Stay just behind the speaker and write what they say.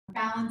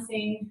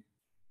balancing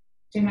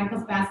Jim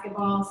Michael's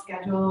basketball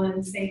schedule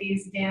and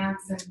Sadie's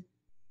dance and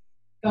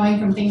going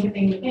from thing to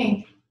thing to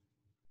thing.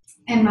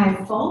 And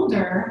my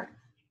folder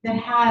that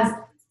has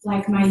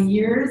like my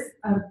years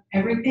of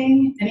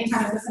everything,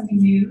 anytime I put something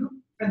new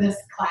for this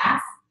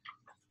class,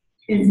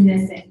 is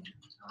missing.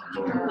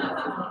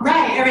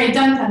 Right,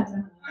 dun, dun,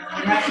 dun,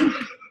 right?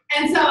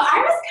 And so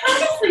I was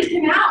kind of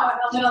freaking out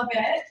a little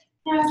bit.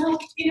 And I was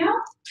like,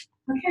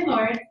 okay,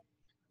 Lord,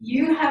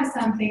 you have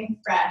something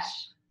fresh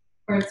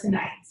for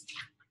tonight.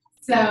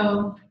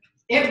 So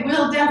it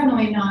will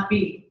definitely not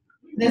be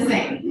the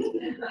same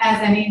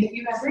as any that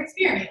you've ever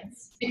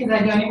experienced, because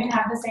I don't even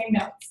have the same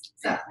notes.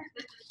 So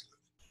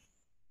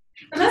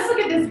but let's look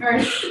at this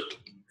verse.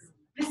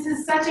 This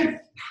is such a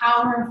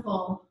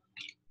powerful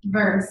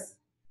verse.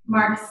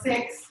 Mark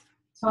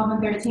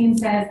 6:12-13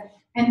 says,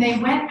 "And they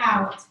went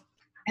out,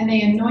 and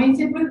they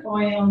anointed with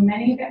oil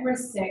many that were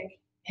sick,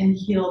 and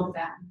healed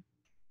them."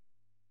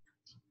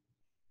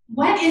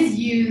 What is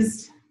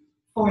used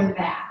for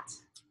that?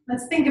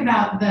 Let's think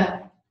about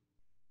the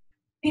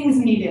things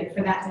needed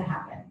for that to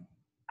happen.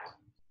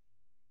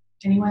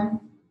 Anyone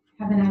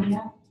have an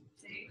idea?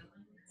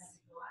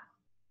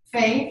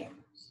 Faith,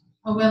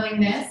 a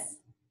willingness,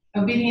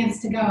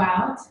 obedience to go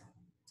out.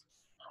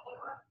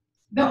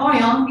 The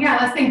oil, yeah,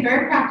 let's think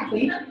very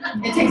practically.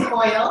 It takes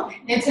oil.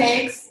 It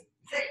takes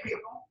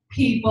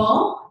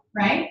people,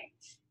 right?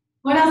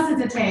 What else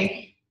does it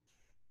take?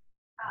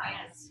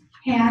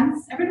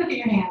 Hands. Everyone look at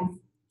your hands.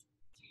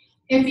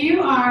 If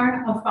you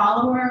are a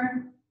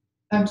follower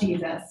of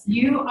Jesus,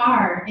 you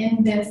are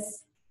in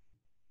this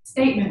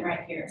statement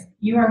right here.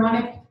 You are one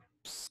of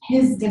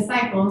his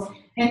disciples,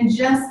 and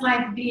just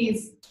like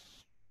these,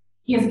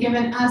 he has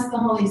given us the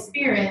Holy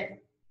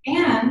Spirit,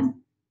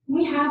 and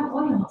we have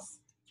oils.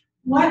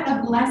 What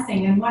a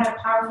blessing and what a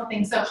powerful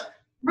thing. So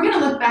we're going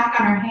to look back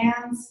on our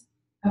hands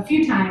a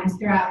few times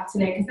throughout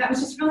today, because that was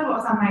just really what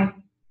was on my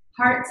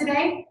heart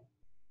today,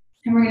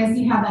 and we're going to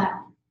see how that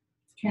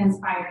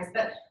transpires.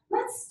 But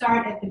let's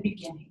start at the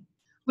beginning.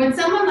 Would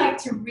someone like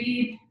to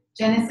read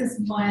Genesis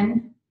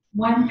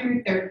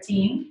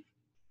 1:1-13?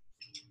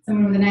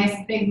 Someone with a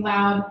nice, big,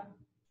 loud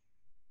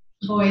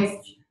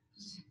voice.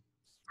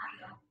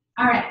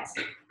 All right.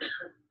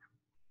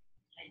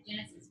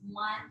 Genesis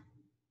 1.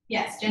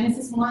 Yes,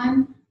 Genesis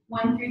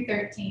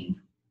 1:1-13.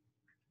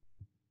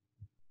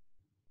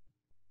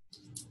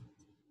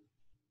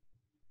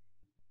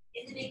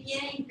 In the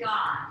beginning,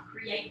 God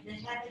created the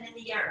heaven and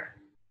the earth.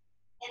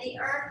 And the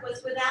earth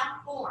was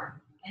without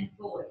form and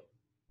void,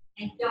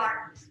 and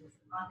darkness was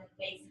upon the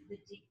face of the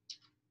deep.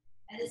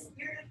 And the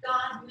Spirit of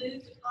God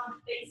moved upon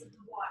the face of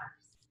the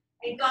waters.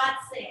 And God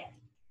said,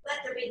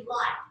 "Let there be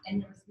light,"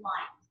 and there was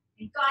light.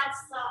 And God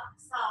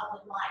saw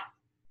the light,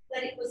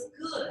 that it was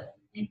good.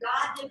 And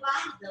God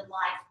divided the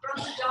light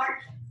from the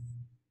darkness.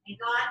 And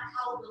God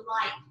called the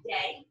light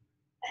day,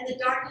 and the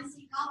darkness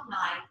he called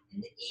night,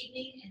 and the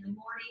evening and the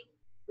morning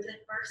were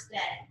the first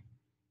day.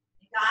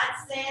 And God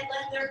said,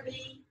 "Let there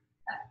be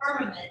a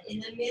firmament in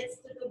the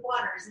midst of the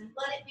waters, and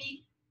let it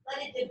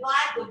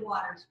divide the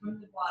waters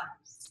from the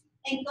waters."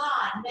 And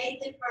God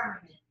made the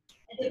firmament,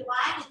 and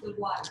divided the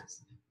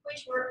waters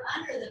which were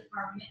under the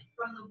firmament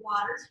from the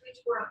waters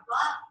which were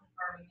above the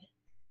firmament.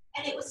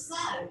 And it was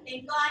so.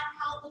 And God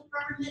called the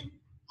firmament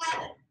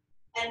heaven,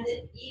 and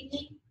the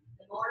evening,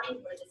 the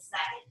morning were the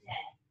second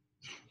day.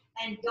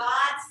 And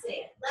God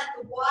said, "Let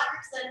the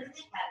waters under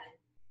the heaven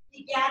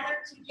be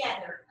gathered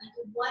together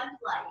unto one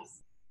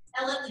place,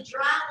 and let the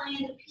dry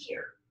land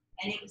appear."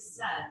 And it was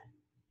so.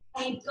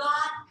 And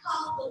God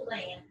called the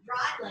land,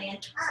 dry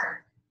land,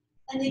 earth,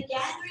 and the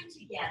gathering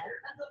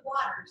together of the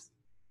waters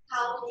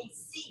called he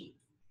sea.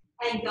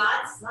 And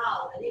God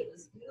saw that it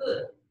was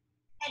good.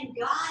 And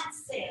God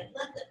said,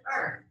 "Let the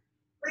earth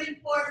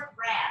bring forth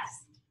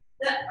grass,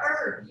 the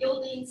herb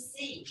yielding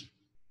seed,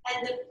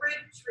 and the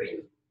fruit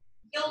tree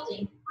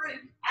yielding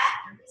fruit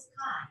after his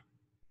kind,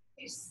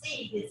 whose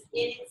seed is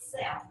in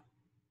itself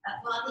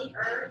upon the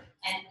earth."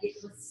 And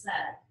it was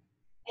so.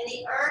 And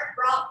the earth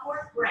brought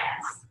forth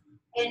grass,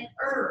 and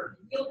herb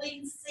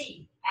yielding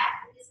seed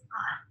after his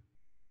kind,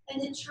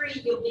 and the tree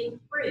yielding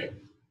fruit,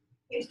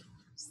 whose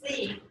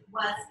seed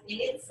was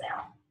in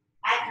itself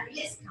after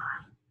his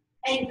kind.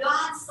 And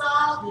God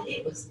saw that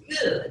it was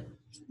good.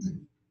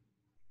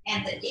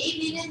 And the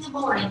evening and the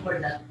morning were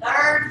the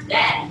third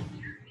day.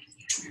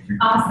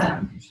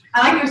 Awesome.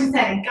 I like what you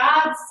said.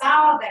 God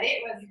saw that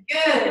it was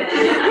good.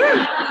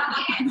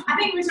 I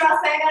think we should all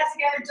say that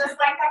together just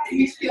like that because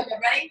we feel good.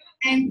 Ready?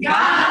 And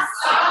God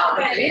saw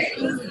that it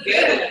was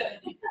good. I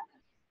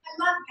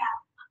love that.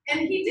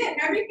 And he did.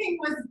 Everything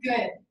was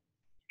good.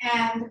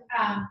 And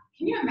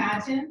can you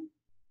imagine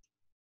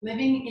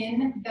living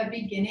in the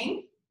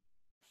beginning?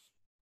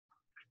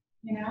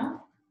 You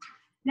know?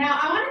 Now,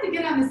 I wanted to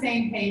get on the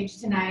same page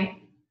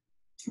tonight.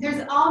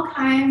 There's all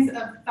kinds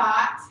of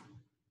thought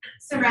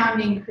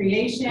surrounding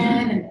creation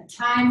and the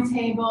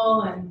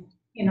timetable and,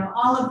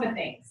 all of the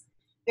things.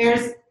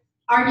 There's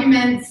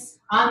arguments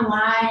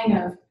online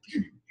of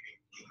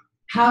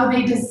how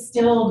they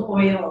distilled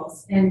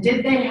oils, and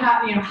did they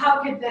have,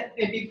 how could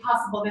it be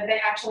possible that they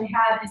actually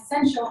had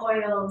essential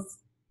oils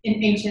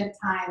in ancient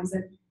times?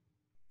 And,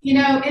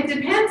 it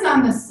depends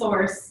on the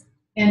source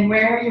and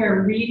where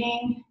you're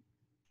reading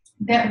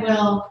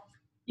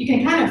you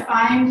can kind of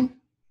find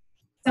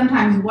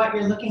sometimes what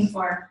you're looking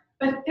for.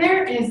 But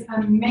there is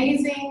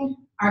amazing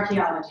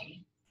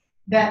archaeology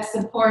that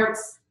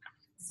supports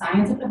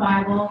science of the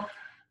Bible,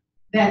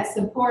 that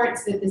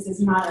supports that this is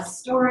not a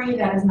story,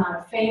 that is not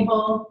a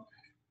fable.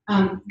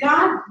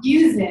 God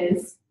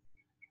uses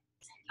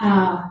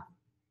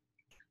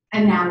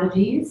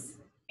analogies,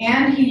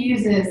 and he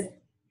uses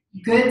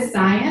good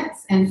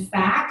science and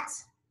fact,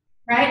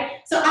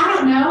 right? So I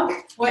don't know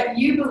what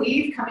you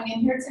believe coming in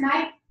here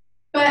tonight,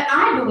 but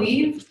I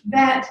believe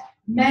that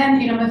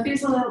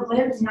Methuselah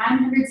lived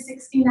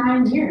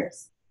 969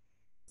 years.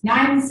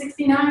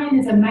 969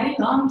 is a mighty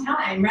long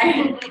time,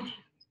 right?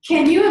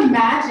 Can you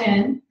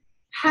imagine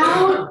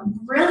how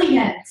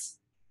brilliant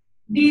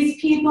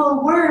these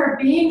people were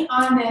being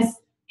on this,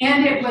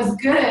 and it was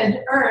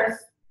good earth,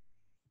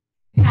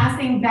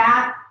 passing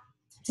that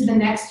to the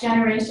next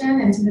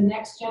generation and to the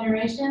next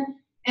generation?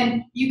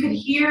 And you could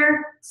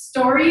hear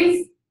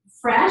stories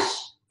fresh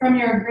from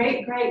your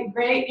great, great,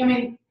 great.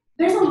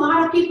 There's a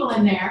lot of people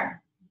in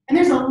there, and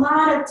there's a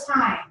lot of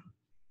time.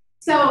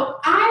 So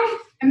I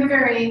am a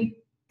very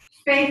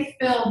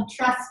faith-filled,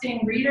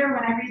 trusting reader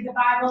when I read the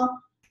Bible.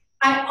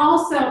 I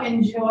also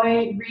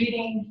enjoy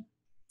reading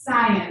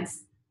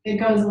science that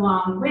goes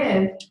along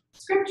with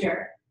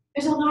Scripture.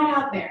 There's a lot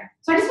out there.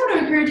 So I just want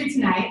to encourage you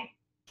tonight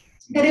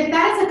that if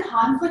that is a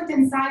conflict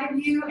inside of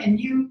you, and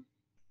you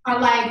are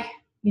like,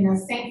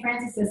 St.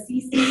 Francis of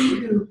Assisi,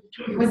 who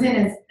was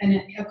in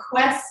a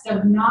quest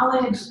of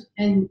knowledge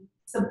and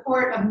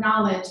support of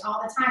knowledge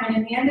all the time, and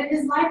in the end of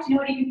his life, do you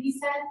know what he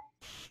said?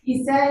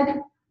 He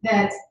said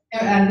that,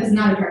 this is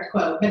not a direct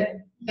quote, but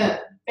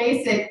the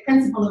basic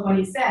principle of what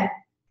he said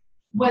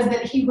was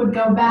that he would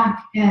go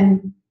back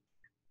and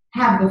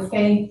have the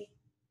faith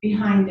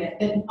behind it,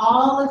 that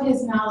all of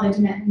his knowledge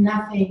meant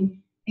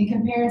nothing in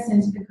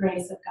comparison to the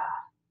grace of God.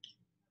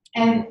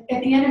 And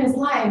at the end of his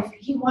life,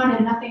 he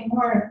wanted nothing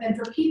more than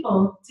for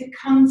people to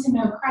come to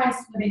know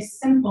Christ with a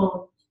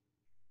simple,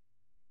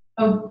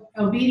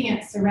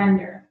 obedient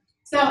surrender.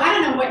 So I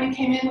don't know what you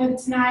came in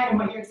with tonight and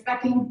what you're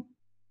expecting.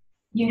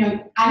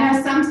 I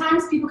know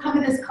sometimes people come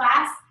to this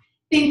class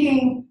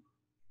thinking,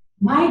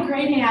 my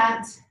great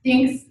aunt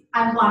thinks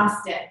I've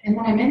lost it, and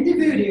then I'm into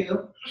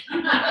voodoo,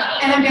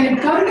 and I'm going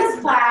to go to this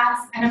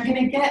class, and I'm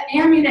going to get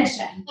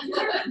ammunition.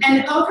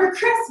 And over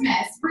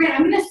Christmas,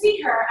 I'm going to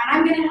see her, and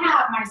I'm going to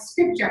have my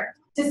scripture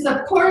to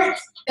support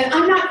that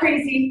I'm not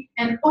crazy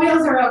and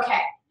oils are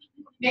okay.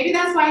 Maybe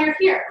that's why you're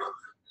here.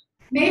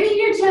 Maybe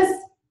you just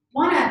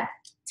want to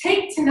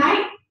take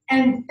tonight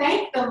and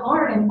thank the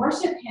Lord and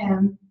worship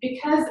him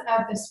because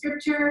of the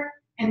scripture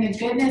and the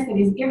goodness that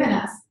he's given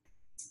us.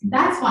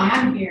 That's why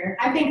I'm here.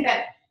 I think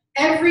that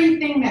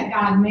everything that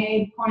God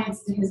made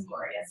points to his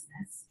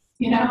gloriousness.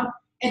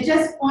 It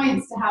just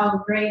points to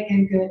how great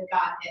and good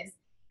God is.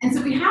 And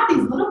so we have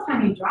these little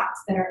tiny drops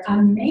that are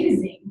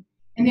amazing,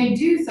 and they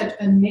do such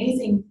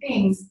amazing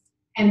things,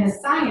 and the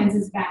science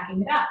is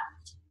backing it up.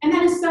 And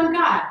that is so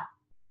God.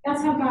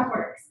 That's how God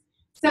works.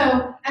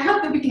 So I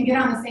hope that we can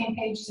get on the same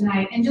page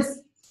tonight and just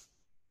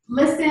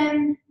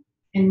listen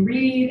and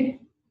read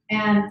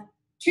and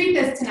treat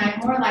this tonight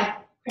more like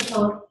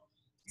Crystal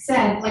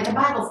said, like a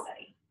Bible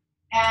study,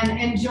 and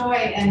enjoy.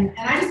 And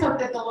I just hope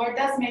that the Lord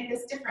does make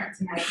this different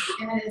tonight,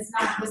 and that it's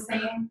not the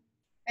same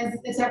as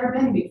it's ever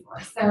been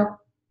before. So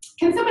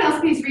can someone else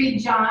please read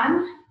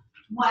John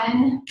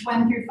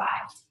 1:1 through 5?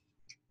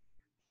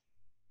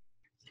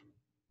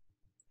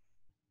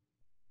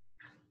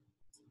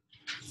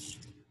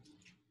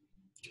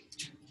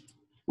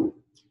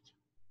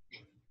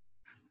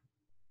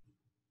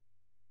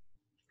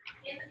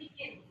 In the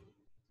beginning,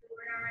 the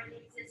Word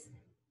already existed.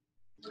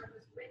 The Word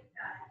was with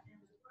God,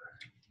 and the Word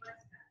was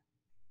God.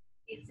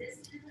 He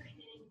existed in the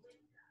beginning with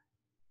God.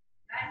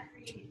 God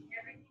created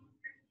everything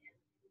through him,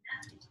 and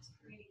nothing was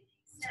created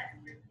except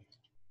through him.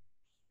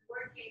 The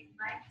Word gave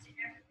life to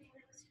everything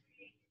that was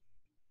created,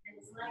 and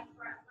his light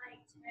brought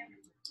light to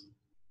everyone.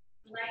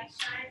 The light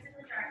shines in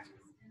the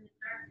darkness, and the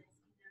darkness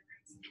can never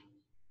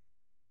extinguish.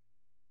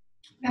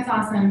 That's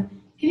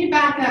awesome. Can you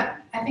back up,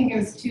 I think it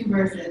was 2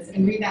 verses,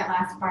 and read that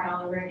last part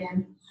all over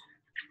again?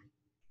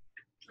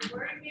 The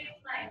Word gave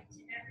life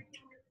to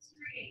everything that was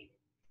created.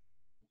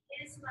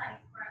 His light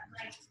brought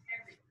light to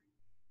everyone.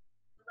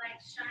 The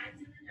light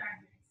shines in the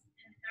darkness,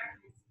 and the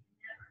darkness can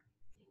never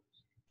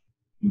extinguish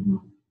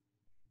it.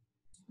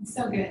 It's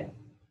so good.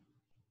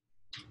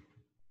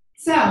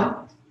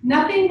 So,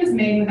 nothing was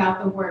made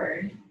without the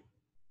Word.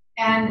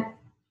 And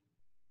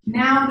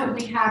now that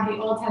we have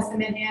the Old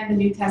Testament and the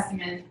New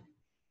Testament,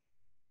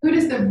 who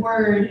does the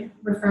Word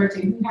refer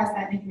to? Who has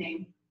that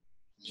nickname?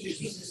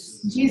 Jesus.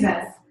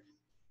 Jesus.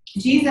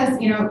 Jesus,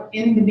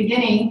 in the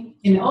beginning,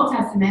 in the Old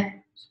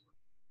Testament,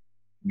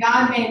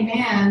 God made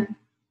man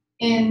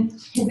in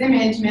his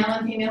image, male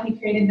and female, he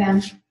created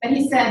them. But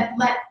he said,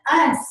 let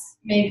us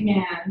make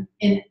man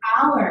in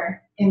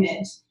our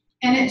image.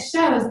 And it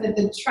shows that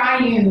the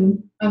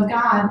triune of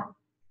God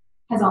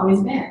has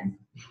always been.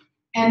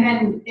 And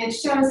then it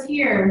shows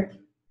here,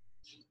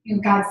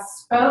 God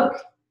spoke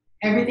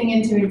everything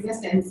into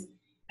existence.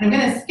 And I'm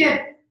going to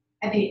skip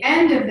at the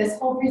end of this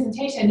whole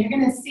presentation, you're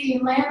going to see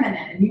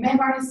laminin, and you may have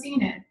already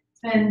seen it.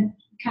 It's been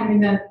kind of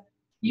in the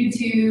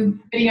YouTube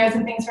videos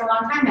and things for a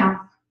long time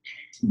now.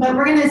 But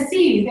we're going to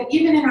see that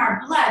even in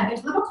our blood,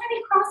 there's little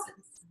tiny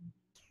crosses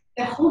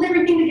that hold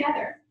everything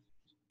together.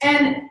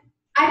 And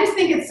I just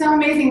think it's so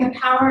amazing the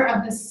power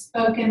of the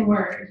spoken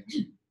word.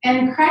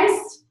 And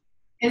Christ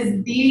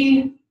is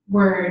the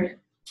word.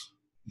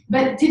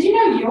 But did you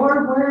know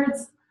your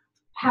words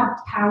have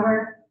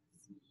power?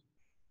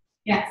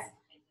 Yes.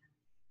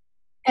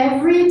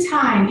 Every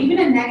time, even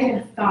a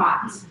negative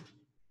thought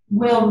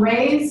will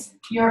raise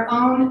your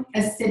own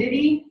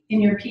acidity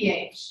in your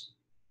pH.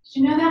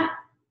 Did you know that?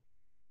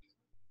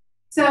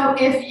 So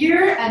if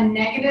you're a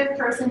negative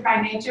person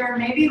by nature,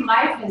 maybe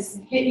life has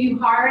hit you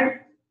hard,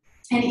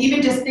 and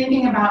even just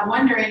thinking about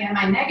wondering, am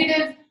I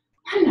negative?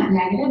 I'm not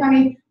negative. I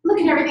mean, look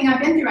at everything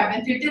I've been through,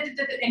 and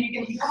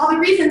you can have all the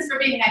reasons for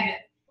being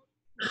negative.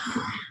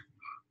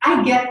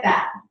 I get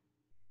that.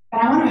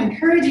 But I want to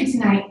encourage you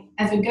tonight,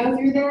 as we go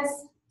through this,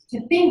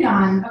 to think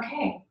on,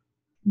 okay,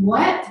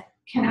 what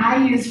can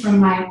I use from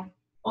my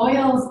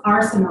oils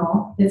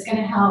arsenal that's going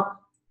to help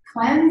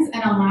cleanse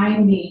and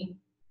align me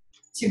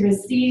to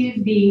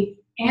receive the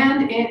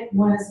 "and it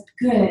was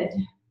good"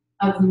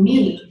 of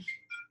me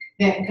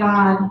that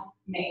God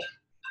made,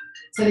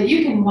 so that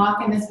you can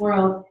walk in this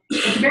world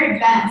with the very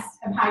best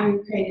of how you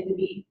were created to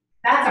be.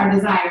 That's our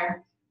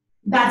desire.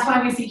 That's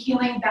why we seek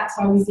healing. That's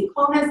why we seek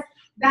wholeness.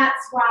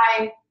 That's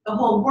why the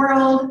whole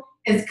world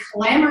is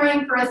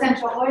clamoring for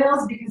essential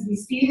oils, because we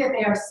see that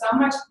they are so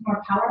much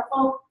more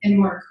powerful and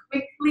more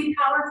quickly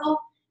powerful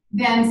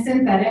than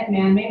synthetic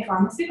man-made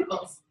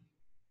pharmaceuticals.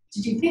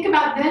 Did you think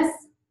about this?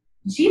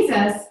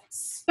 Jesus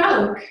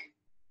spoke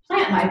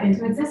plant life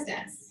into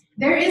existence.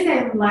 There is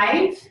a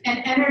life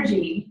and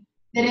energy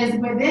that is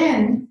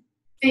within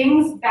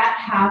things that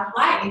have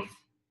life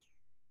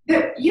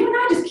that you and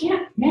I just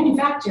can't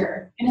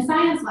manufacture in a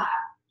science lab.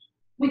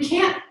 We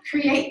can't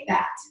create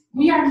that.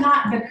 We are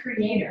not the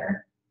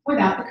creator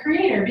without the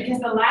creator, because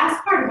the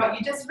last part of what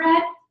you just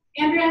read,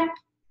 Andrea,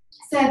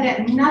 said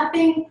that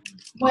nothing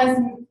was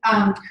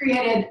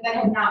created that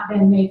had not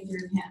been made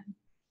through him,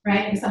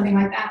 right? Or something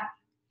like that.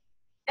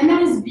 And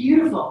that is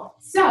beautiful.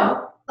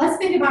 So let's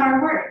think about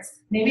our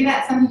words. Maybe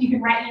that's something you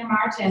can write in your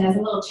margin as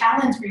a little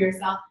challenge for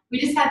yourself. We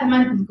just had the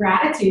month of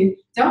gratitude.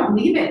 Don't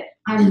leave it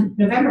on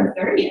November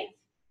 30th.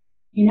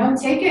 You know,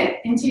 take it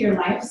into your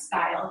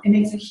lifestyle. It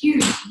makes a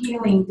huge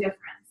healing difference.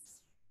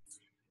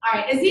 All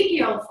right,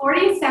 Ezekiel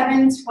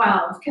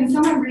 47:12. Can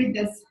someone read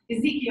this?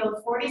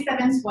 Ezekiel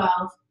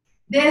 47:12.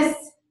 This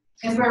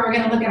is where we're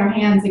going to look at our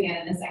hands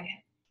again in a second.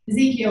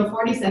 Ezekiel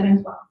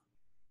 47:12.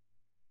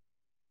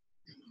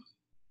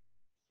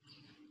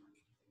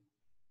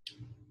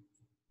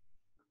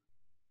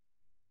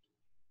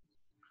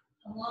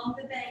 Along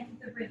the bank of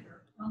the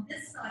river, on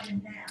this side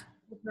and that,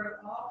 will grow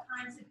all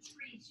kinds of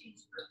trees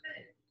used for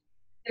food.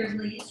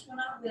 Their leaves will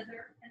not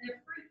wither, and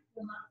their fruit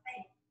will not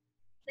fade.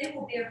 They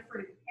will bear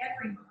fruit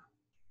every month,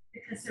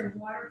 because their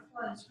water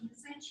flows from the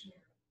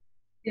sanctuary.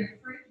 Their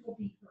fruit will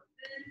be for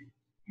food,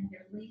 and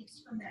their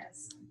leaves for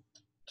medicine.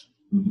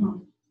 Mm-hmm.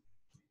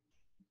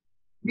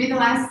 Read the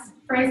last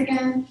phrase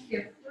again.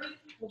 Their fruit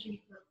will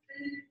be for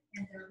food,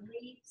 and their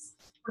leaves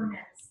for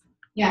medicine.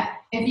 Yeah,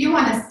 if you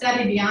want to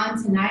study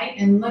beyond tonight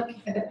and look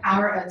at the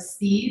power of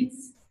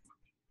seeds,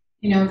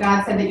 you know,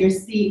 God said that the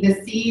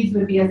seeds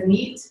would be as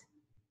meat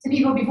to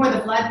people. Before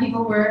the flood,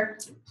 people were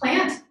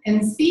plant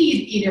and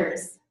seed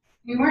eaters.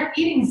 We weren't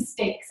eating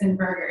steaks and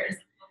burgers,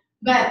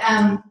 but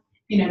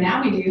you know,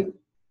 now we do.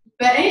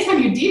 But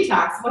anytime you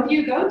detox, what do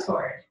you go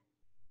toward?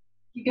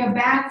 You go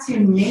back to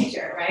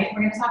nature, right?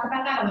 We're going to talk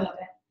about that a little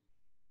bit.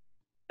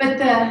 But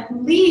the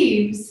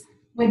leaves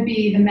would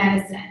be the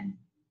medicine.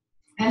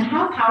 And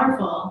how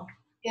powerful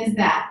is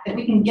that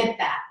we can get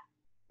that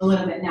a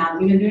little bit now?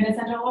 We've been doing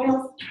essential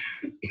oils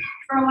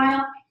for a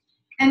while.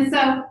 And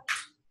so,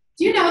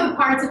 do you know the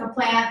parts of a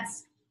plant?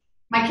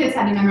 My kids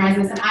had to memorize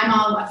this, and I'm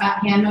all about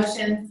hand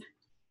motions.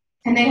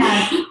 And they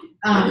have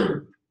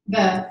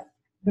the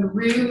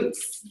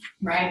roots,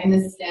 right, and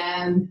the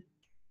stem,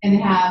 and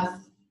they have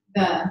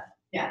the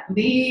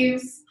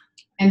leaves,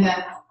 and the,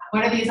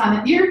 what are these on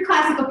the, you're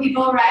classical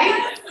people,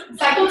 right?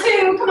 Cycle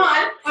 2, come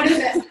on, what is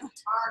it?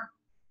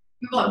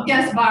 Well,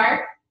 yes,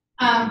 bark.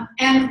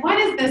 And what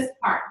is this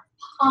part?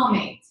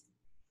 Palmate,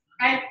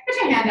 right? Put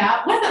your hand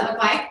out. What does that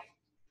look like?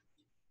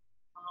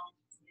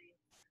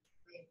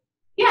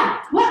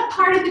 Yeah, what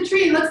part of the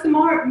tree looks the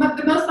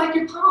most like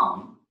your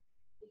palm?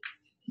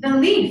 The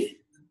leaf.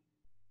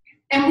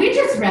 And we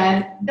just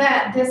read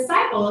that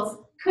disciples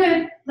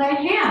could lay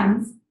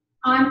hands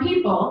on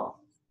people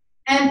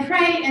and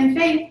pray in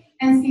faith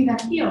and see them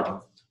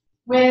healed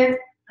with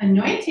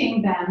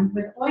anointing them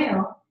with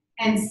oil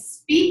and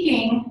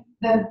speaking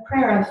the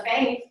prayer of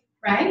faith,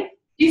 right?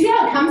 Do you see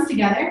how it comes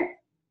together?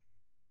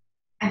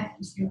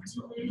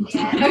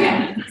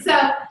 Okay, so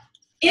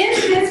in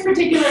this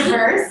particular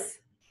verse,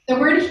 the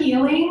word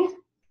healing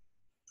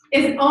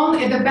is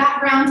only, the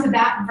background to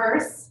that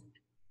verse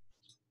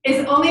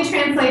is only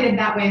translated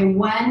that way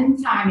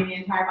one time in the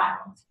entire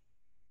Bible.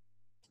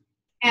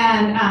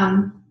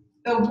 And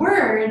the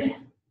word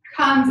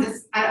comes,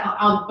 as,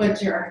 I'll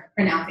butcher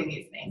pronouncing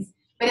these things,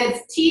 but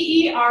it's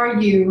T-E-R-U-P-H-A-H.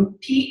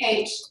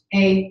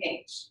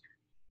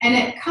 And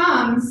it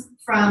comes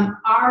from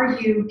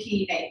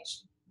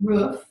R-U-P-H,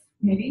 roof,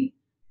 maybe,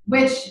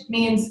 which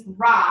means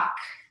rock,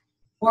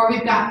 or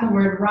we've gotten the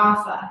word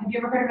Rapha. Have you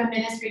ever heard of a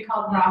ministry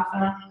called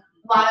Rapha?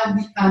 A lot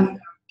of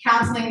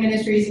counseling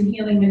ministries and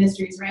healing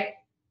ministries, right?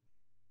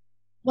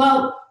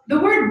 Well, the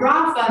word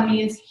Rapha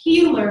means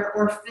healer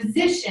or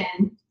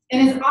physician,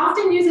 and is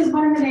often used as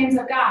one of the names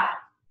of God.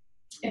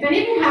 If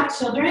any of you have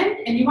children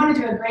and you want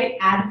to do a great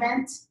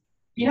Advent,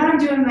 you know what I'm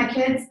doing with my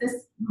kids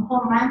this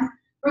whole month?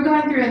 We're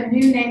going through a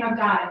new name of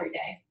God every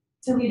day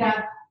to lead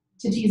up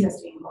to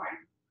Jesus being born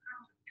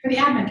for the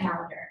Advent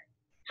calendar.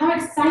 How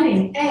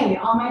exciting.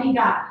 Almighty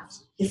God,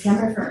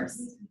 December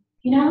 1st.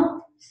 You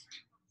know?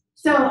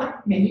 So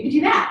maybe you could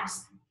do that.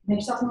 Just make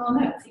yourself some little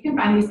notes. You can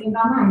find these things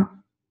online.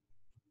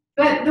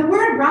 But the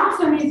word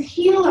Rapha means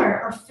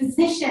healer or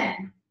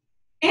physician.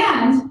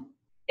 And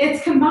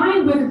it's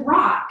combined with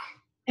rock.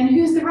 And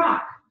who's the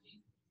rock?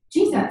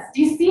 Jesus.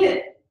 Do you see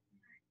it?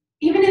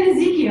 Even in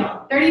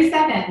Ezekiel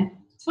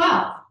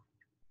 37:12.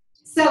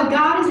 So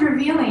God is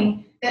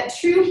revealing that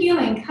true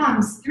healing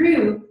comes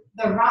through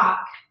the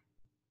rock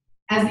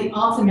as the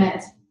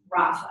ultimate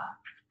Rapha,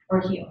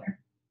 or healer.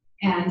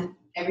 And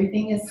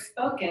everything is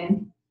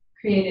spoken,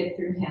 created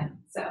through him.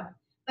 So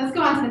let's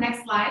go on to the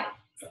next slide.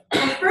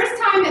 The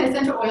first time that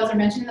essential oils are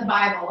mentioned in the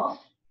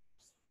Bible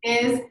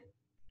is,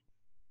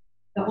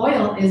 the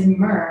oil is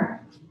myrrh,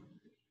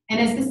 and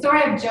it's the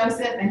story of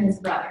Joseph and his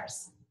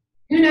brothers.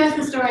 Who knows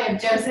the story of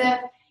Joseph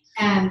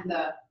and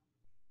the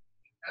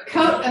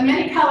coat of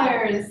many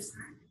colors,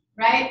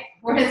 right?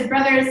 Were his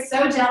brothers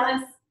so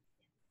jealous?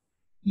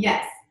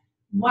 Yes.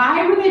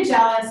 Why were they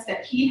jealous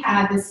that he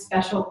had this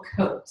special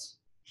coat?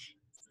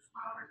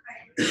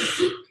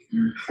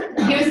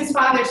 He was his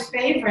father's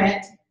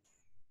favorite.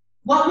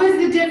 What was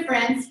the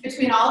difference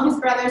between all of his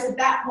brothers at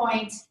that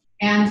point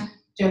and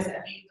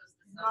Joseph?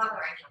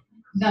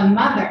 The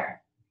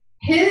mother.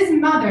 His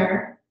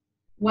mother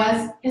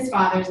was his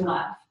father's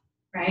love,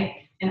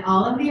 right? And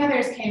all of the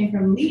others came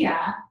from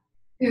Leah,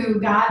 who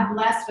God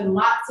blessed with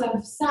lots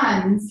of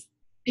sons,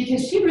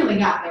 because she really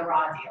got the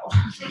raw deal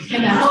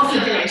in that whole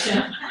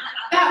situation.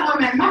 That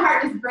woman, my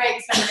heart just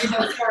breaks when I read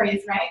those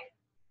stories, right?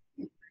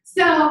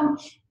 So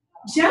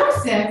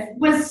Joseph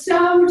was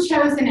so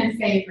chosen and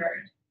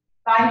favored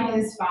by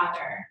his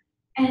father,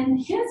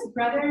 and his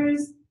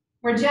brothers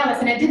were jealous,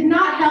 and it did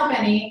not help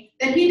any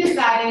that he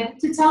decided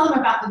to tell them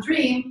about the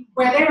dream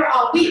where they were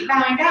all wheat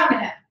bowing down to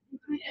him.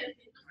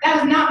 That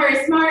was not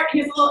very smart.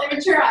 He was a little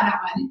immature on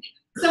that one.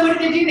 So what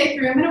did they do? They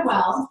threw him in a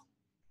well,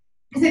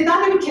 because they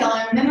thought they would kill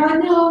him, and then they're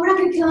like, no, we're not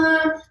going to kill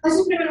him. Let's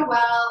just put him in a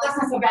well. That's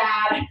not so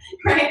bad,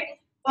 right?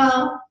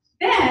 Well,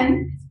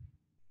 then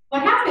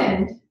what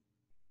happened?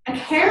 A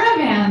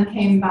caravan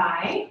came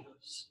by,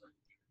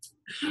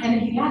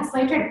 and he got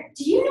slave trade.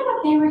 Do you know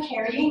what they were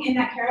carrying in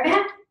that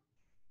caravan?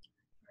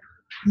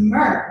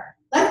 Myrrh.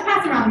 Let's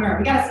pass around myrrh.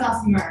 We got to smell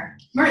some myrrh.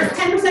 Myrrh is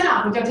 10%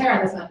 off with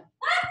doTERRA this one.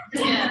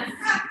 Yeah.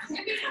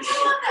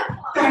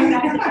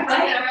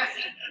 Right?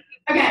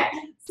 Okay,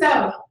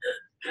 so,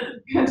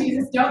 oh,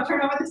 Jesus, don't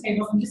turn over the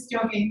tables. I'm just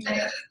joking.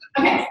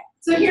 Okay,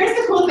 so here's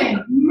the cool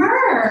thing.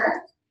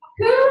 Myrrh,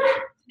 who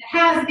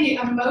has the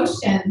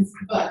emotions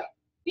book?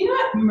 Do you know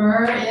what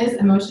myrrh is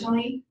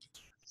emotionally?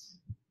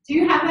 Do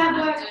you have that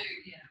book?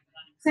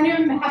 Does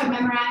anyone have it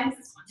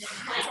memorized?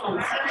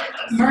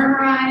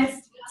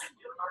 Memorized?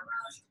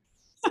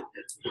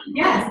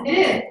 Yes,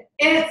 it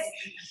is.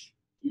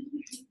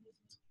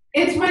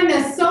 It's when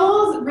the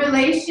soul's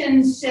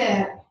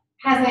relationship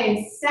has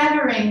a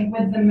severing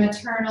with the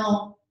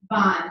maternal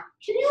bond.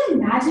 Can you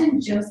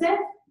imagine Joseph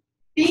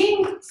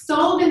being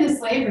sold into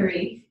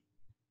slavery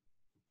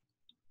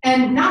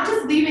and not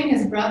just leaving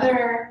his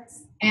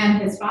brothers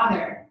and his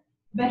father,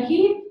 but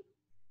he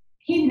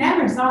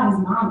never saw his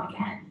mom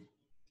again.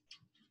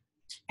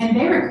 And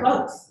they were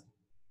close.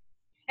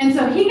 And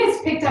so he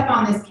gets picked up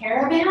on this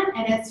caravan,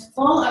 and it's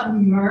full of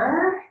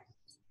myrrh.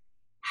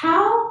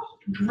 How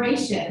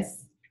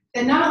gracious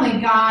that not only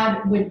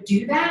God would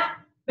do that,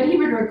 but he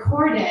would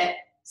record it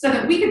so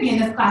that we could be in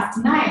this class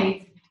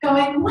tonight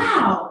going,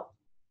 wow,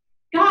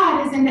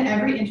 God is into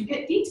every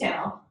intricate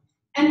detail.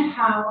 And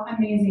how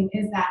amazing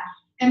is that?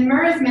 And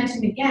myrrh is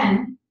mentioned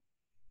again.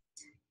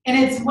 And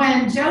it's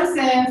when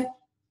Joseph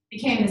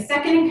became the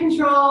second in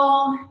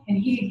control, and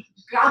he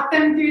got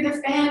them through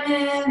the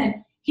famine, and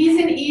he's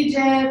in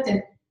Egypt,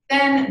 and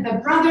then the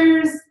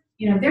brothers,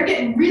 they're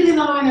getting really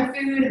low on their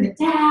food, and the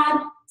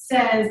dad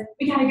says,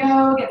 we gotta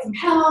go get some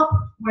help,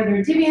 where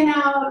they're divvying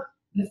out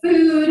the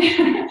food.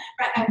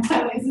 Right, I'm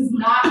telling you, this is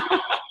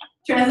not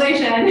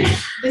translation.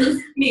 This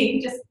is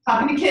me just talking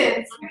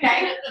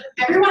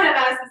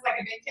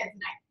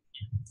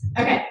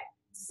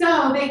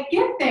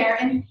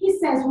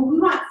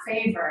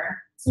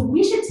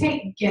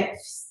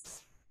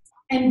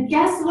And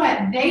guess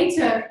what? They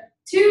took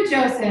to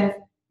Joseph,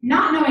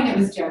 not knowing it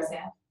was Joseph,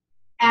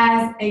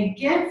 as a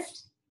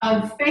gift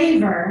of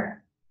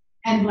favor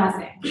and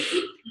blessing.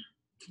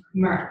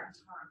 Myrrh.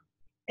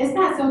 Isn't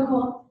that so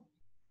cool?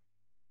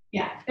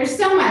 Yeah, there's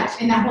so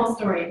much in that whole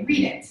story.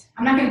 Read it.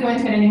 I'm not going to go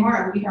into it anymore.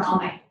 I'll be here all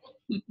night.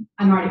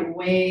 I'm already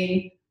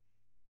way,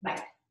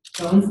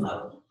 going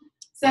slow.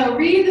 So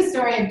read the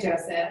story of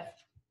Joseph.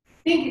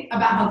 Think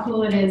about how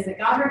cool it is that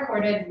God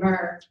recorded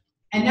myrrh.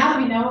 And now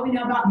that we know what we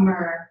know about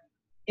myrrh,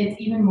 it's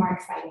even more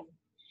exciting.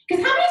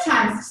 Because how many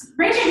times,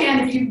 raise your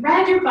hand if you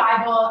read your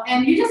Bible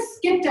and you just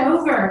skipped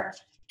over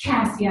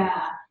cassia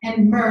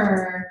and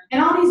myrrh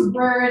and all these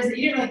words that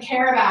you didn't really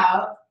care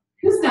about.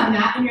 Who's done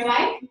that in your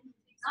life?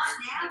 Not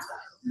now.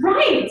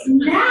 Right.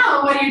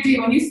 Now what do you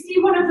do? When you see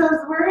one of those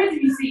words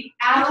and you see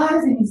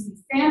aloes and you see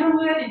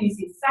sandalwood and you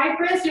see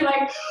cypress, you're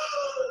like,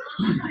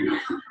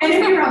 and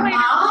if you're a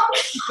mom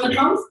with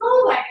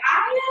homeschool like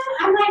I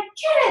am, I'm like,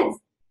 kids,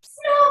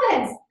 smell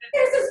this.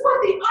 This is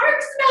what the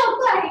ark smelled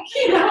like,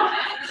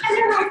 And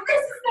they're like,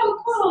 this is so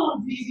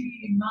cool,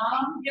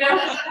 Mom,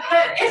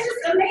 But it's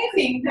just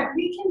amazing that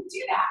we can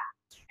do that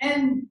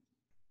and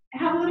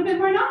have a little bit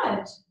more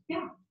knowledge.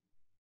 Yeah.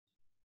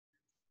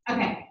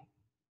 Okay.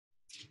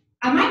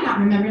 I might not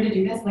remember to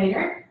do this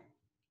later,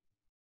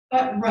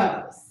 but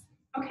rose.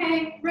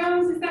 Okay,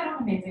 rose, is that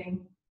not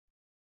amazing?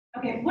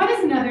 Okay, what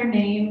is another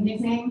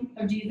nickname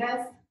of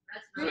Jesus?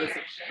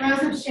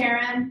 Rose of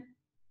Sharon.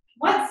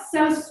 What's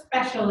so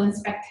special and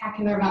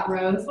spectacular about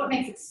rose? What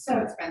makes it so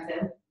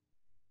expensive?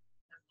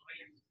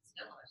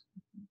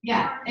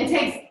 Yeah, it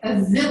takes a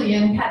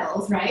zillion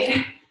petals,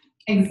 right?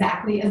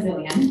 Exactly a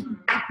zillion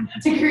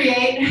to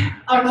create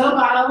a little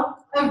bottle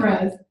of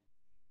rose.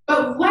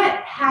 But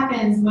what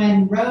happens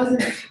when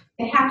roses,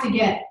 they have to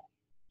get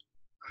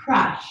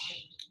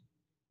crushed?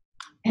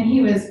 And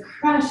he was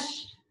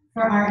crushed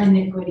for our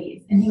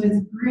iniquities, and he was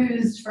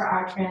bruised for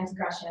our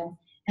transgressions,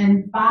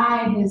 and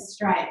by his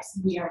stripes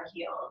we are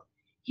healed.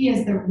 He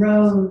is the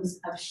rose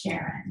of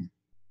Sharon.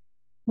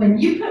 When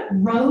you put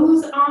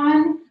rose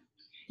on,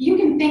 you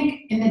can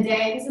think in the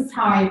day, this is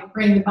how I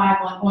bring the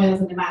Bible and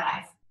oils into my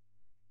life.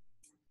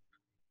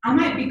 I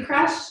might be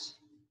crushed,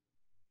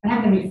 but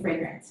I'm going to be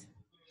fragrant.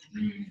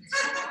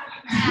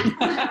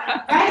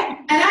 Right?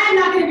 And I'm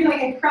not going to be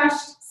like a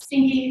crushed,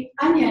 stinky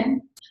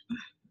onion.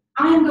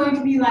 I'm going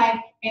to be like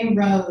a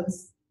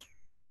rose.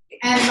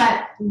 And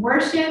let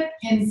worship,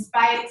 in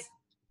spite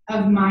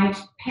of my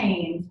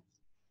pain,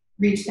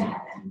 reach the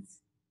heavens.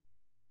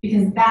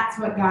 Because that's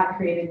what God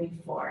created me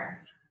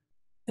for.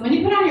 So when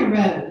you put on your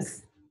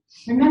rose,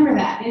 remember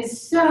that. It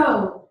is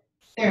so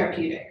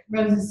therapeutic.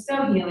 Rose is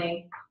so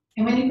healing.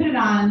 And when you put it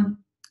on,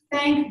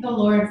 thank the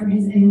Lord for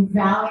his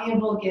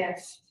invaluable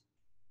gift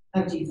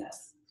of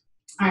Jesus.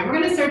 All right, we're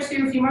going to search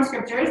through a few more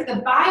scriptures.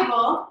 The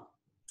Bible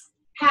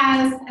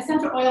has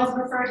essential oils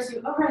referred to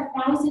over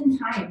 1,000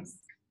 times.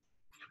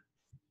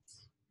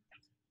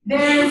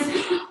 There's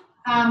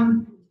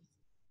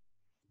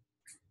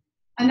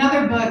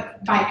another book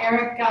by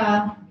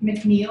Erica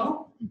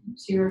McNeil.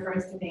 She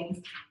refers to things.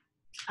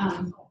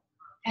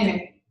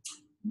 Anyway,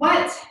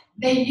 what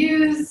they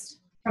used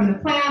from the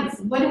plants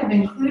would have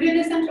included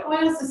essential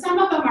oils. So some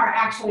of them are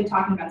actually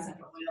talking about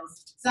essential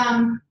oils.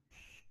 Some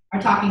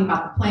are talking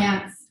about the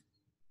plants,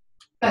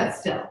 but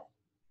still,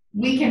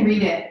 we can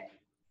read it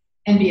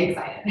and be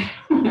excited,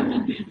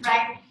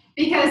 right?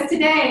 Because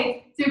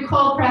today, through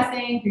cold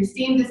pressing, through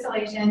steam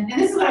distillation, and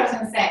this is what I was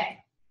going to say,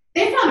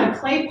 they found a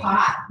clay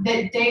pot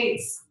that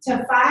dates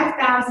to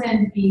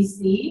 5,000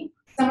 BC,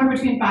 somewhere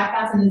between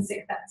 5,000 and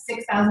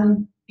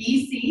 6,000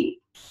 BC,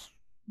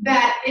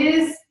 that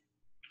is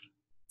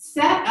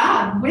set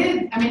up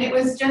with, it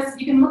was just,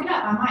 you can look it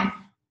up online.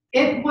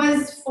 It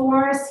was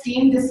for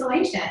steam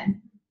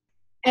distillation.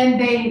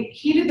 And they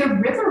heated the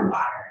river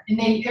water, and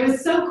it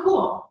was so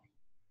cool.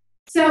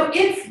 So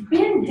it's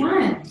been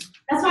done.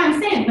 That's why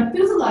I'm saying,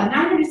 Methuselah,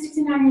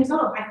 969 years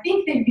old, I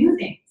think they knew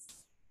things.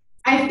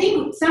 I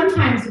think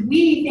sometimes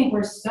we think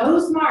we're so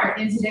smart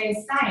in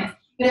today's science,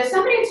 but if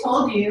somebody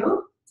told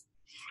you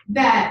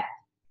that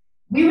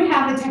we would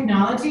have the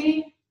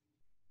technology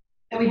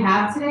that we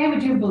have today,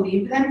 would you have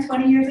believed them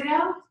 20 years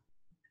ago?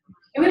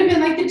 It would have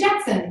been like the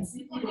Jetsons,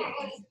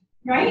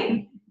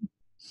 right?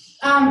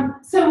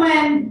 So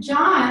when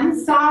John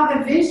saw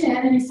the vision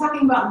and he's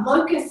talking about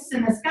locusts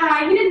in the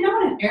sky, he didn't know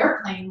what an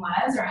airplane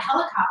was or a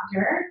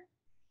helicopter.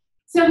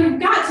 So we've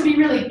got to be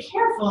really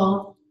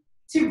careful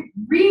to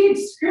read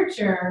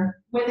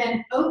scripture with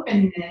an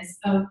openness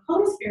of,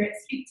 Holy Spirit,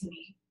 speak to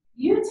me.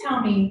 You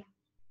tell me.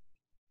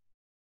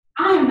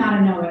 I am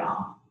not a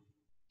know-it-all.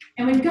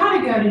 And we've got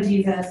to go to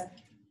Jesus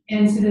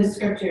into the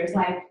scriptures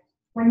like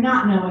we're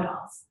not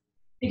know-it-alls.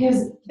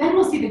 Because then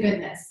we'll see the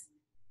goodness.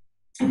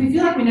 If we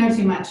feel like we know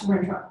too much, we're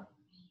in trouble.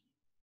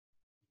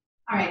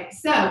 All right,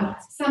 so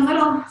some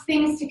little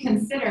things to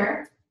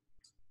consider.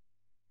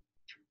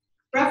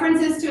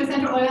 References to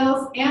essential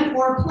oils and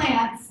or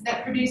plants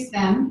that produce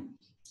them,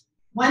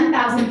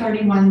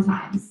 1,031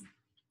 times.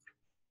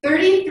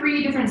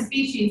 33 different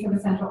species of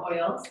essential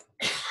oils.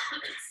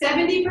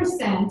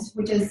 70%,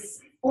 which is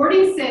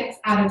 46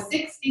 out of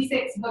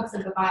 66 books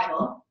of the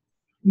Bible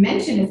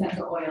mention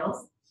essential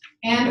oils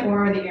and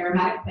or the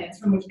aromatic plants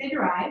from which they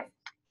derive.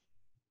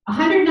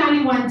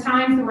 191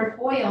 times the word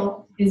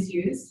oil is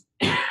used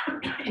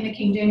in the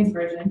King James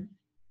Version.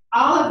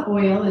 Olive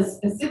oil is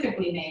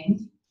specifically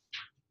named.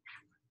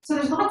 So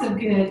there's lots of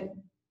good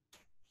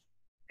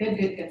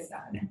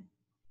stuff in it.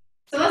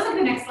 So let's look at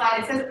the next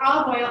slide. It says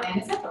olive oil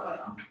and essential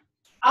oil.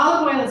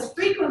 Olive oil is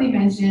frequently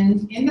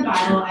mentioned in the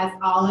Bible as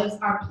olives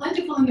are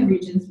plentiful in the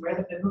regions where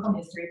the biblical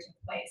history took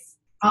place.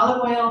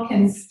 Olive oil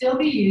can still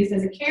be used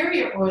as a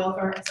carrier oil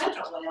for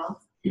essential oils,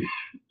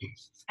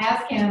 as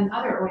can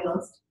other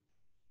oils.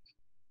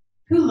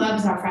 Who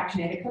loves our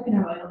fractionated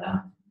coconut oil,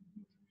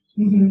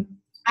 though?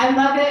 I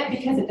love it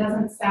because it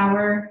doesn't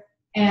sour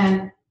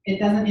and it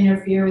doesn't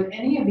interfere with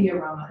any of the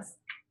aromas.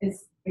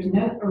 There's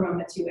no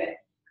aroma to it.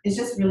 It's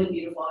just really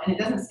beautiful, and it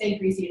doesn't stay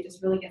greasy. It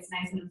just really gets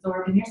nice and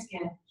absorbed in your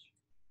skin.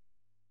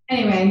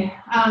 Anyway,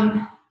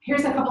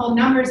 here's a couple of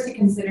numbers to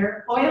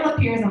consider. Oil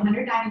appears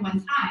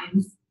 191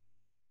 times,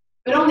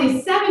 but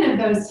only 7 of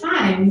those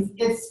times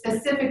it's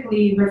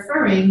specifically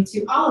referring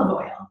to olive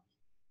oil.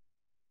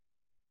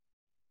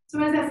 So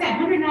what does that say?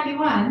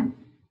 191,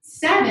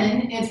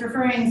 7, it's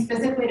referring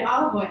specifically to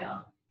olive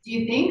oil. Do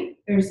you think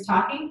there's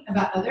talking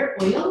about other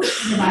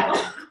oils in the Bible?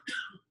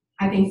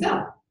 I think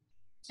so.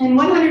 In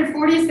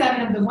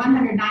 147 of the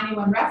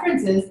 191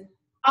 references,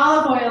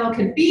 olive oil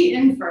could be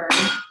inferred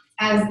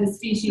as the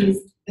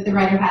species that the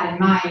writer had in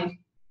mind.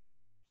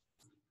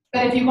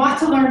 But if you want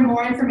to learn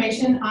more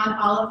information on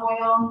olive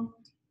oil,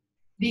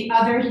 the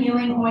other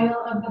healing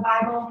oil of the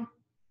Bible,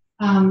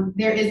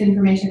 there is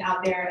information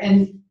out there.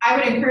 And I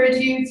would encourage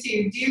you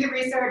to do the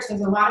research.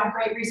 There's a lot of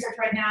great research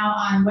right now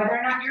on whether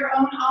or not your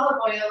own olive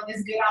oil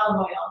is good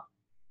olive oil.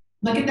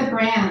 Look at the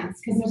brands,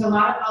 because there's a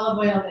lot of olive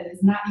oil that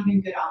is not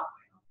even good olive oil.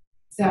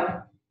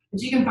 So,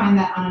 but you can find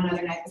that on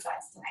another night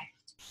besides tonight.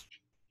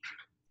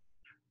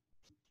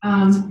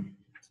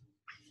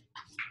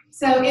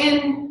 So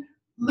in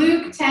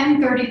Luke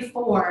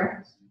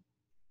 10:34,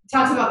 it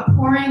talks about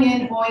pouring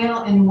in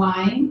oil and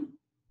wine,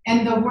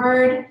 and the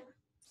word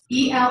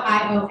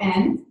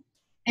E-L-I-O-N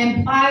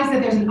implies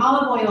that there's an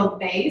olive oil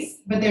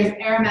base, but there's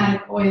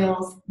aromatic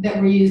oils that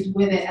were used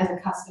with it as a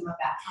custom of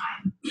that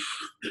time.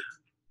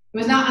 It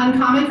was not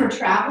uncommon for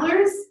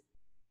travelers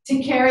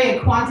to carry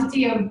a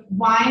quantity of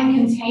wine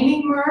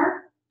containing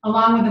myrrh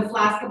along with a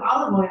flask of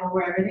olive oil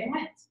wherever they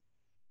went.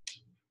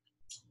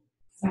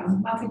 So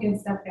lots of good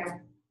stuff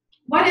there.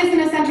 What is an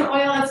essential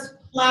oil? Let's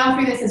plow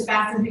through this as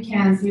fast as we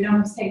can so we don't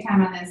have to take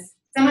time on this.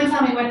 Someone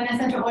tell me what an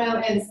essential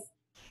oil is.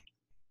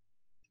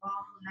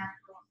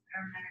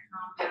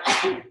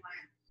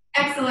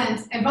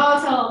 Excellent. A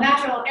volatile,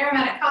 natural,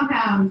 aromatic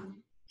compound,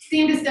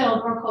 steam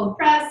distilled or cold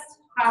pressed,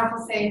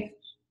 powerful, safe,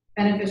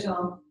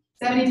 beneficial,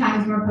 70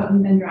 times more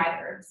potent than dried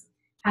herbs.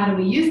 How do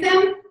we use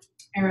them?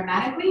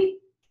 Aromatically,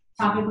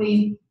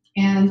 topically,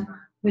 and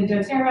with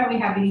doTERRA, we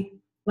have the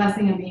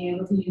blessing of being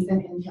able to use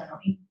them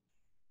internally.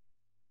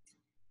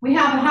 We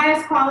have the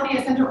highest quality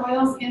essential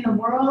oils in the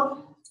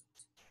world.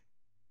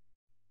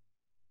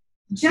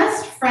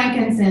 Just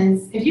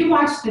frankincense. If you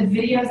watch the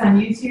videos on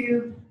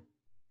YouTube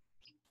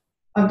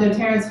of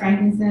doTERRA's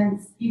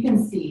frankincense, you can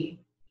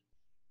see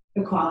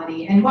the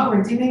quality and what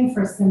we're doing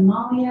for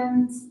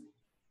Somalians.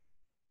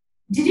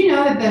 Did you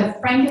know that the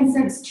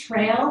frankincense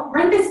trail,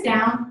 write this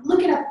down,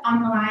 look it up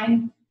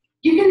online,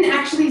 you can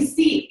actually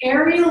see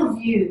aerial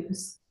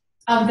views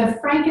of the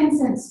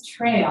frankincense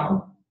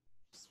trail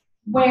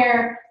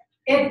where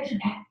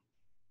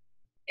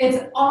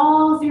it's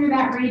all through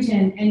that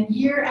region, and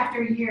year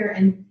after year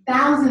and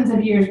thousands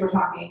of years we're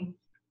talking,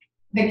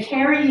 the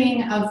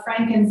carrying of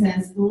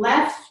frankincense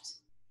left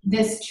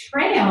this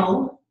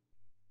trail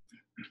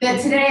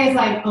that today is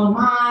like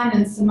Oman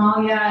and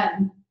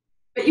Somalia,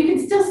 but you can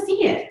still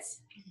see it.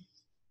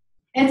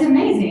 It's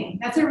amazing.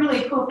 That's a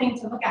really cool thing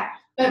to look at.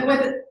 But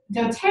with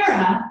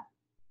doTERRA,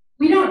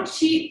 we don't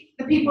cheat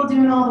the people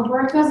doing all the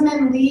work. Those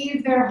men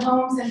leave their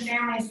homes and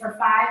families for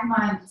 5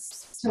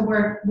 months to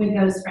work with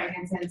those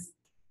frankincense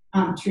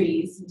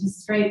trees, to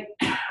scrape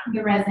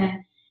the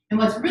resin. And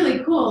what's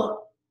really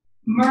cool,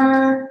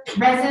 myrrh,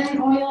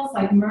 resin oils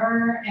like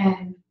myrrh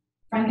and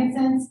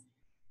frankincense,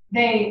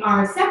 they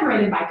are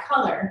separated by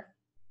color.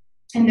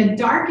 And the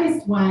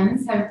darkest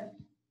ones have,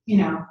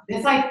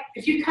 it's like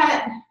if you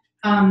cut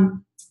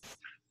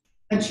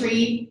a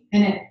tree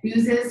and it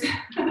oozes,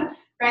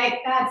 right?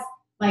 That's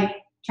like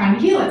trying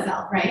to heal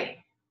itself, right?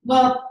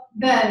 Well,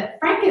 the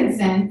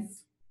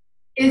frankincense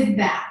is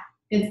that.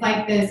 It's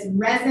like this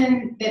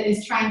resin that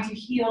is trying to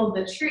heal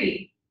the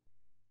tree.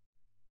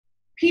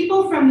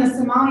 People from the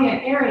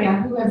Somalia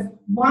area who have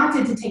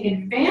wanted to take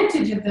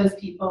advantage of those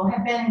people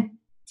have been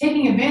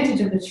taking advantage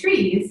of the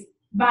trees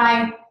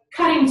by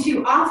cutting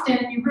too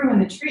often, you ruin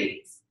the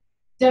trees.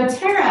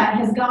 doTERRA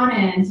has gone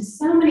into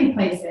so many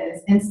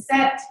places and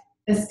set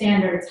the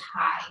standards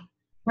high,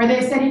 where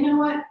they've said, you know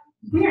what,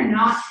 we are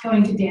not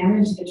going to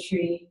damage the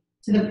tree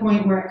to the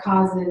point where it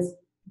causes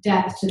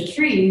death to the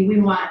tree.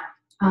 We want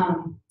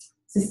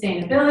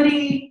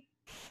sustainability.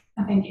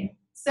 Oh, thank you.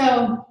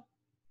 So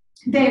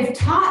they've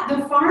taught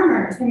the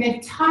farmers and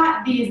they've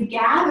taught these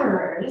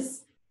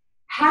gatherers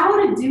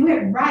how to do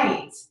it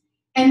right.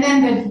 And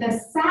then the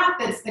sap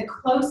that's the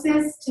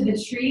closest to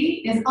the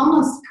tree is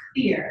almost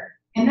clear,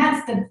 and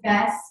that's the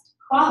best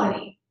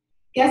quality.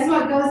 Guess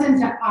what goes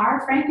into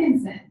our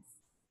frankincense?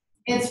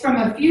 It's from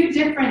a few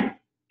different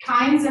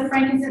kinds of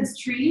frankincense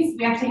trees.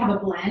 We actually have a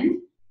blend,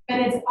 but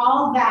it's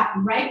all that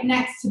right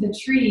next to the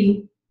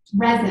tree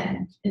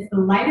resin. It's the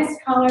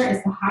lightest color,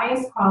 it's the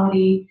highest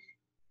quality.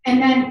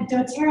 And then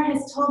doTERRA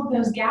has told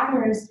those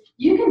gatherers,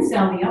 you can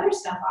sell the other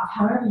stuff off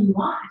however you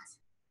want.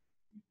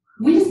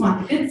 We just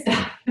want the good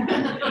stuff.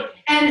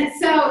 And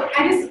so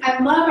I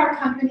love our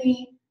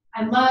company.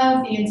 I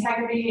love the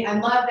integrity. I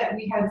love that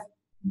we have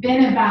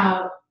been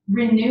about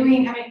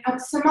renewing. I mean,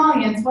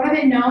 Somalians, what are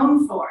they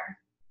known for?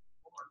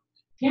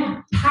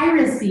 Yeah,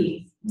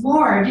 piracy,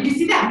 war. Did you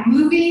see that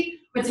movie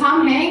with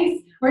Tom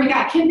Hanks where he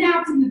got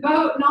kidnapped in the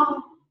boat and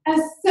all?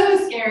 That's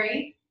so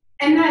scary.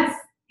 And that's,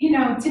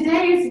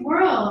 today's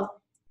world.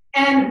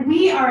 And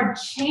we are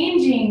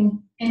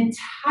changing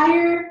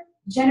entire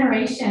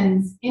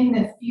generations in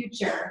the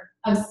future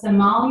of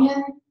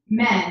Somalian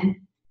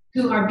men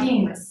who are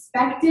being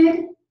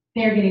respected.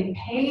 They're getting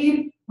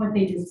paid what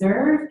they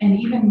deserve and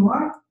even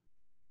more.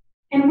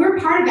 And we're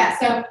part of that.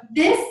 So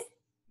this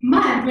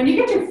month, when you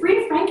get your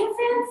free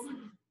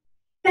frankincense,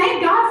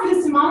 thank God for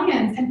the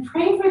Somalians and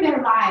pray for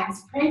their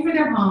lives, pray for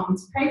their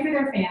homes, pray for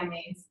their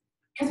families,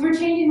 because we're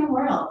changing the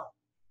world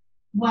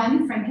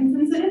one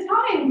frankincense at a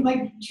time.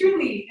 Like,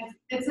 truly,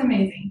 it's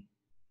amazing.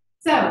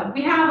 So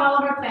we have all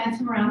of our plants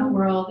from around the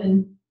world,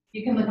 and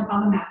you can look up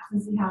on the maps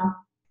and see how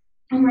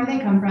and where they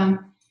come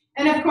from.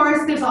 And of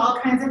course, there's all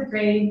kinds of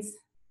grades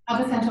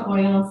of essential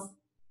oils.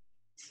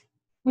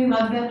 We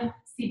love the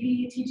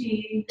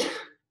CPTG,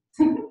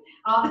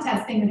 all the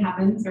testing that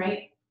happens,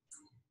 right?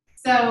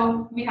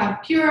 So we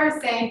have pure,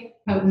 safe,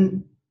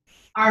 potent.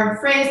 Our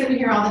phrase that we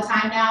hear all the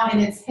time now,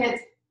 and it's hit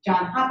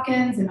John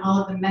Hopkins and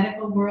all of the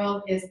medical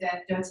world, is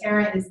that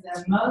doTERRA is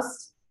the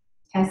most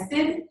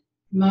tested,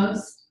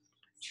 most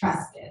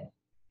trusted.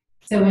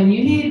 So when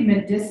you need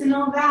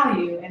medicinal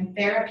value and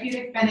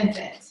therapeutic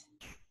benefit,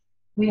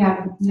 we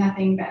have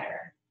nothing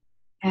better.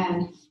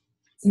 And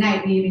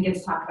tonight we even get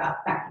to talk about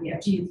the fact that we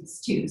have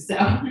Jesus too. So,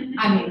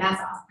 I mean,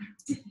 that's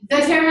awesome.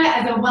 doTERRA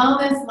as a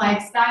wellness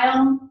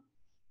lifestyle,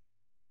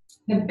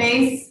 the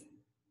base,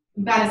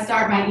 we've got to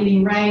start by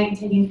eating right and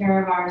taking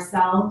care of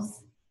ourselves.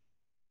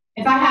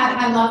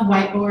 I love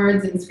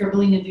whiteboards and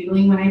scribbling and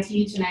doodling when I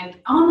teach, and I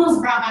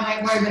almost brought my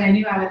whiteboard, but I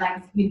knew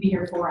we'd be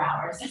here 4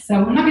 hours. So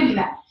I'm not going to do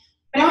that.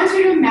 But I want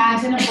you to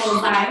imagine a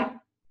bullseye,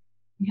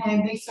 okay,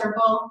 a big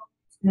circle,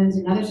 and then there's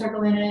another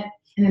circle in it,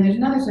 and then there's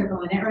another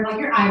circle in it, or like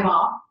your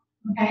eyeball,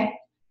 okay?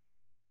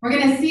 We're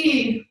going to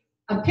see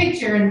a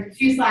picture in a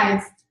few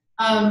slides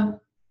of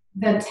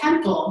the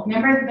temple.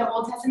 Remember the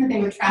Old Testament?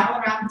 They would travel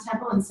around the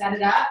temple and set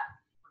it up,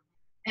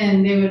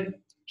 and they would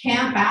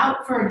camp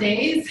out for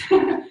days.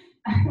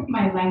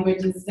 My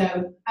language is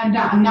so, I'm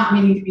not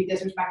meaning to be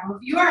disrespectful.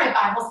 If you are a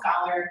Bible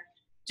scholar,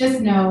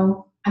 just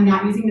know I'm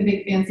not using the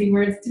big fancy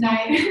words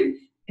tonight.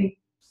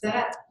 Set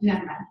up?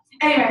 Never mind.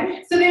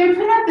 Anyway, so they would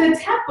put up the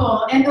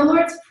temple, and the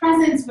Lord's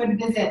presence would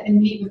visit and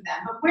meet with them.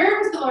 But where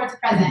was the Lord's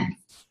presence?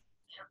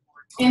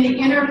 In the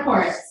inner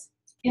courts,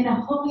 in the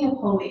Holy of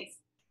Holies,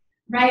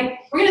 right?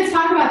 We're going to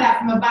talk about that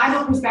from a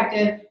Bible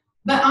perspective.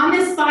 But on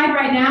this slide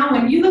right now,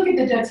 when you look at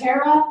the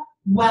doTERRA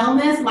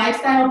wellness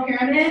lifestyle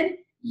pyramid,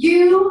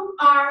 you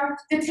are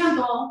the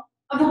temple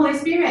of the Holy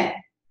Spirit.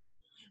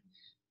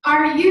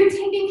 Are you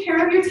taking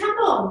care of your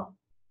temple?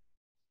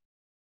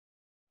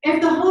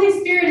 If the Holy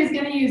Spirit is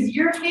going to use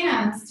your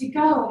hands to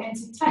go and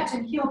to touch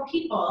and heal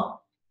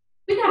people,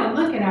 we got to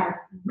look at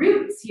our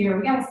roots here.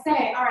 We got to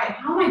say, all right,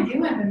 how am I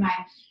doing with my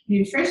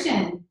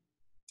nutrition?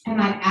 Am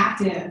I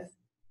active?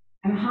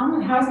 And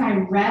how is my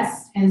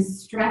rest and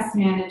stress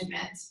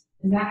management?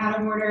 Is that out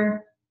of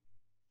order?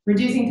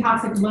 Reducing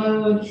toxic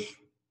load.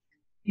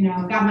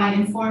 Got my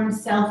informed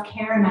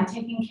self-care. Am I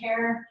taking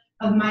care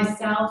of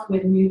myself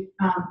with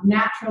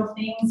natural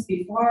things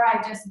before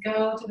I just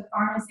go to the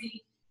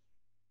pharmacy?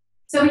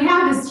 So we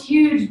have this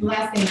huge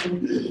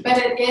blessing, but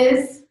it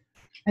is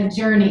a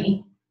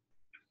journey.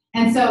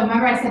 And so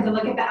remember I said to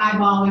look at the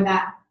eyeball with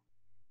that.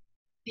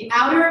 The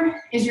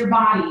outer is your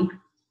body,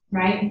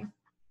 right?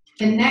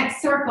 The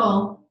next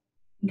circle,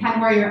 kind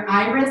of where your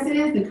iris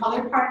is, the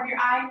colored part of your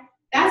eye,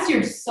 that's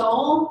your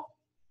soul.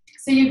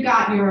 So you've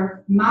got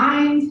your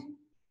mind,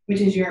 which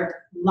is your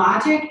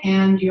logic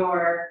and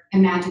your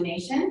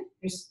imagination.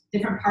 There's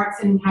different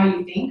parts in how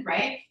you think,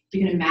 right?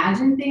 You can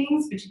imagine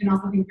things, but you can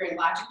also think very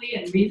logically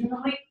and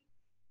reasonably.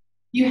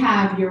 You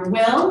have your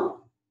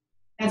will.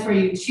 That's where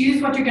you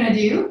choose what you're going to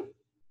do.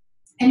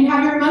 And you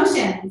have your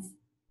emotions.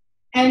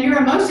 And your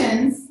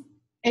emotions,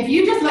 if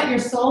you just let your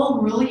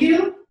soul rule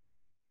you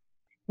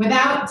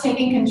without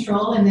taking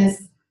control in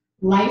this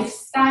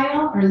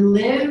lifestyle or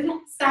live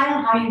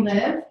style, how you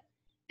live,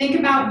 think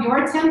about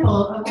your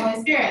temple of the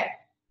Holy Spirit.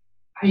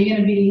 Are you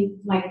going to be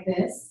like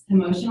this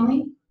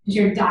emotionally? Is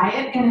your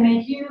diet going to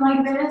make you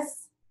like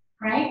this,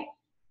 right?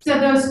 So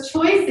those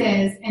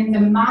choices in the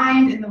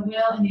mind and the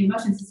will and the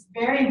emotions is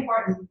very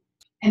important.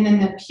 And then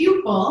the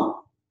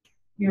pupil,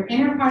 your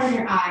inner part of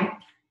your eye,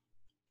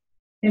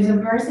 there's a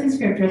verse in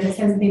scripture that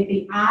says that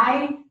the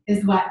eye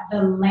is what?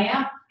 The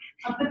lamp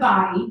of the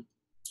body.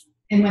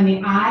 And when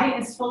the eye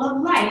is full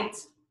of light,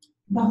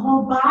 the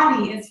whole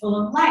body is full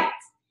of light.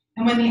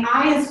 And when the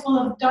eye is full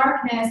of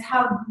darkness,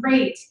 how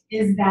great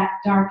is that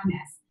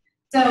darkness?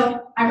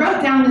 So I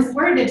wrote down this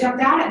word that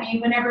jumped out at me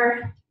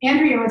whenever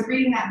Andrea was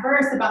reading that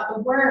verse about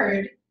the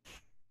word.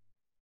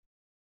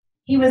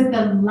 He was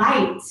the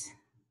light,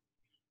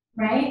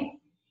 right?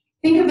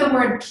 Think of the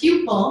word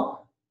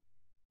pupil.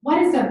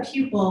 What is a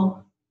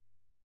pupil?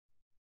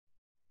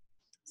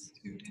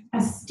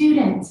 A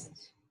student.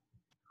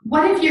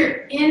 What if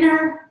your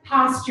inner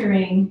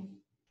posturing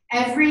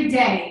every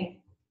day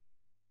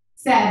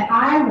said,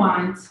 I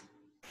want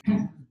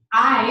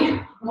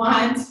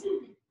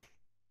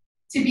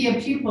to be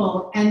a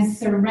pupil and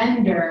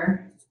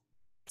surrender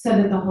so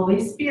that the Holy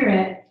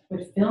Spirit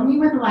would fill me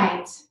with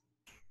light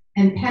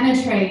and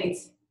penetrate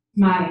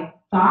my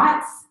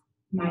thoughts,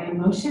 my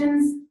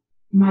emotions,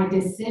 my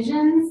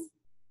decisions,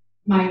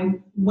 my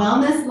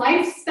wellness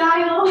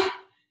lifestyle,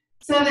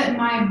 so that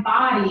my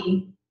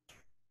body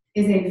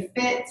is a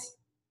fit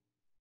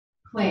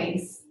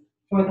place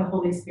for the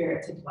Holy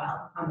Spirit to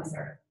dwell on this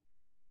earth.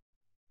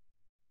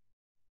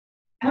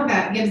 I hope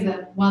that gives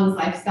the wellness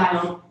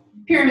lifestyle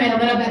pyramid a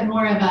little bit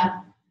more of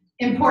a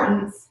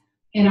importance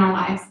in our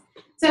lives.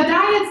 So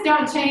diets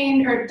don't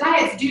change, or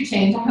diets do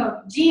change, I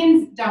hope.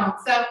 Genes don't.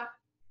 So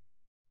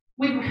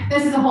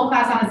this is a whole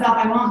class on itself,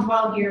 I won't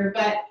dwell here,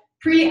 but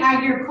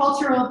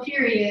pre-agricultural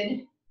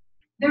period,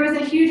 there was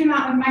a huge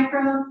amount of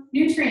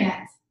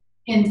micronutrient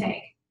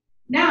intake.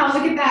 Now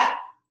look at that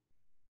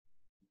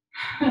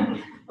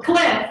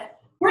cliff.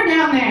 We're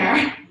down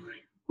there.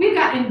 We've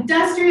got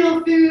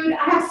industrial food.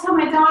 I have to tell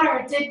my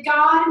daughter, did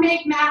God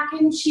make mac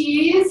and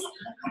cheese?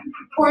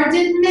 Or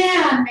did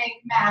man make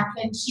mac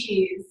and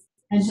cheese?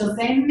 And she'll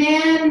say,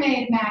 man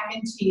made mac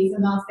and cheese.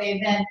 And I'll say,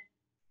 then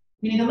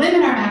we need to live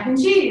in our mac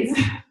and cheese.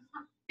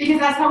 Because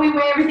that's how we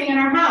weigh everything in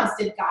our house.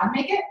 Did God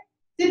make it?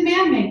 Did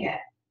man make it?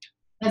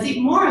 Let's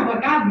eat more of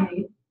what God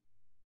made.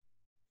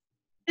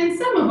 And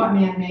some of what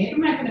man made. I'm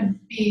not going to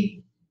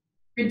be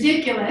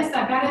ridiculous.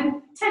 I've got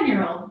a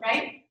 10-year-old,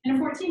 right? And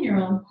a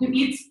 14-year-old who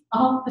eats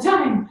all the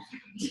time.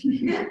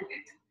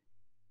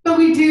 But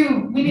we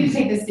need to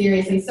take this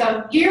seriously.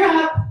 So gear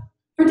up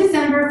for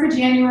December, for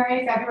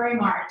January, February,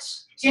 March.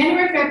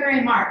 January,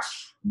 February, March.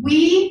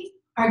 We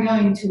are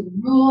going to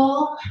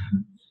rule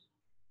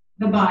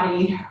the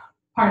body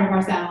part of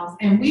ourselves,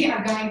 and we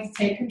are going to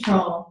take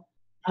control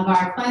of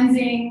our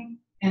cleansing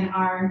and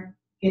our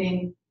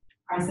getting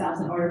ourselves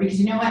in order. Because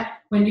you know what?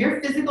 When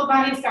your physical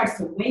body starts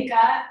to wake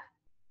up,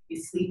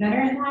 you sleep better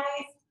at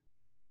night,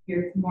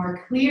 you're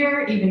more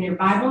clear, even your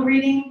Bible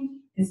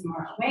reading is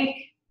more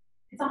awake.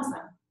 It's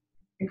awesome.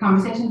 Your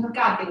conversations with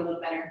God get a little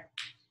better.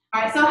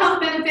 All right, so health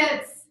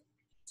benefits,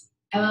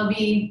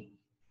 LLB.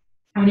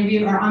 How many of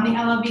you are on the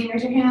LLB?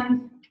 Raise your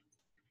hand.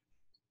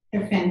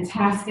 They're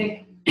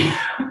fantastic.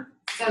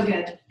 So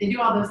good. They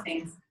do all those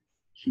things.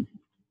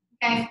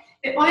 Okay.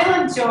 The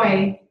oil of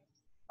joy,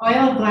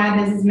 oil of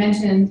gladness is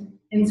mentioned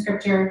in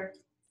Scripture.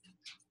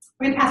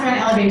 We're going to pass around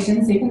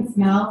elevation so you can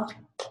smell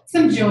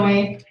some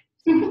joy.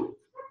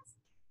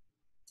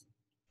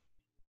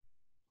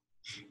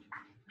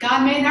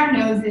 God made our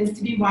noses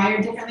to be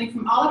wired differently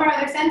from all of our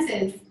other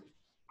senses.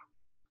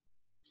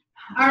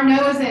 Our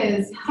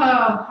noses,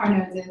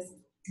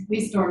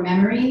 we store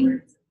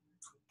memory.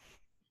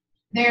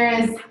 There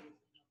is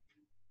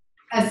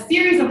a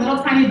series of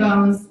little tiny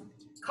bones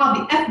called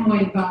the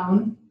ethmoid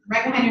bone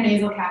right behind your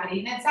nasal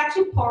cavity, and it's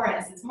actually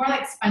porous. It's more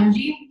like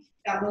spongy,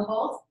 got little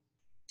holes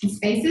and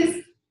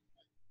spaces.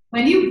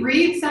 When you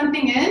breathe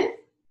something in,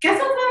 guess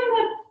what's on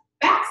the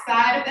back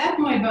side of the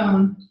ethmoid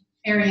bone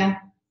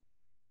area?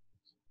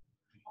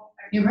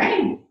 Your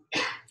brain,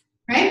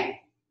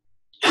 right?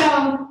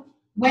 So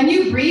when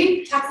you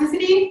breathe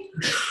toxicity,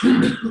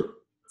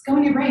 it's going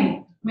in your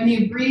brain. When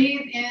you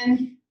breathe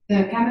in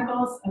the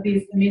chemicals of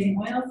these amazing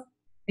oils,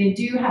 they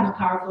do have a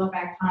powerful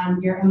effect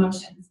on your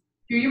emotions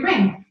through your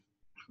brain.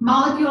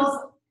 Molecules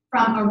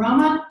from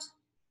aroma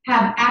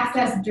have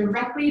access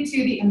directly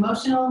to the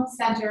emotional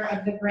center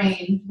of the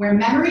brain where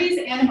memories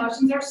and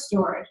emotions are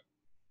stored.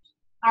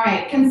 All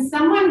right, can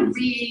someone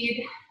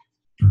read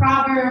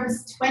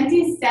Proverbs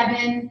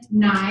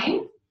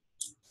 27:9?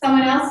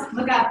 Someone else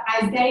look up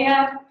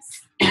Isaiah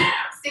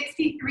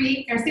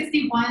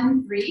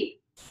 61:3.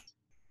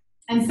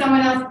 And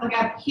someone else look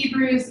up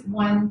Hebrews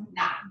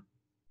 1:9.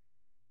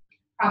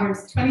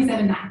 Proverbs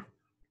 27:9.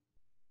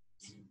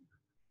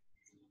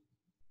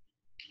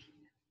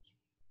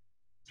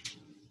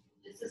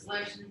 Just as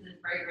lotions and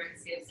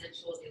fragrance give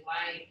sensual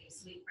delight, a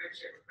sweet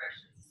friendship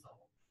refreshes the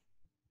soul.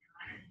 I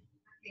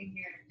can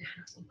hear it.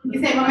 You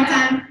say it one more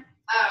time.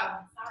 Oh,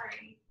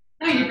 sorry.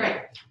 No, you're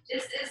great.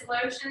 Just as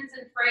lotions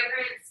and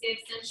fragrance give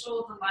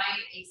sensual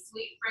delight, a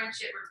sweet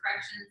friendship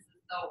refreshes the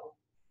soul.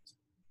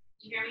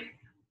 Did you hear me?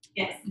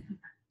 Yes.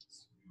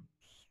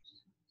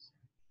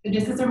 But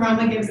just as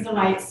aroma gives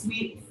delight,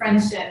 sweet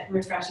friendship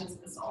refreshes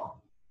the soul.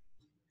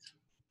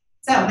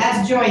 So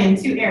that's joy in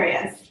two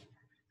areas.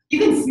 You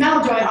can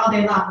smell joy all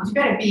day long, but you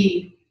better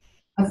be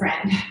a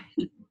friend,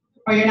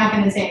 or you're not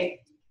going to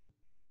take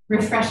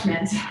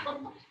refreshment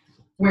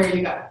where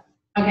you go.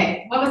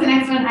 Okay, what was the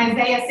next one?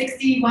 Isaiah 61:3.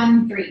 I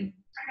got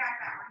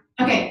that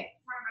one. Okay.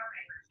 One of my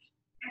favorites.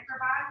 And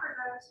provide for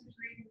those who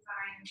grieve in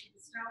Zion, to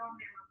bestow on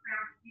them a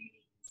crown of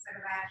beauty instead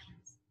of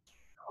ashes,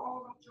 the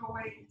oil of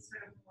joy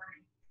instead of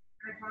mourning,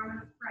 and a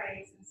garment of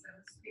praise instead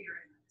of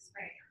spirit of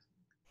despair.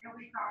 They'll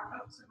be called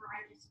oaks of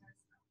righteousness,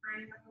 a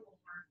friend of the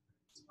Lord,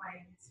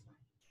 display his way.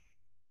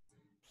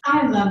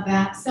 I love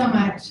that so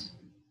much.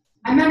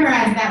 I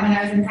memorized that when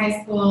I was in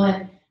high school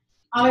and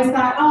always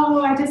thought,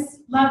 oh, I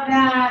just love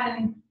that,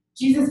 and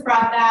Jesus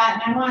brought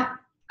that, and I want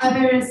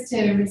others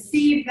to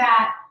receive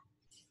that.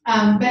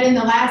 But in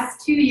the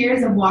last 2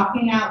 years of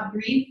walking out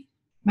grief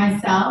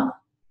myself,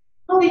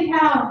 holy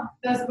cow,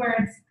 those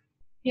words.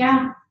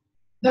 Yeah.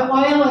 The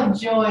oil of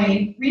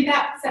joy. Read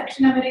that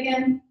section of it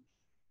again.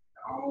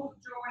 The oil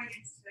of joy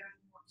instead of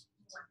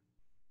mourning.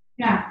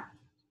 Yeah.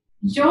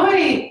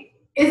 Joy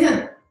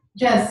isn't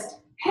just,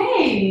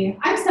 hey,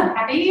 I'm so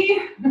happy.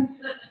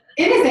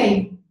 It is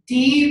a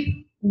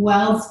deep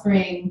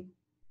wellspring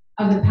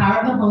of the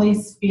power of the Holy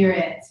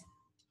Spirit,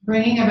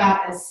 bringing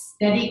about a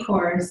steady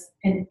course,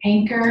 an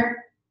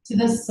anchor to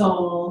the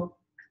soul,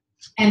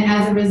 and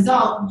as a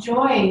result,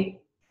 joy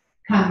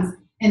comes.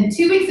 And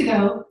 2 weeks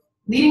ago,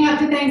 leading up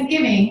to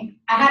Thanksgiving,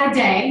 I had a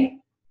day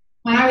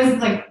when I was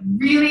like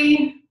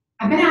really,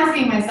 I've been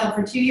asking myself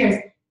for 2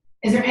 years,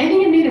 is there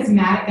anything in me that's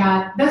mad at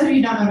God? Those of you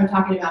who don't know what I'm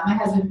talking about, my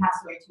husband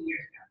passed away 2 years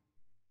ago.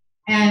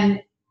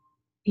 And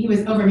he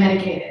was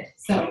over-medicated,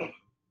 so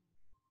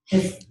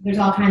there's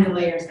all kinds of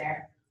layers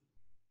there.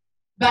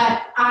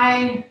 But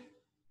I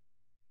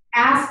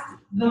asked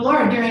the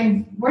Lord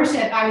during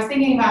worship, I was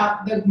thinking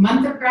about the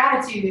month of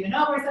gratitude, and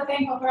we're so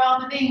thankful for all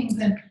the things,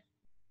 and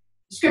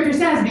Scripture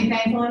says, be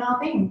thankful in all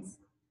things.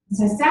 And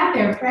so I sat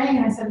there praying,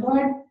 and I said,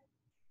 Lord,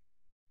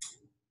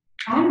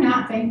 I'm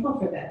not thankful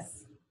for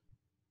this.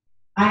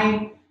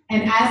 And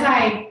as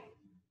I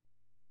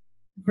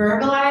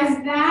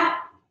verbalized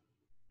that,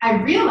 I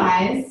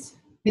realized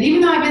that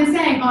even though I've been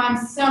saying, I'm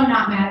so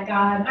not mad at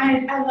God,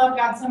 I love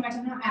God so much,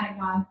 I'm not mad at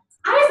God,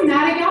 I was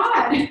mad at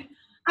God.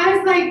 I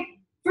was like,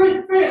 for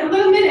a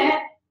little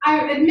minute,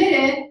 I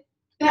admitted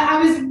that I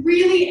was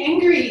really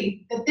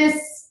angry that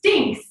this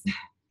stinks.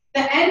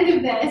 The end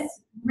of this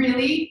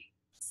really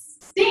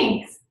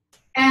stinks.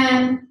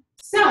 And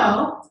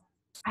so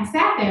I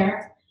sat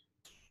there,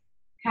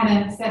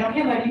 kind of said,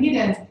 okay, Lord, you need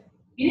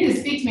to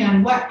speak to me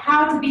on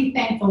how to be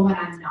thankful when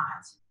I'm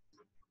not.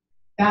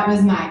 That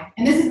was mine.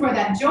 And this is where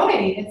that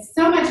joy, it's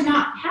so much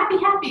not happy,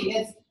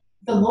 it's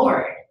the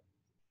Lord.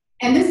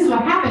 And this is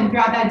what happened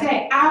throughout that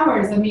day.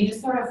 Hours of me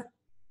just sort of,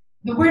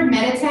 the word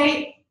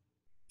meditate,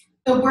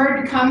 the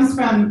word comes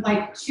from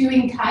like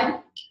chewing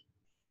cud.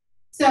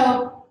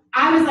 So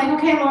I was like,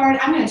 okay, Lord,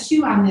 I'm going to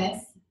chew on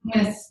this. I'm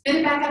going to spit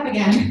it back up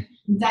again,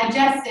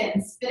 digest it,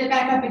 and spit it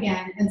back up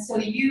again. And so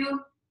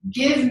you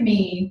give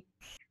me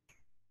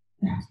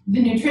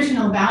the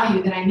nutritional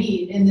value that I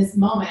need in this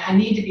moment. I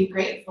need to be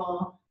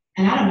grateful,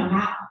 and I don't know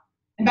how.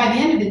 And by the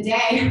end of the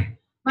day,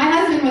 my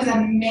husband was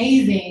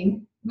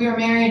amazing. We were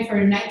married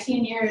for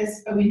 19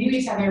 years, but we knew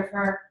each other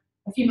for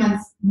a few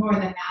months more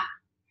than that.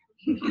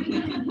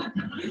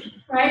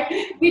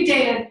 Right? We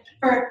dated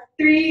for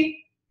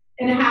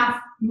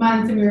 3.5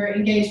 months, and we were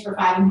engaged for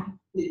 5.5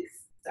 weeks.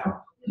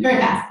 So very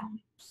fast.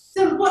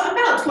 So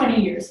about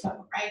 20 years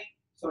total, right?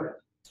 Sort of.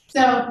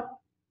 So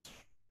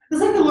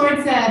it's like the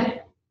Lord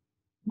said,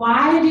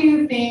 why do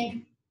you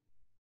think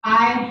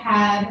I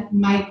had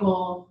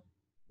Michael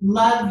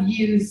love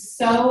you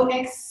so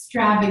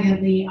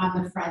extravagantly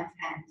on the front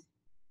end?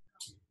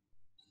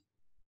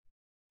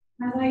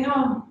 I was like,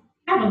 I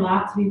have a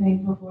lot to be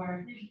thankful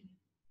for.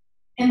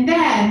 And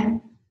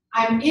then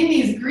I'm in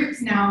these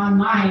groups now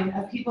online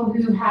of people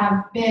who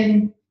have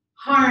been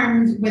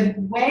harmed with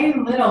way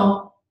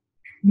little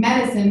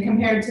medicine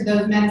compared to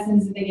those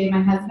medicines that they gave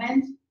my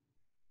husband.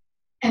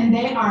 And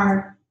they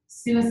are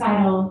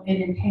suicidal and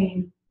in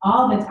pain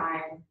all the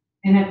time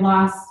and have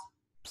lost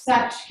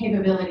such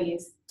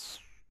capabilities.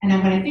 And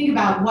when I think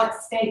about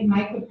what state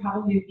Mike would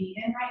probably be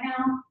in right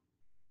now,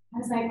 I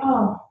was like,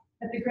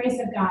 but the grace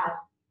of God.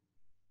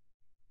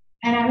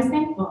 And I was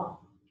thankful.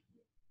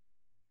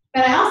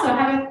 But I also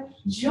have a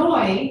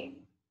joy,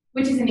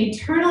 which is an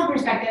eternal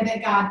perspective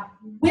that God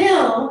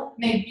will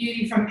make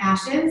beauty from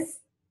ashes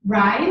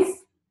rise,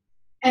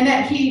 and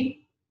that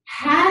he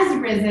has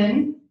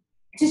risen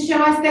to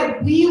show us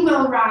that we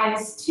will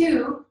rise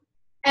too,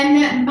 and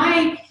that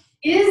Mike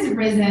is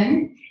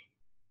risen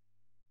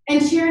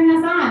and cheering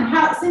us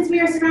on. Since we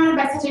are surrounded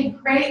by such a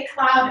great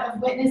cloud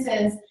of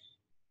witnesses,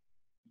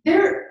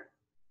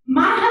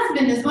 my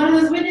husband is one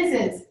of those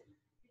witnesses,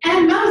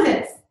 and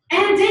Moses,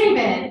 and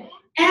David,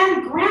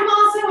 and Grandma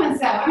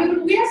so-and-so. I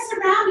mean, we are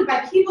surrounded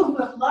by people who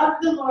have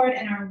loved the Lord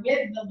and are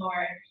with the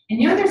Lord. And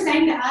you know what they're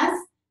saying to us?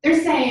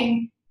 They're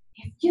saying,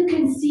 if you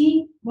can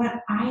see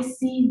what I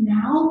see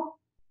now,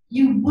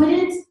 you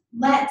wouldn't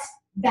let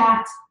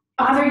that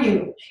bother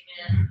you.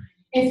 Amen.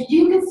 If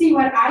you could see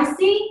what I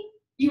see,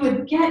 you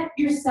would get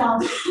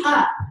yourself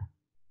up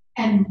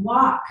and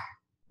walk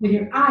with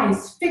your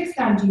eyes fixed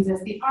on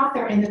Jesus, the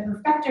author and the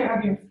perfecter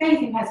of your faith,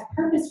 who has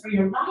purpose for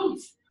your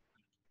life.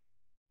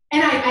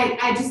 And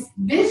I just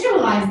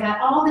visualize that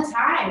all the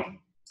time.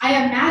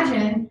 I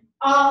imagine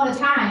all the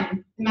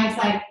time. And Mike's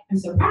like, I'm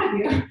so proud of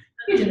you.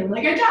 You did a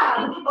really good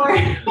job.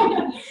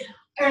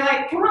 Or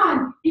like, come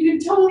on, you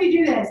can totally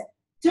do this.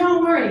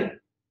 Don't worry.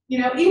 You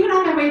know, even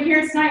on my way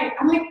here tonight,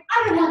 I'm like,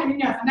 I don't have any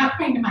notes. I'm not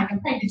praying to Mike, I'm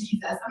praying to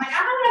Jesus. I'm like,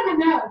 I don't have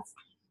my notes.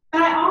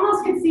 But I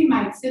almost could see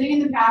Mike sitting in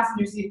the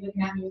passenger seat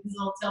looking at me with his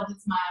little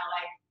tilted smile,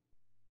 like,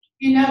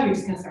 you know, you're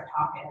just going to start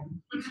talking.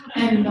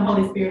 And the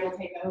Holy Spirit will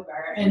take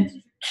over. And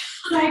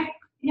like,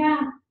 yeah,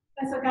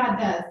 that's what God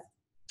does.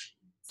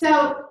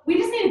 So we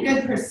just need a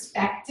good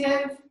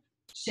perspective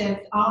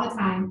shift all the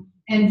time,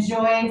 and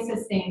joy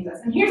sustains us.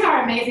 And here's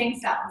our amazing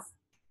cells.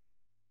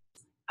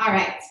 All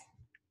right,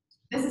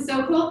 this is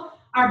so cool.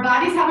 Our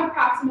bodies have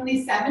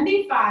approximately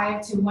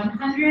 75 to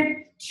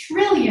 100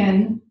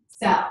 trillion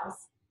cells.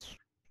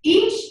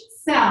 Each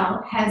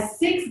cell has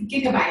 6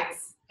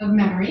 gigabytes of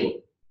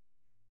memory.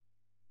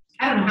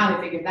 I don't know how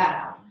they figured that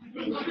out.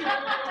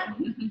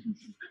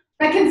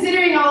 But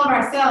considering all of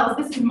our cells,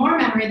 this is more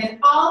memory than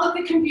all of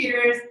the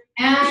computers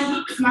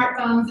and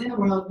smartphones in the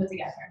world put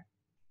together.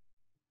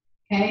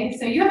 Okay,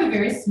 so you have a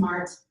very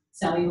smart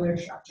cellular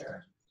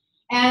structure.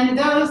 And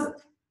those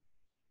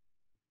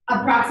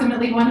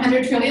approximately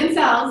 100 trillion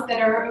cells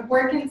that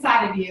work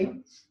inside of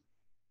you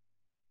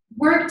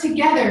work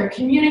together,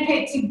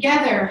 communicate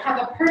together, have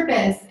a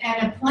purpose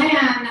and a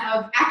plan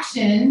of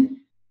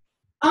action.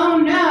 Oh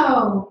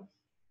no,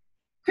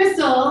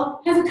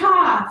 Crystal has a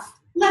cough.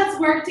 Let's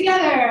work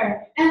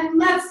together and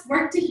let's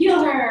work to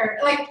heal her.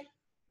 Like,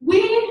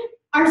 we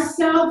are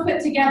so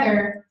put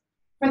together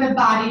for the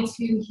body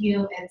to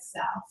heal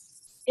itself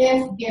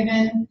if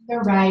given the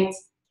right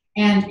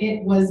and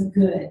it was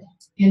good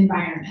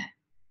environment.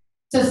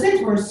 So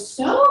since we're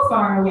so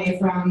far away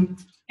from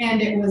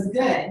and it was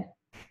good,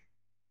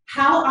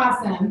 how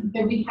awesome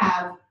that we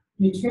have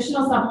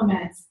nutritional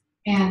supplements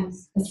and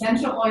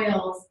essential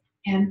oils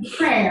and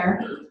prayer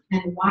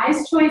and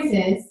wise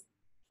choices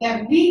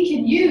that we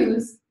can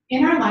use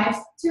in our lives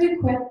to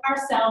equip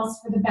ourselves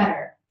for the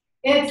better.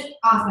 It's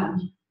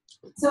awesome.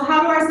 So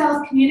how do our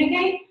cells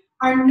communicate?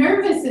 Our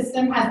nervous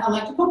system has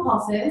electrical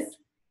pulses.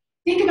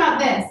 Think about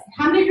this.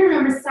 How many of you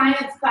remember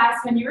science class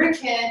when you were a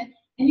kid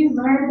and you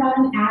learned about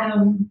an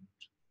atom?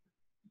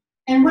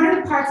 And what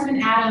are the parts of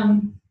an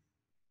atom?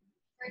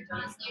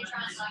 Protons,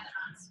 neutrons,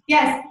 electrons.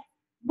 Yes.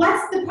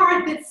 What's the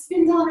part that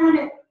spins all around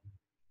it?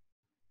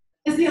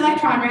 It's the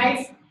electron,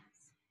 right?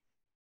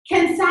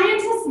 Can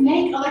scientists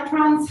make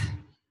electrons?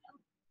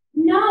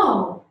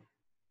 No.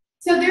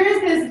 So there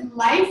is this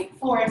life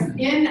force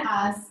in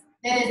us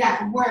that is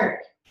at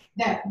work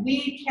that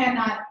we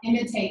cannot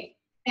imitate.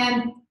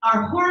 And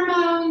our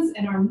hormones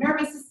and our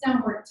nervous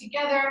system work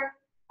together.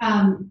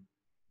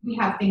 We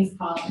have things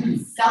called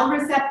cell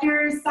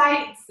receptor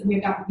sites.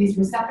 We've got these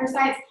receptor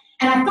sites.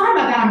 And I thought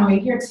about that on my way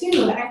here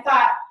too. And I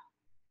thought,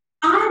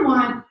 I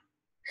want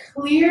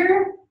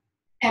clear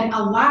and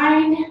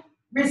aligned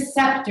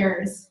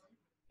receptors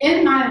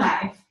in my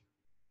life,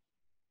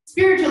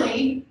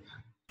 spiritually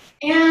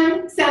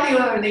and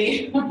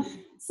cellularly.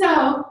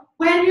 So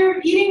when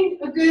you're eating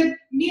a good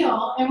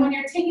meal and when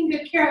you're taking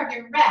good care of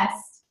your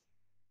rest,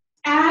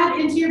 add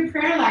into your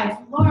prayer life,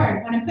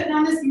 Lord, when I'm putting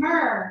on this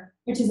myrrh,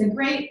 which is a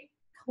great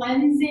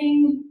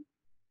cleansing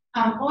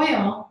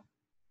oil,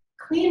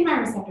 clean my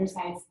receptor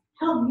sites.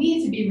 Help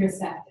me to be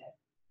receptive.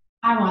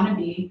 I want to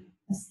be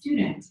a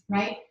student,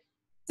 right?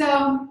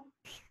 So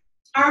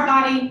our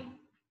body,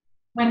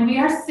 when we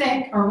are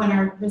sick or when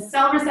our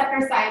cell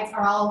receptor sites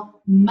are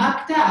all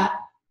mucked up,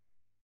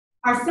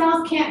 our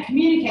cells can't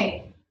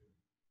communicate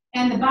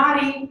and the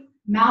body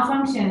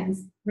malfunctions,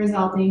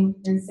 resulting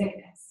in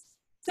sickness.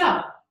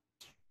 So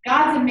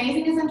God's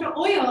amazing essential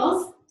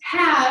oils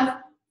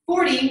have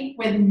 40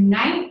 with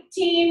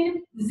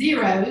 19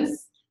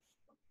 zeros,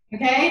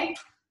 okay?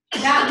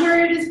 That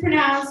word is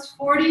pronounced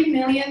 40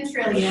 million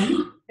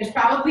trillion. There's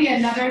probably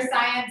another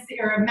science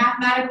or a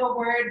mathematical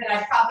word that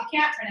I probably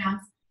can't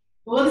pronounce.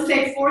 But we'll just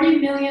say 40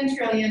 million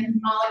trillion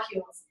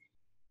molecules.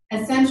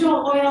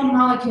 Essential oil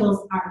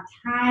molecules are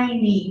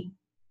tiny,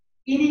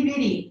 itty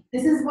bitty.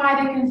 This is why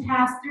they can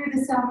pass through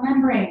the cell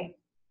membrane,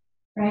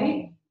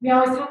 right? We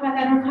always talk about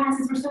that in our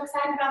classes. We're so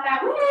excited about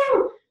that.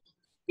 Woo!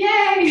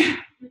 Yay!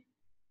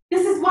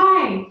 This is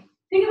why.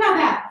 Think about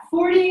that.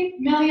 40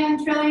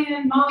 million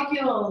trillion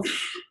molecules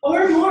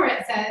or more,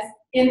 it says,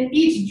 in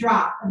each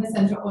drop of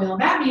essential oil.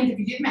 That means, if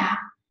you do math,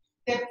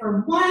 that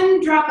for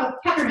one drop of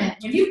peppermint,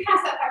 when you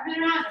pass that peppermint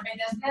around, everybody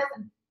does this,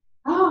 and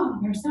oh,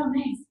 they're so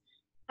nice.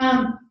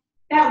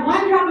 That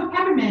one drop of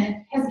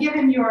peppermint has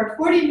given your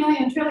 40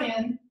 million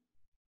trillion,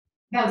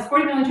 that was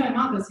 40 million trillion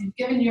molecules, you've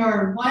given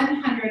your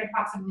 100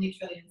 approximately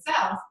trillion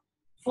cells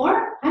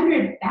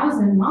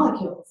 400,000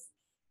 molecules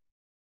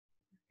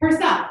per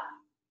cell.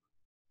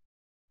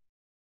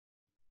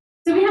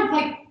 So we have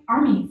like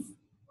armies.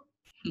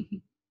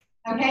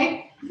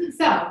 Okay?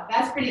 So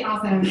that's pretty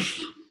awesome.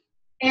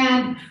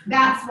 And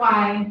that's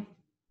why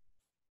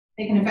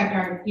they can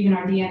affect even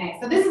our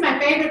DNA. So this is my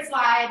favorite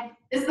slide.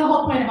 This is the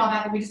whole point of all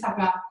that we just talked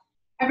about.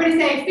 Everybody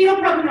say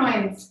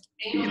phenylpropanoids.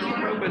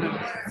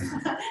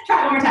 Phenylpropanoids.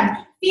 Try it one more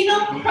time.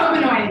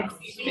 Phenylpropanoids.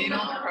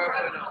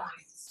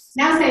 Phenylpropanoids.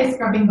 Now say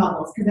scrubbing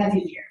bubbles, because that's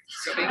easier.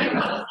 Scrubbing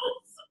bubbles.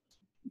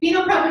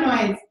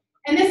 Phenylpropanoids.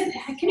 And this,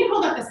 can you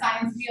hold up the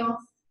science wheel?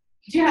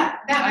 Yeah,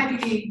 that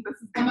might be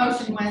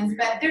emotion ones,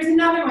 but there's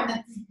another one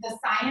that's the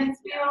science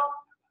wheel.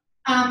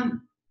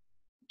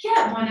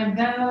 Get one of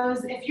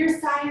those. If you're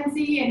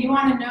sciencey and you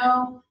want to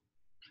know,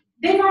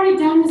 they've already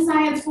done the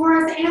science for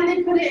us and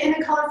they put it in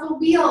a colorful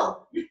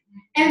wheel.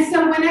 And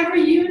so whenever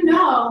you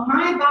know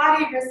my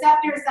body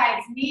receptor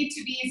sites need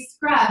to be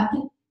scrubbed,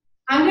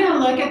 I'm going to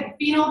look at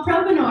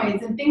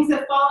phenylpropanoids and things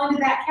that fall into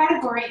that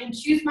category and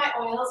choose my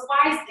oils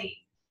wisely.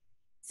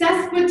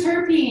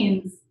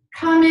 Sesquiterpenes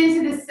come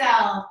into the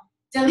cell.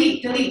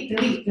 Delete, delete,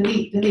 delete,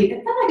 delete, delete.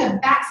 It's kind of like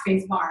a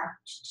backspace bar.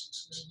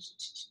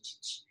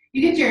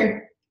 You get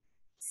your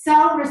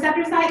cell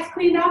receptor sites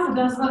cleaned off with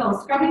those little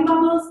scrubbing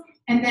bubbles,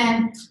 and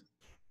then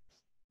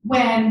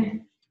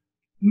when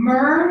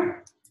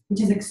myrrh,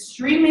 which is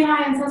extremely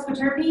high in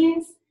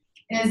sesquiterpenes,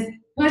 is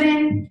put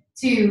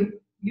into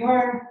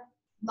your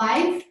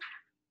life,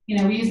 you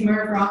know, we use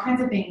myrrh for all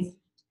kinds of things,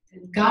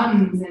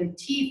 gums and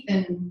teeth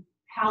and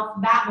health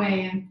that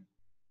way, and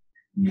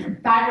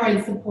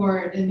thyroid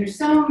support, and there's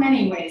so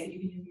many ways that you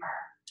can use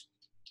myrrh.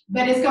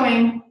 But it's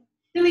going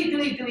delete,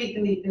 delete, delete,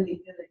 delete,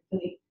 delete, delete,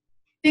 delete.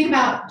 Think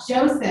about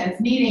Joseph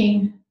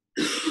needing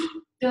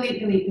delete,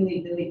 delete,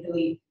 delete, delete,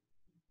 delete,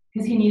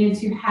 because he needed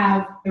to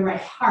have the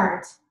right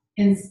heart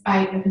in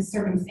spite of his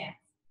circumstance.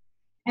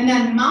 And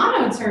then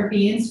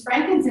monoterpenes,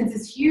 frankincense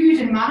is huge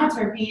in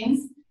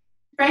monoterpenes.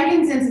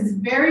 Frankincense is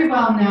very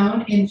well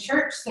known in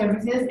church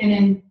services and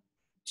in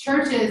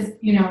churches,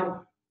 you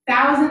know,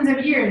 thousands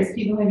of years,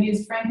 people have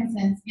used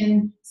frankincense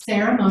in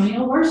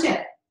ceremonial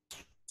worship.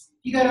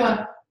 You go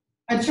to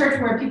a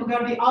church where people go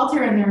to the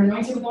altar and they're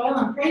anointed with oil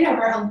and prayed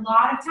over, a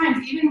lot of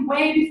times, even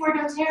way before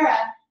doTERRA,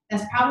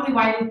 that's probably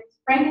why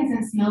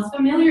frankincense smells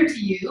familiar to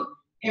you.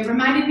 It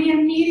reminded me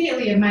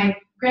immediately of my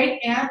great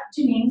aunt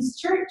Janine's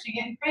church and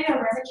getting prayed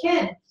over as a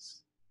kid.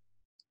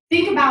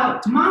 Think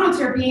about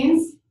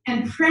monoterpenes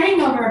and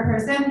praying over a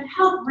person,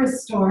 help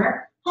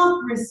restore,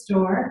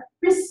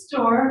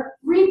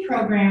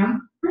 reprogram,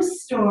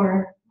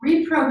 restore,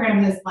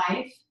 reprogram this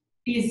life,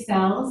 these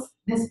cells,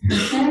 this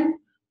person.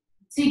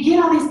 So you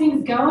get all these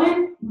things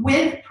going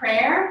with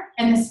prayer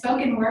and the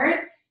spoken word,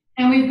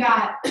 and we've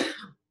got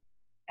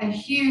a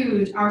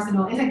huge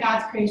arsenal. Isn't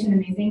God's creation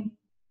amazing?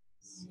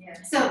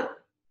 Yes. So I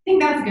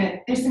think that's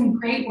good. There's some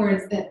great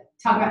words that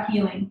talk about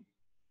healing.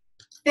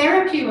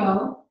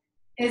 Therapuo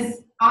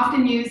is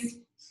often used,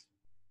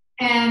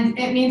 and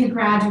it means a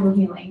gradual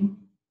healing.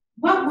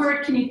 What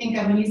word can you think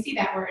of when you see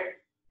that word?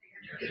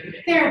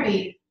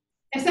 Therapy.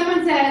 If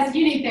someone says,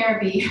 you need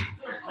therapy,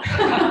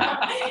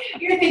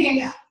 you're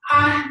thinking,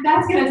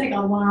 that's going to take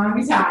a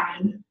long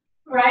time,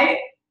 right?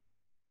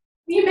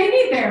 You may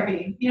need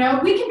therapy. You know,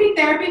 we can be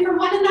therapy for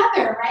one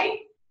another, right?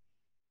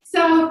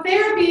 So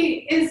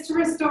therapy is to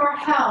restore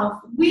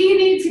health. We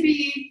need to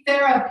be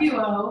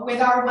therapuo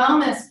with our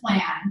wellness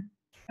plan,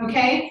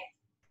 okay?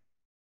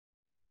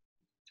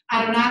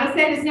 I don't know how to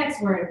say this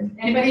next word.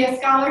 Anybody a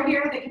scholar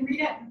here that can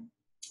read it?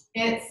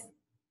 It's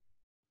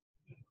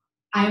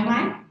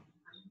iomai,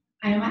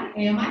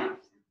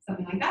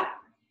 something like that.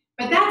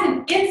 But that's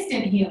an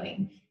instant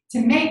healing to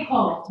make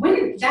whole.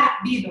 Wouldn't that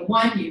be the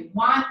one you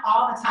want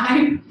all the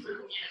time?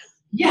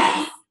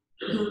 Yes.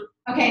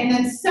 Okay, and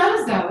then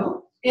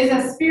sozo is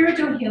a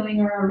spiritual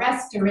healing or a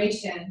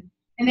restoration,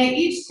 and they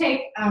each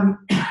take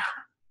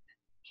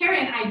carry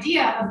an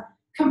idea of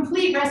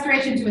complete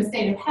restoration to a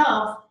state of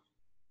health,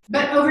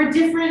 but over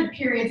different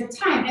periods of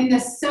time. And the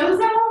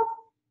sozo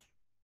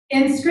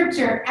in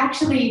scripture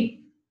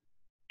actually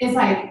is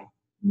like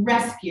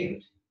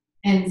rescued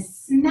and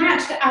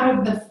snatched out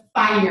of the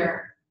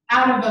fire,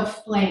 out of a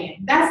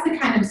flame. That's the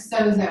kind of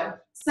sozo.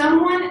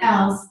 Someone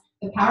else,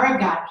 the power of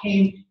God,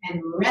 came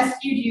and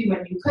rescued you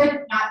when you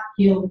could not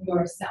heal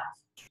yourself.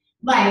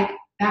 Like,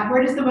 that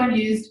word is the one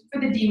used for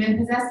the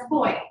demon-possessed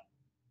boy.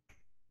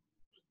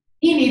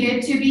 He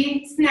needed to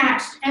be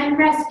snatched and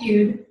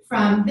rescued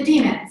from the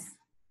demons.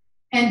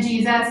 And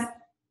Jesus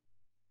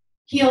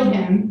healed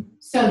him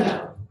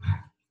sozo.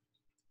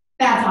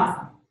 That's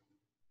awesome.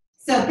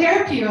 So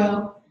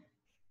therapeuo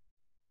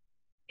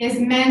is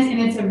meant in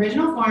its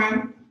original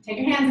form, take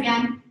your hands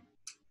again,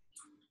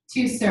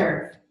 to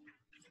serve.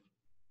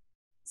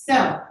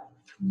 So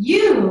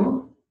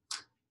you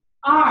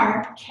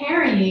are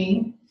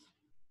carrying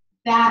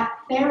that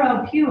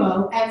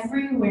therapeuo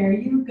everywhere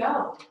you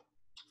go.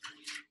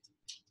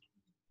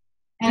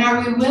 And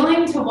are we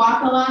willing to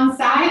walk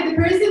alongside the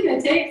person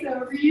that takes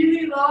a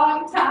really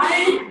long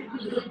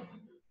time?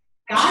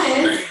 God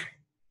is.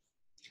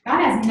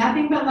 God has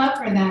nothing but love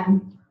for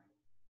them.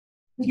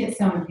 We get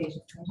so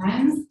impatient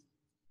sometimes,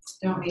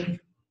 don't we?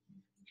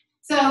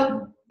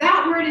 So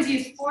That word is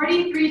used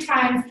 43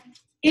 times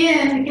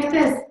in, get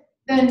this,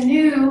 the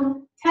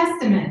New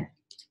Testament.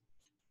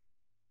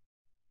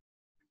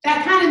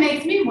 That kind of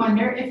makes me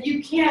wonder if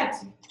you can't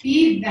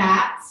be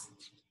that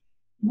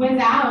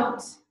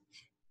without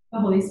the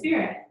Holy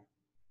Spirit,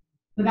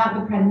 without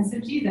the presence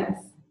of Jesus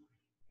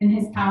and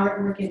his power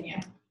at work in you.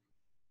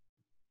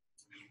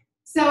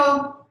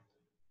 So,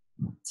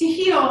 to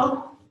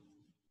heal,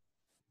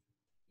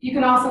 you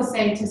could also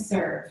say to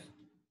serve.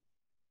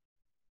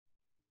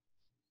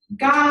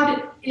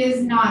 God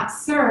is not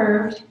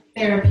served,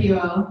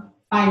 therapeuo,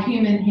 by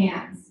human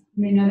hands.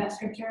 You may know that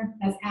scripture?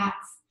 That's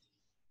Acts.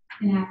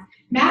 In Acts.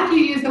 Matthew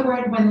used the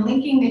word when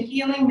linking the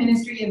healing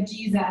ministry of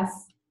Jesus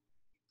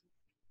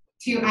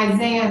to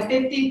Isaiah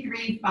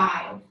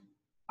 53:5.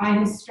 By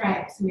his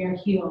stripes we are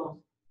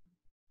healed.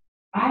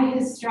 By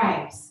his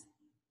stripes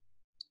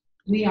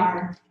we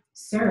are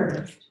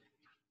served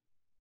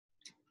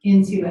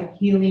into a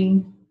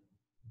healing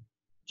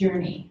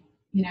journey.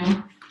 You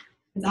know,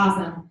 it's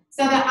awesome.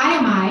 So the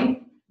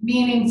IMI,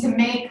 meaning to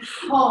make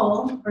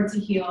whole or to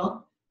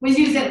heal, was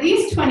used at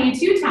least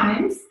 22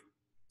 times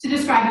to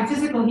describe a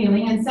physical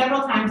healing and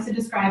several times to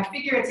describe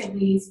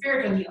figuratively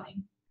spiritual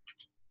healing.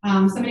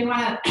 Somebody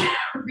want to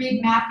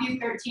read Matthew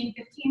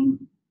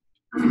 13:15?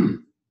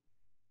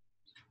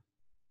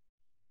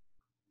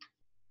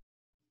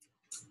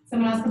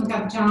 Someone else can look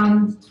up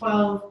John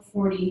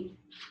 12:40.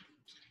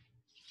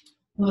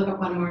 We'll look up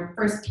one more.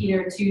 1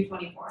 Peter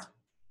 2:24.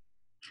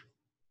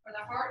 For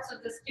the hearts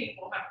of this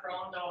people have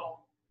grown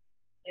dull.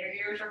 Their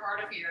ears are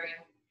hard of hearing.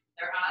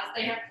 Their eyes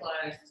they have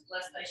closed,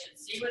 lest they should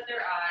see with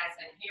their eyes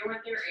and hear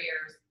with their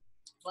ears,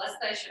 lest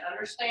they should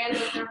understand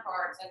with their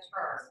hearts and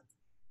turn,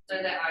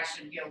 so that I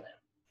should heal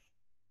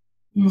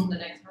them. The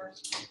next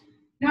verse.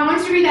 Now, I want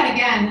you to read that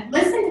again.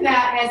 Listen to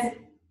that as,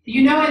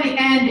 you know, in the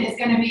end it's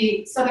going to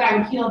be so that I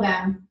would heal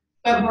them,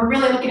 but we're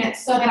really looking at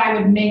so that I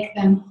would make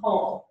them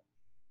whole.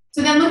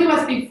 So then look at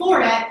what's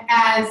before it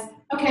as,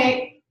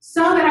 okay,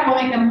 so that I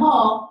will make them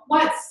whole.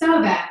 What's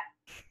so that?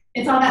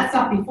 It's all that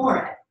stuff before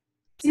it.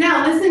 So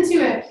now listen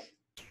to it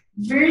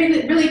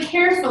really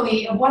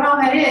carefully of what all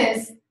that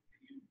is,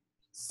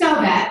 so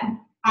that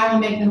I will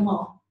make them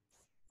whole.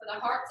 For the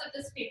hearts of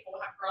this people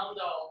have grown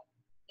dull.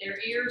 Their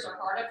ears are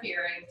hard of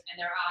hearing, and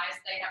their eyes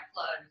they have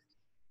closed,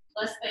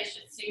 lest they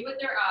should see with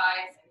their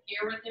eyes and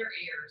hear with their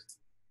ears,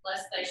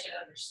 lest they should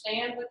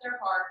understand with their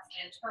hearts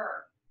and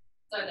turn,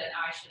 so that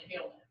I should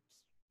heal them.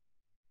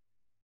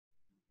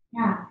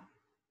 Yeah.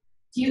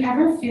 Do you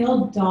ever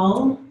feel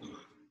dull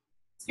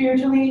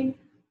spiritually?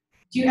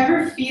 Do you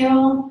ever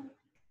feel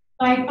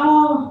like,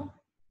 oh,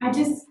 I'm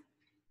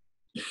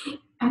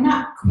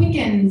not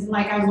quickened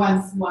like I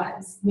once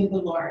was with the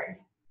Lord?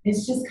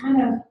 It's just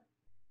kind of,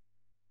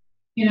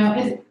 you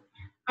know,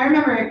 I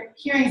remember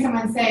hearing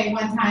someone say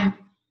one time,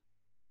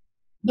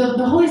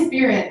 the Holy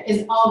Spirit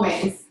is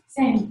always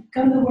saying,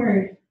 go to the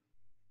Word.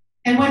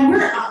 And when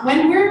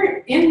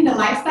we're in the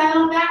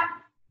lifestyle of that,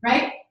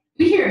 right,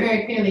 we hear it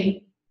very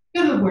clearly.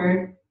 Go to the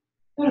Word,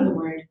 go to the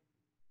Word,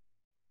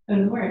 go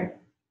to the Word.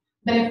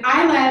 But if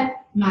I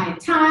let my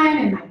time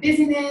and my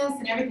busyness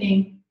and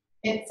everything,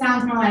 it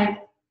sounds more like,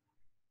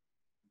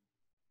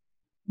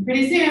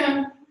 pretty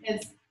soon,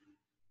 it's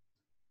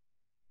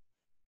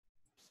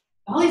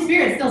the Holy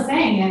Spirit's still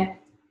saying it,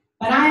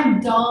 but I'm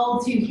dull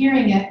to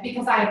hearing it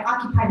because I have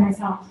occupied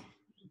myself.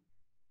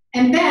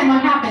 And then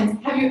what happens?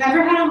 Have you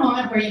ever had a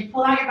moment where you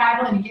pull out your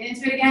Bible and you get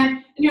into it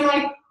again, and you're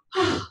like,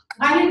 oh,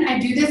 why didn't I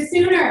do this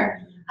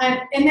sooner?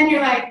 And then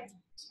you're like,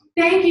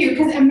 thank you,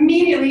 because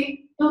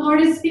immediately the Lord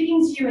is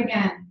speaking to you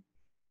again.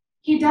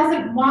 He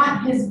doesn't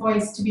want his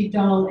voice to be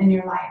dull in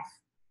your life.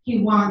 He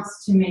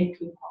wants to make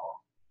you whole.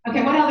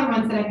 Okay, what other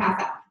ones did I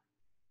pass out?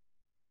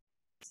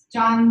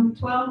 John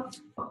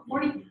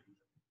 12:40? Is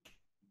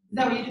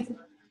that what you just said?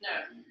 No,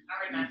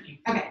 I read Matthew.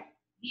 Okay.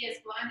 He has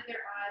blinded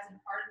their eyes and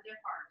hardened their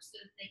hearts, so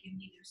that they can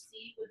neither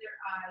see with their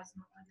eyes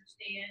nor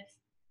understand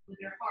with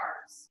their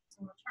hearts,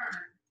 nor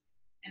turn,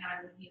 and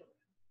I will heal them.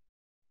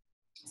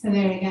 So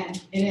there again,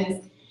 it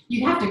is.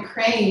 You have to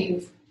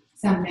crave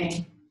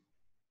something.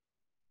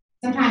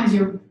 Sometimes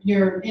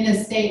you're in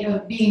a state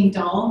of being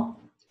dull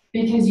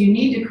because you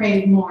need to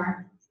crave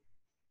more.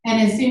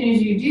 And as soon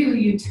as you do,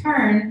 you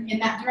turn in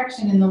that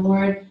direction, and the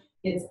Lord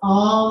gets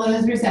all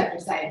those receptor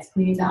sites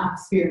cleaned off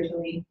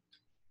spiritually,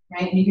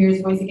 right? And you hear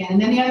his voice again.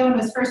 And then the other one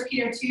was 1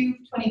 Peter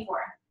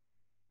 2:24.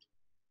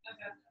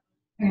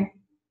 Okay.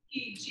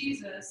 He,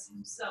 Jesus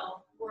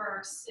himself, bore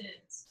our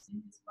sins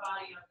in his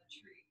body on the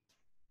tree,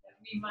 that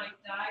we might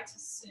die to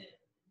sin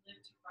and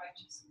live to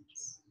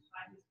righteousness.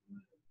 By his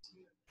wounds,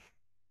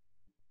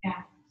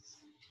 Yeah.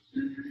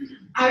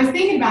 I was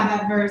thinking about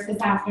that verse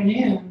this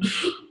afternoon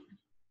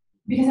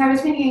because I was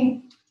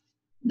thinking,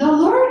 the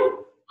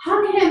Lord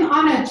hung him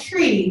on a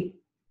tree,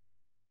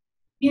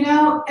 you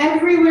know,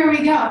 everywhere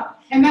we go.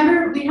 And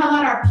remember, we held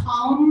out our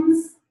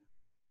palms,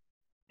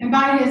 and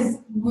by his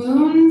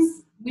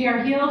wounds, we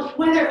are healed,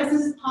 whether it was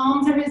his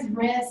palms or his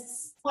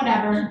wrists,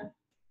 whatever.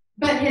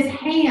 But his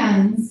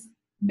hands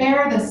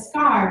bear the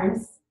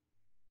scars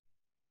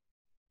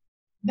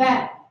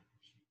that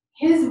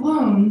his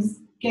wounds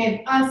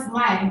gave us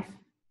life.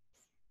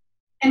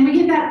 And we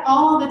get that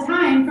all the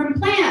time from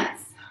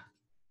plants.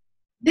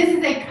 This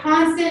is a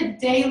constant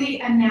daily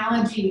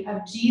analogy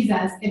of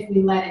Jesus if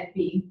we let it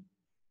be.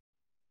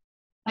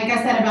 Like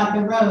I said about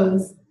the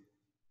rose,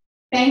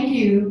 thank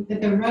you that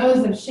the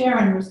rose of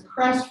Sharon was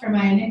crushed for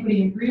my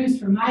iniquity and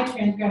bruised for my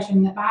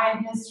transgression, that by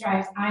his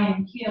stripes I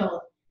am healed.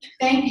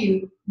 Thank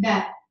you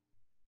that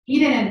he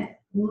didn't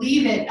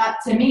leave it up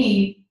to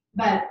me,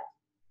 but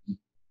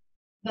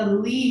the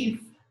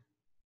leaf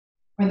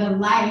or the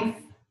life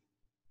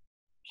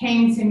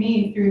came to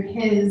me through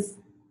his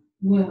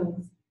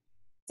wounds.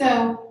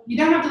 So you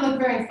don't have to look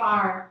very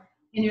far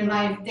in your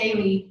life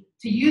daily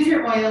to use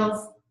your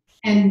oils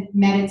and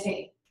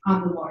meditate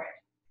on the Lord.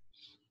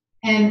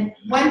 And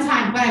one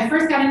time, when I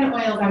first got into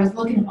oils, I was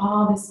looking at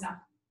all this stuff.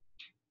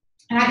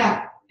 And I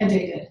got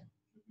addicted.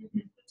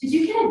 Did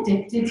you get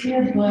addicted to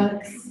your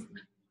books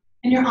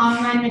and your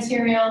online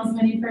materials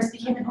when you first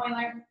became an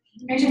oiler?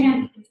 Raise your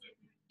hand.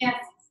 Yes.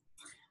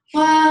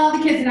 Well,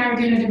 the kids and I were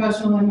doing a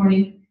devotional one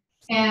morning,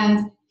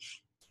 and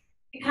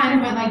it kind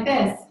of went like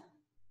this.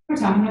 We're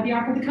talking about the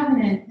Ark of the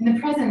Covenant and the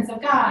presence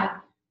of God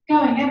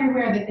going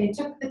everywhere, that they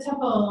took the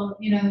temple,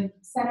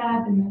 set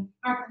up, and the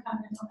Ark of the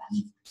Covenant and all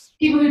that.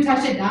 People who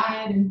touched it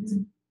died, and it was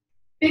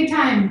big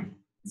time.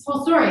 This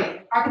whole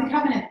story, Ark of the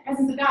Covenant,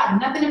 presence of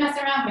God, nothing to mess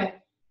around with.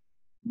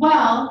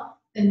 Well,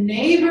 the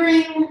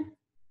neighboring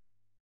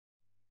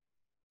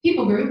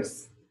people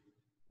groups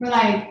were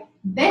like,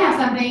 they have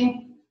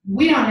something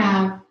we don't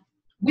have.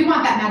 We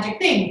want that magic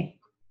thing.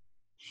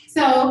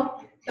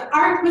 So the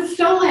ark was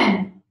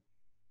stolen.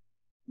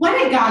 What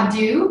did God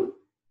do?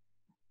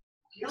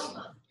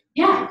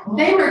 Yeah,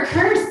 they were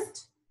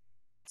cursed.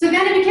 So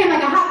then it became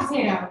like a hot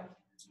potato.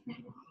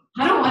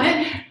 I don't want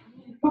it,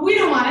 but we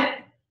don't want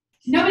it.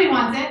 Nobody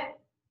wants it.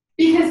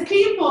 Because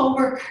people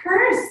were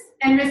cursed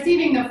and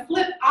receiving the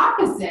flip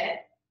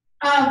opposite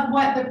of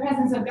what the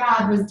presence of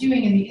God was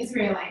doing in the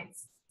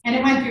Israelites. And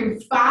it went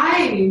through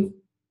 5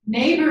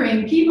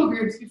 neighboring people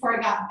groups before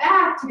it got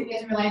back to the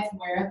Israelites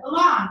where it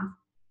belonged.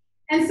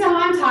 And so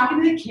I'm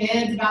talking to the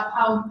kids about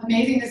how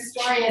amazing this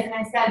story is, and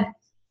I said,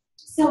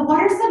 so what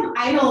are some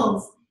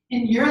idols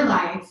in your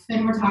life?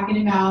 And we're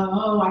talking about,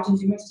 watching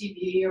too much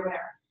TV or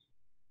whatever.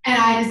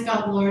 And I just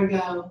felt the Lord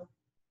go,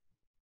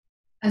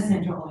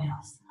 essential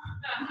oils.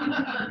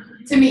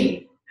 To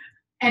me.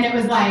 And it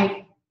was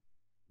like,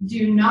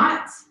 do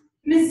not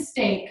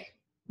mistake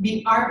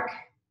the ark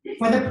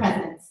for the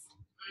presence.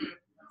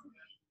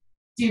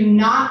 Do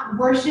not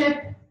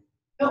worship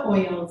the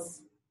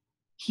oils.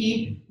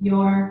 Keep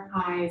your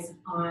eyes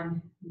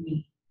on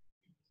me.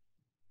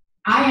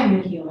 I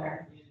am the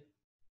healer.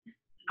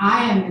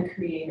 I am the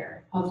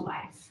creator of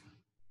life.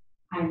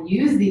 I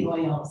use the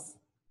oils,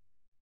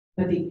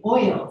 but the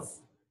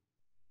oils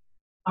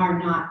are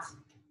not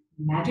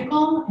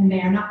magical and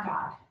they are not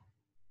God.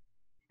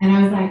 And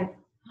I was like,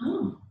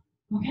 oh,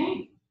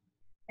 okay.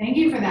 Thank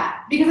you for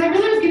that. Because I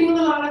really was getting a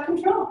little out of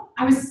control.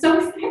 I was so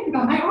excited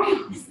about my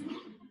oils.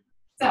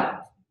 So,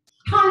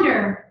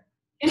 ponder.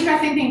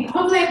 Interesting things.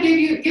 Hopefully I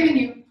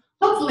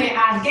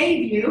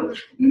gave you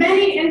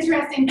many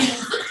interesting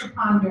things to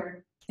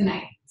ponder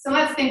tonight. So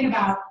let's think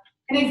about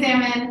and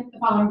examine the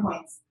following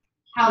points.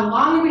 How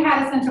long have we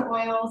had essential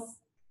oils?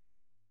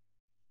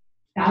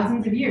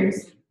 Thousands of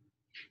years.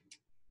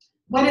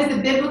 What is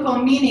the biblical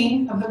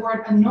meaning of the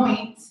word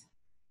anoint?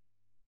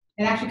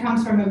 It actually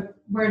comes from a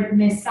word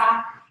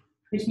mesach,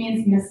 which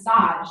means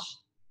massage.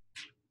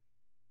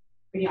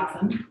 Pretty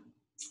awesome.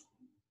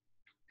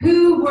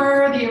 Who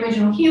were the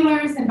original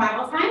healers in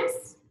Bible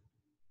times?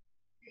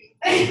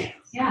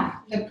 Yeah,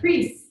 the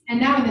priests. And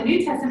now in the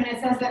New Testament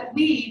it says that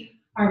we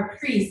are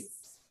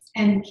priests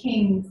and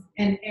kings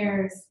and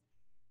heirs,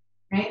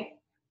 right?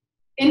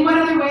 In what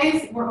other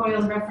ways were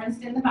oils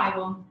referenced in the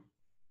Bible?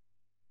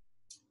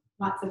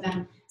 Lots of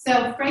them.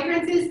 So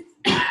fragrances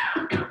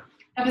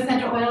of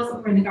essential oils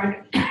were in the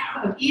Garden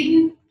of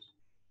Eden.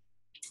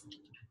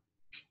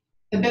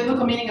 The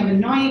biblical meaning of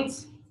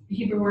anoint, the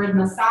Hebrew word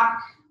masach.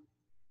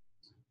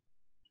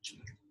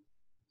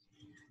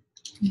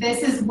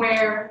 This is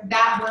where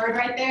that word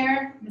right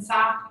there,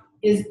 masach,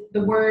 is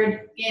the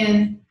word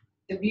in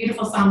the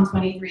beautiful Psalm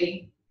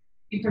 23.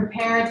 You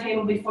prepare a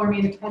table before me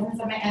in the presence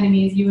of my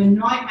enemies. You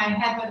anoint my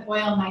head with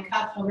oil, my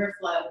cup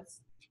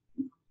overflows.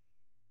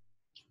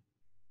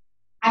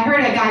 I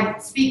heard a guy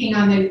speaking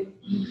on the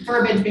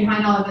verbiage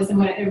behind all of this and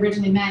what it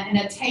originally meant. And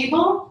a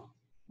table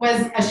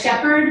was a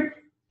shepherd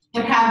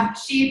would have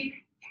sheep,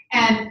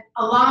 and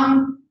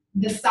along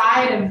the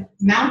side of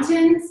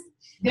mountains,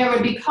 there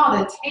would be called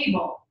a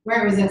table,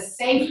 where it was a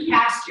safe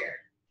pasture.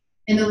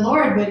 And the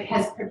Lord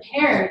has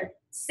prepared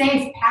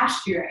safe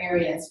pasture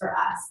areas for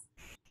us.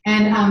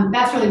 And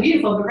that's really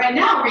beautiful. But right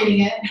now,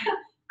 reading it,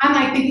 I'm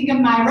like thinking of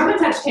my Roman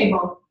touch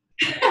table.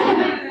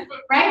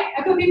 Right?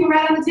 I put people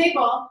right on the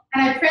table,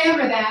 and I pray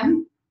over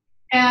them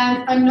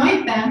and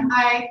anoint them.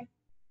 I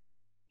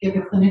give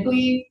a clinical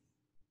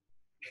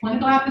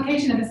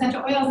application of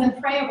essential oils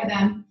and pray over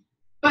them.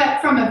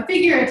 But from a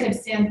figurative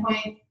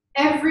standpoint,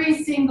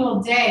 every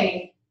single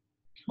day,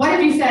 What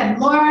if you said,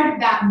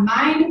 Lord, that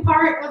mind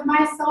part of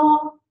my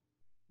soul,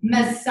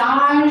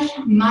 massage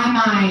my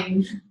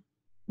mind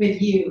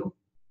with you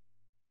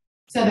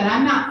so that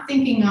I'm not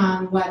thinking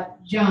on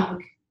what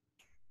junk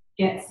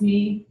gets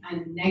me on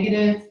a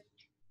negative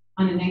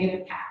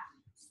path.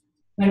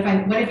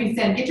 What if you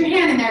said, get your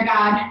hand in there,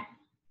 God,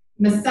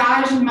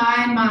 massage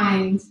my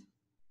mind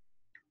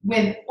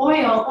with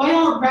oil.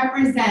 Oil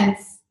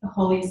represents the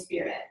Holy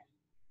Spirit.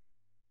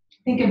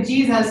 Think of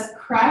Jesus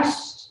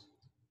crushed,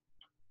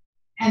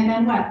 and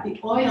then what? The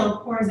oil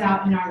pours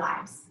out in our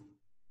lives.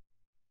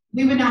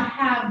 We would not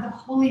have the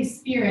Holy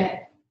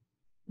Spirit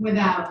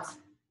without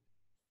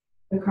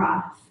the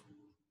cross,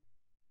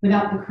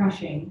 without the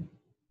crushing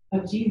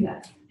of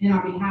Jesus in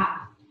our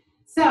behalf.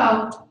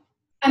 So,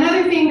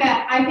 another thing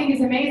that I think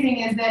is amazing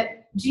is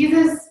that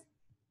Jesus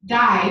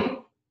died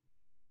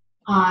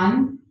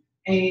on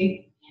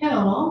a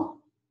hill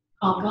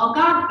called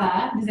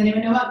Golgotha. Does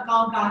anyone know what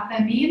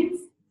Golgotha means?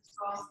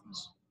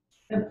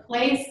 The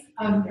place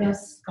of the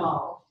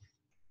skull.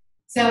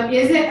 So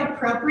is it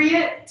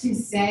appropriate to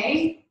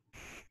say,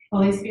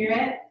 Holy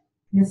Spirit,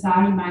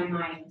 massage my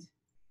mind?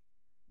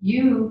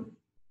 You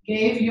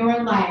gave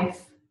your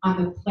life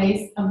on the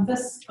place of the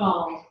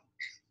skull.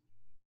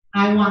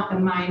 I want the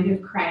mind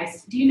of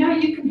Christ. Do you know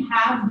you can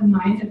have the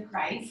mind of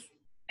Christ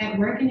at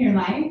work in your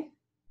life?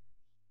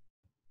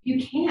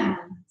 You can.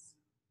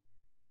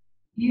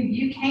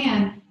 You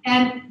can.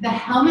 And the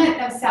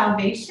helmet of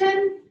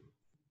salvation,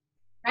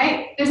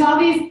 right? There's all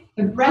these,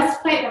 the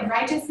breastplate of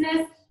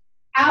righteousness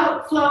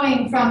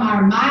outflowing from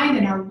our mind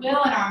and our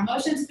will and our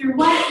emotions through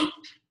what?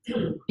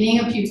 Being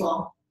a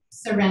pupil.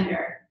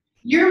 Surrender.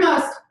 Your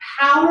most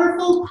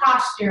powerful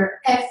posture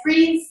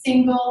every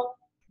single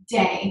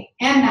day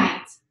and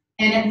night,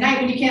 and at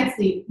night when you can't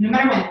sleep, no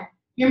matter when,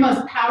 your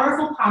most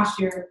powerful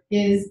posture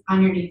is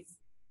on your knees.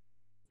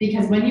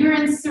 Because when you're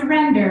in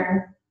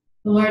surrender,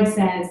 the Lord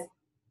says,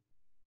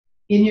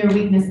 in your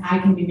weakness, I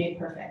can be made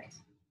perfect.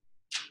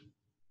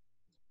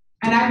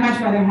 And I'd much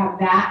rather have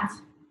that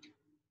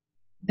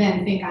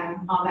than think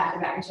I'm all that in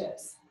a bag of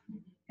chips.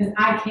 Because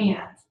I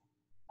can't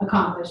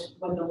accomplish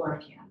what the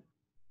Lord can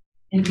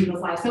in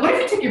people's lives. So what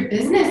if you took your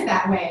business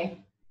that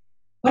way?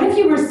 What if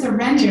you were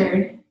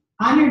surrendered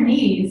on your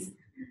knees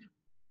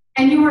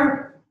and you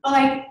were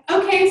like,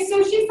 okay,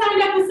 so she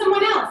signed up with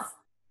someone else.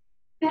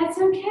 That's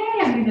okay,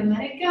 I'm gonna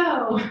let it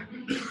go.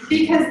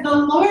 Because the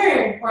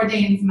Lord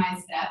ordains my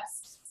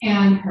steps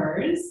and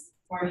hers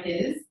or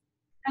his,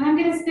 and I'm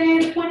gonna stay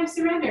at a point of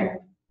surrender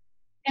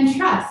and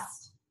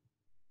trust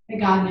that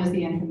God knows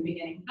the end from the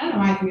beginning. I don't know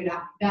why I threw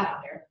that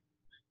out there.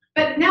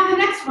 But now the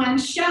next one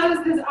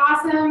shows this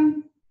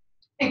awesome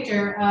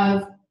picture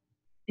of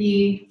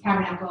the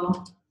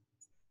tabernacle.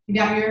 You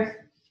got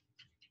your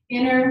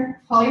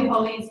inner holy of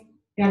holies,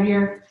 you have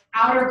your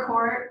outer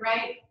court,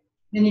 right?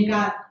 Then you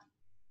got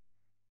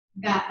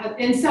that,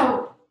 and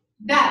so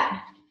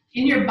that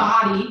in your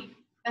body,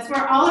 that's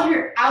where all of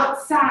your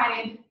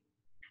outside,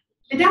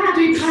 it doesn't have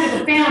to be part of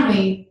the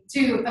family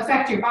to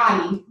affect your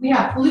body. We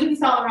have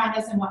pollutants all around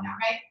us and whatnot,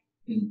 right?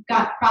 We've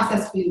got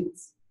processed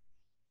foods.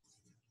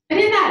 But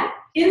in that,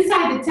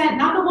 inside the tent,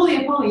 not the Holy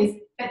of Holies,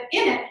 but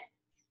in it,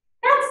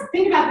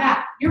 think about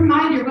that. Your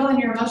mind, your will, and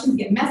your emotions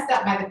get messed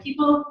up by the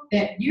people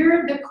that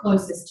you're the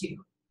closest to.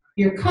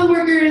 Your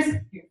coworkers,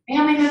 your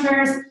family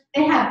members,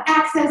 they have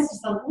access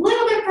just a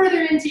little bit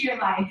further into your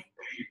life.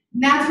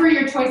 And that's where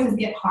your choices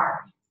get hard.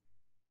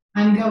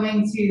 I'm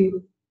going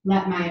to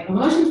let my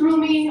emotions rule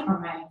me or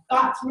my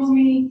thoughts rule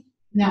me.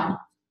 No,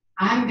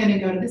 I'm going to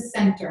go to the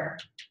center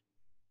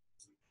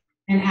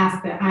and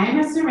ask that I am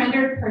a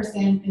surrendered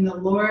person and the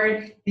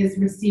Lord is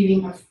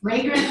receiving a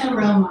fragrant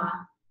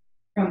aroma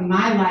from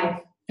my life,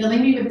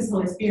 filling me with His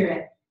Holy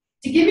Spirit,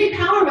 to give me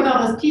power with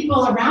all those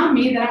people around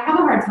me that I have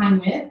a hard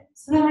time with,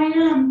 so that I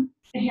am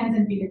the hands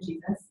and feet of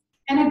Jesus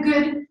and a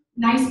good,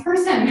 nice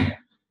person,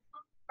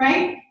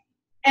 right?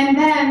 And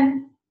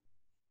then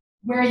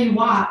where you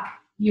walk,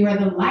 you are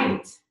the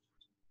light.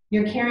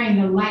 You're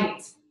carrying the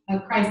light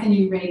of Christ and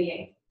you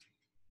radiate.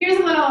 Here's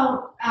a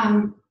little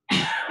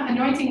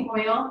anointing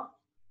oil.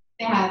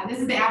 This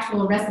is the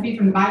actual recipe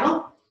from the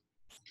Bible.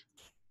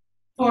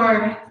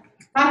 For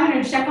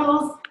 500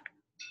 shekels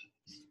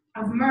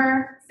of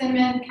myrrh,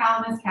 cinnamon,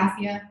 calamus,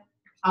 cassia,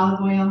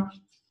 olive oil.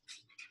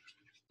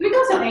 Do we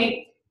go till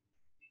 8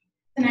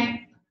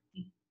 tonight?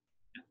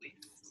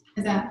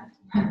 Is that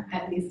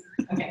at least?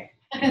 Okay.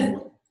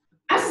 Because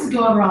I was just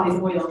go over all these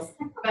oils.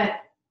 But,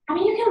 I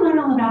mean, you can learn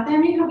all about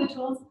them. You have the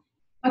tools.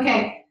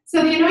 Okay.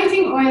 So the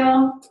anointing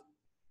oil,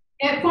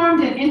 it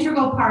formed an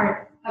integral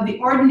part of the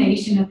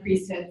ordination of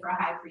priesthood for a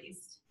high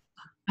priest.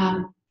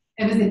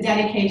 It was a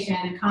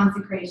dedication, a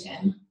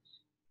consecration,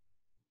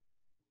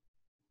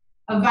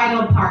 a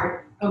vital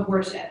part of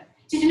worship.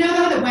 Did you know,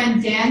 though, that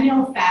when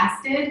Daniel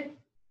fasted,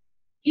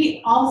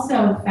 he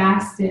also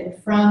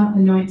fasted from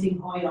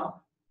anointing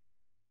oil,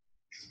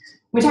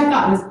 which I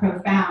thought was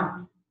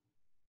profound,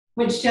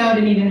 which showed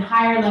an even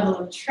higher level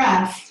of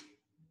trust.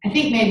 I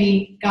think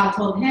maybe God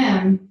told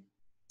him,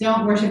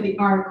 don't worship the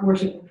ark,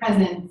 worship the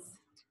presence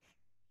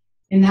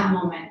in that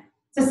moment.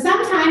 So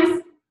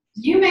sometimes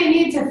you may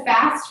need to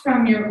fast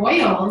from your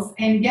oils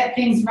and get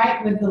things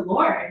right with the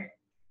Lord.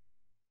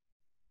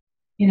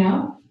 You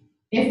know,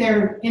 if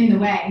they're in the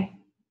way,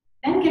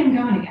 then get them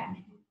going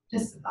again.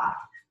 Just a thought.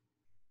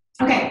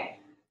 Okay,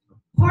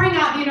 pouring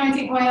out the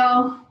anointing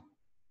oil.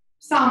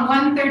 Psalm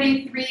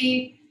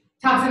 133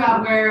 talks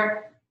about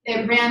where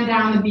it ran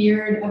down the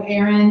beard of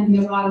Aaron, and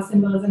there's a lot of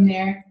symbolism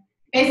there.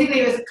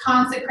 Basically, it was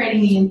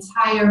consecrating the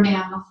entire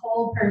man, the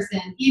whole person,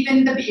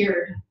 even the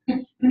beard.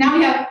 Now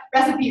we have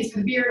recipes for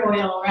the beard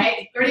oil,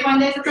 right? 31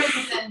 days of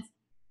frankincense.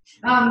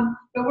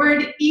 The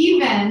word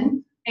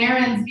even,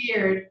 Aaron's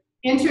beard,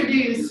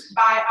 introduced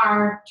by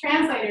our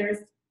translators,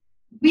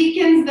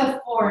 weakens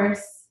the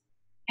force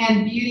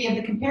and beauty of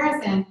the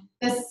comparison.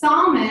 The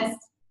psalmist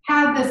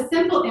had the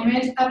simple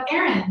image of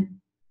Aaron.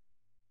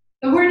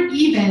 The word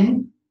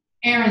even,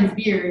 Aaron's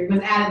beard, was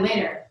added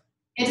later.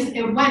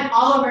 It went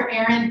all over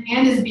Aaron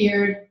and his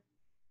beard.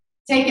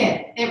 Take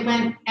it. It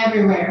went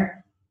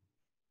everywhere.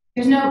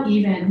 There's no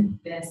even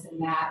this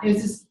and that. It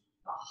was just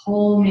the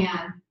whole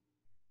man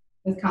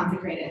was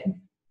consecrated.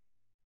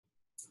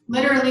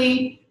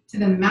 Literally to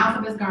the mouth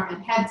of his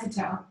garment, head to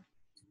toe.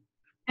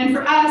 And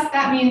for us,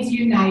 that means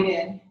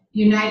united.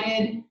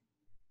 United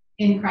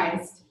in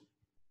Christ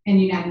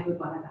and united with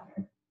one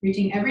another.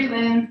 Reaching every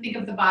limb, think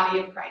of the body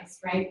of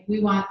Christ, right?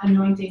 We want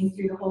anointing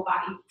through the whole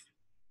body.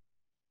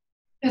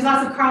 There's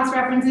lots of cross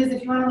references.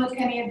 If you want to look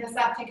any of this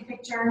up, take a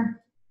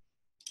picture.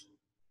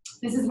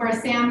 This is where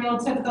Samuel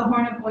took the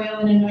horn of oil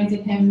and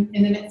anointed him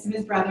in the midst of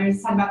his brothers.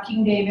 It's talking about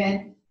King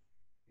David.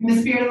 And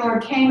the Spirit of the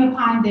Lord came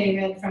upon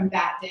David from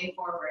that day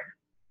forward.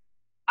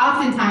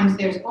 Oftentimes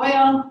there's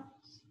oil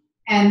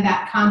and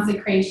that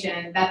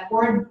consecration, that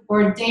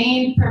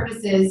ordained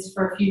purposes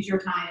for future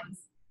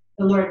times.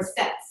 The Lord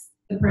sets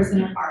the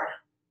person apart.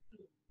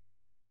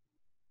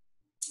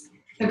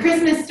 The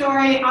Christmas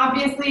story,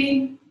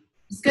 obviously,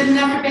 is good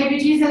enough for baby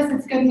Jesus,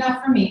 it's good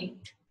enough for me.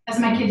 That's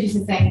what my kids used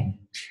to say.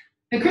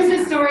 The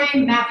Christmas story,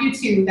 Matthew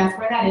 2, that's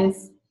where that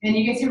is. And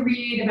you get to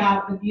read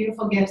about the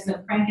beautiful gifts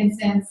of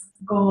frankincense,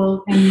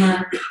 gold, and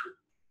myrrh.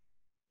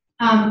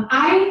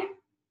 I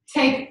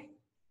take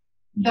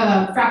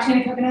the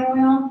fractionated coconut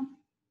oil,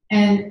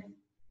 and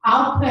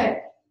I'll put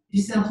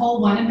just a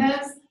whole one of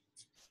those,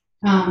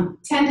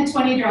 10 to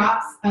 20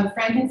 drops of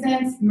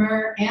frankincense,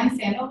 myrrh, and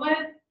sandalwood,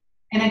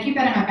 and I keep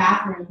that in my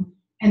bathroom.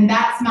 And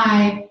that's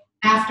my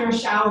after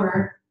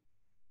shower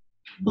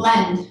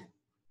blend,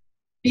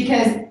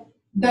 because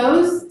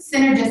those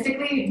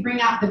synergistically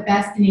bring out the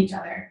best in each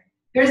other.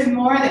 There's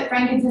more that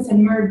frankincense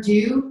and myrrh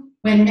do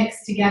when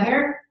mixed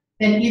together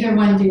than either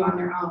one do on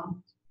their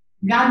own.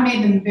 God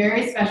made them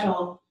very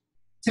special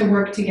to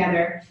work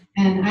together.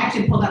 And I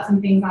actually pulled up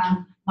some things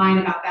online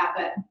about that,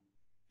 but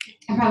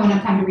I probably won't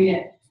have time to read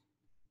it.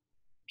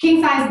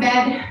 King size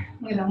bed.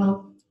 Look at that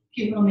little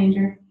cute little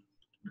manger.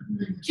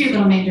 Cute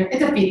little manger.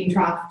 It's a feeding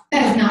trough.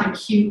 That is not a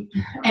cute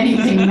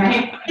anything,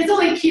 right? It's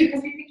only cute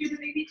because we picture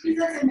the baby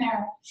Jesus in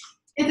there.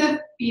 It's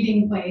a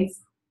feeding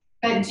place.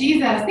 But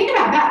Jesus, think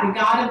about that. The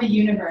God of the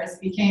universe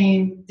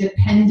became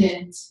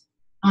dependent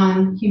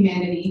on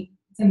humanity.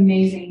 It's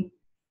amazing.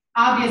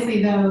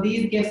 Obviously, though,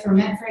 these gifts were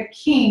meant for a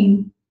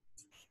king,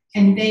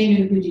 and they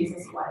knew who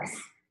Jesus was,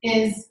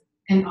 is,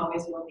 and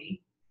always will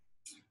be.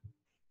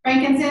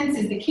 Frankincense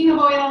is the king of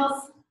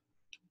oils,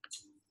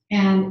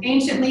 and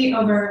anciently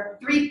over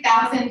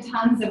 3,000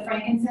 tons of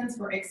frankincense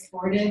were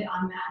exported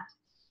on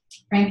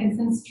that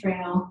frankincense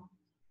trail.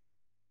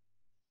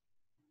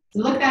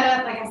 So look that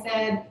up, like I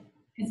said,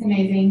 it's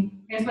amazing.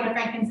 Here's what a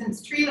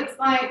frankincense tree looks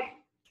like,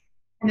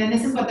 and then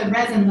this is what the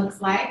resin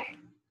looks like.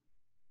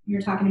 We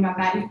were talking about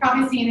that. You've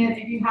probably seen it.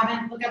 If you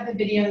haven't, look up the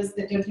videos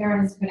that doTERRA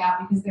has put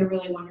out because they're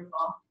really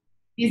wonderful.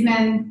 These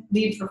men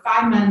leave for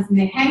 5 months and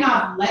they hang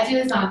off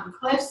ledges on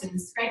cliffs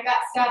and scrape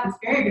that stuff. It's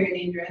very, very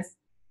dangerous.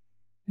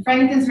 The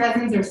frankincense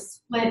resins are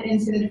split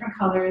into the different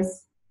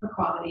colors for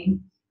quality.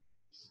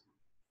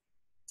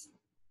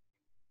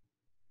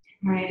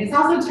 All right, it's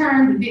also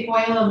termed the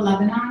oil of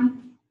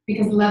Lebanon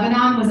because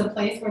Lebanon was a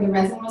place where the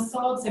resin was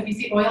sold. So if you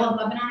see oil of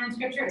Lebanon in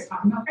scripture, it's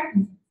talking about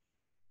frankincense.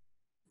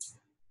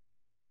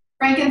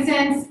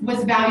 Frankincense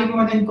was valued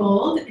more than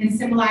gold and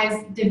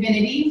symbolized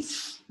divinity,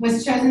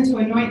 was chosen to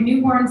anoint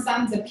newborn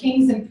sons of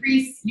kings and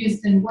priests,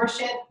 used in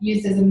worship,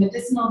 used as a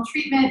medicinal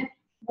treatment,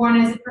 worn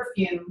as a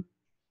perfume.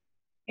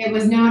 It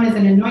was known as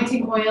an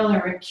anointing oil or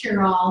a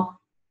cure-all,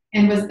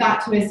 and was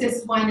thought to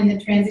assist one in the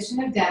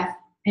transition of death,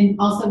 and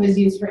also was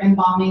used for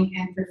embalming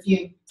and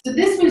perfume. So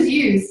this was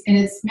used, and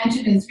it's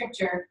mentioned in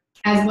scripture,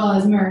 as well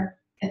as myrrh,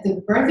 at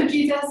the birth of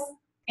Jesus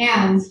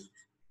and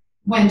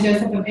when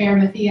Joseph of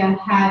Arimathea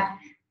had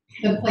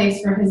the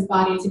place for his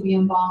body to be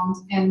embalmed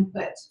and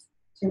put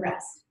to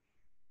rest.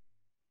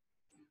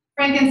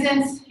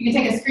 Frankincense, you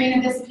can take a screen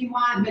of this if you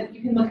want, but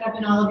you can look it up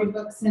in all of your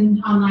books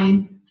and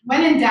online.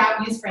 When in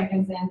doubt, use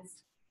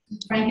frankincense.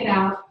 Frank it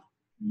out.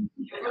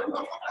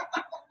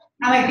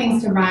 I like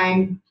things to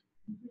rhyme.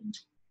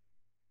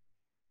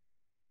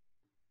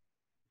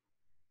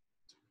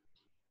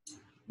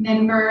 And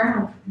then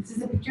myrrh. This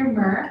is a picture of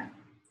myrrh.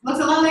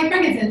 Looks a lot like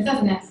frankincense,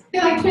 doesn't it?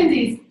 They're like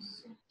twinsies,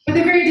 but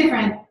they're very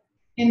different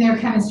in their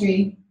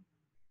chemistry.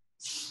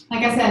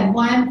 Like I said,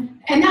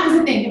 and that was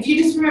the thing. If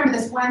you just remember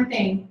this one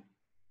thing,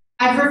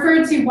 I've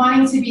referred to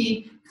wanting to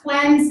be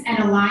cleansed and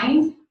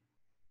aligned.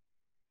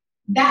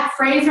 That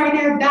phrase right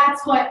there,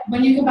 that's what,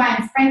 when you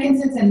combine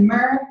frankincense and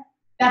myrrh,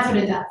 that's what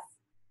it does.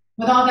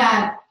 With all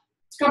that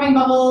scrubbing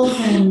bubbles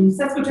and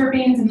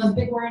sesquiterpenes and those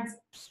big words,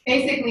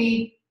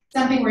 basically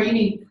something where you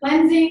need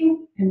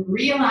cleansing and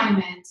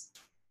realignment.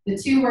 The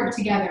two work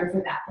together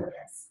for that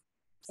purpose.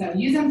 So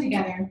use them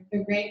together.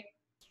 They're great.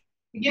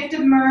 The gift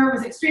of myrrh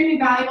was extremely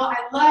valuable. I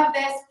love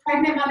this.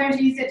 Pregnant mothers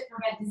used it to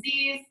prevent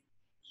disease.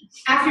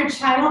 After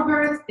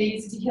childbirth, they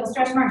used it to heal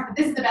stretch marks, but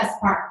this is the best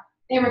part.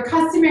 They were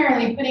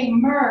customarily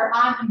putting myrrh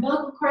on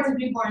umbilical cords of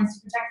newborns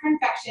to protect from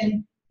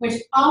infection,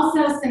 which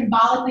also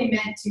symbolically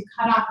meant to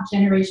cut off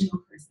generational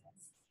curses.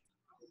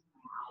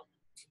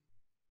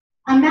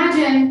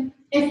 Imagine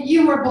if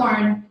you were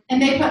born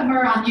and they put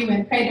myrrh on you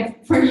and prayed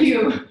for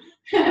you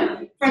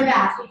for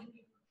that.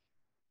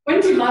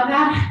 Wouldn't you love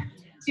that?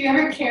 Do you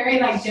ever carry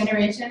like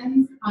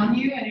generations on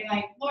you and you're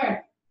like, Lord,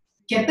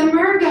 get the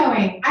myrrh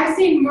going? I've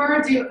seen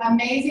myrrh do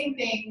amazing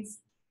things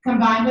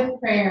combined with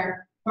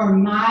prayer for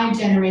my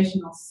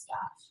generational stuff.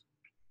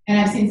 And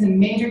I've seen some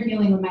major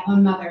healing with my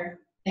own mother,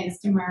 thanks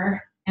to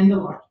myrrh and the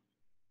Lord.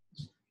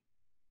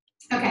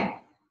 Okay,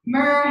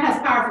 myrrh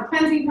has powerful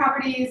cleansing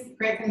properties,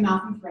 great for the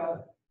mouth and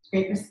throat,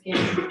 great for skin,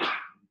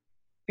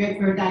 great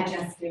for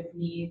digestive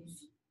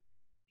needs,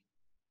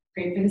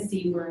 great for the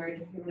C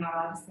word, we're not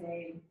allowed to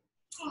say.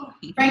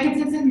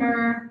 Frankincense and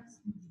myrrh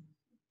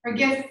are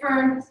gifts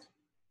for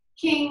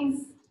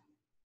kings.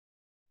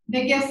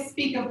 The gifts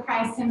speak of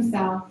Christ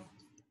himself.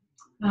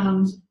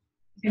 You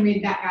can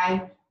read that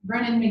guy,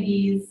 Vernon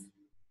McGee's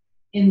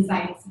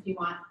Insights, if you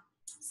want.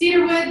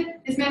 Cedar wood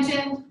is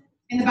mentioned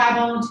in the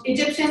Bible.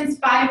 Egyptians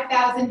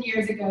 5,000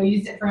 years ago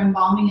used it for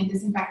embalming and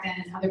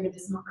disinfectant and other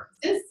medicinal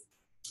purposes.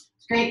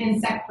 It's great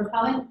insect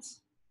repellent.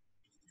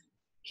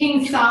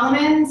 King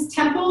Solomon's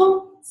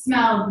temple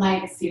smelled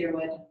like cedar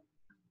wood.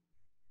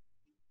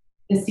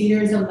 The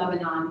cedars of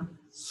Lebanon.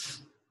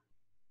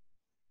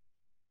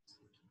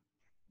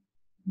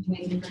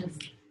 Amazing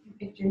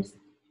pictures.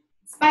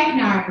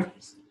 Spikenard.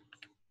 Do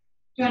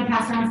you want to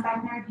pass around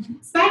spikenard?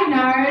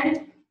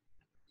 Spikenard.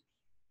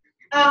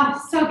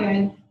 Oh, so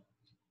good.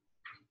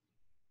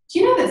 Do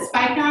you know that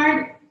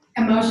spikenard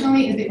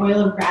emotionally is the oil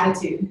of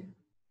gratitude?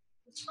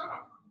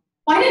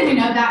 Why didn't we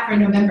know that for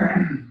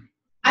November?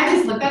 I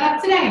just looked that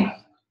up today.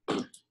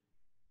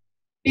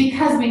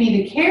 Because we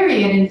need to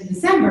carry it into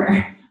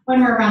December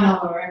when we're around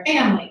all of our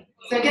family.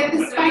 So get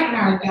the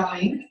spikenard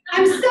going.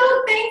 I'm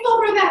so thankful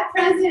for that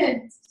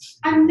present.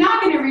 I'm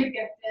not going to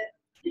re-gift it.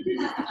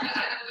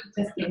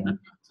 Just kidding.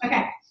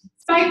 Okay.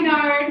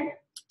 Spikenard,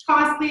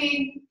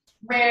 costly,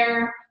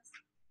 rare.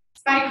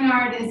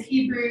 Spikenard is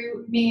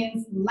Hebrew,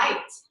 means light,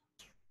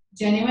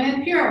 genuine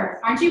and pure.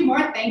 Aren't you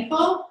more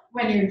thankful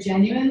when you're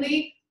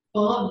genuinely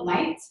full of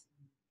light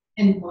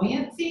and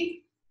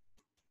buoyancy?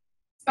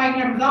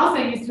 Spikenard was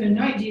also used to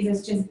anoint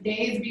Jesus just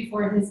days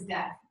before his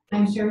death.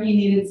 I'm sure he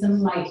needed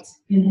some light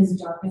in his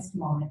darkest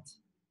moment.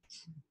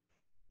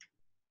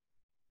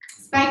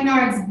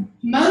 Spikenard's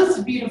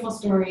most beautiful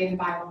story in the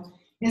Bible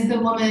is the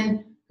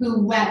woman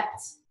who wept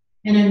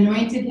and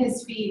anointed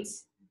his feet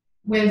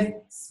with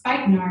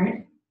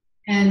spikenard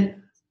and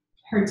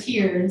her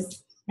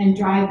tears and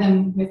dried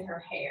them with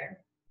her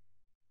hair.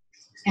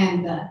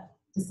 And the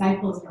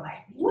disciples were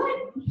like,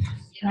 what?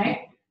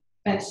 Right?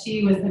 But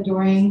she was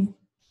adoring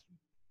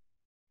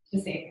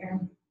the Savior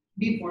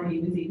before he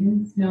was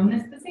even known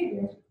as the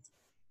Savior.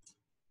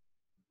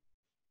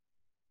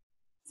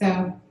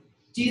 So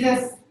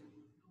Jesus,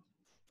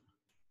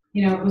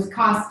 it was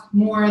cost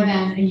more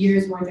than a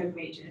year's worth of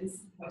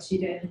wages, what she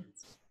did.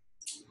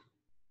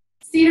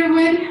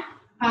 Cedarwood,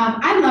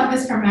 I love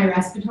this for my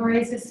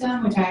respiratory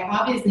system, which I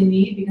obviously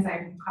need because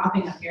I'm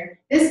coughing up here.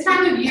 This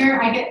time of year,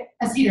 I get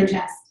a cedar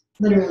chest,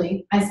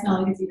 literally. I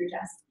smell like a cedar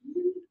chest.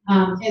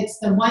 It's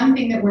the one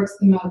thing that works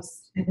the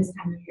most at this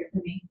time of year for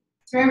me.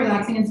 It's very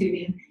relaxing and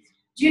soothing.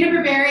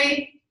 Juniper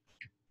berry.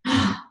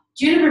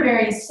 Juniper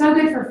berry is so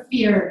good for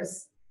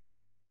fears.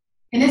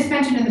 And it's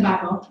mentioned in the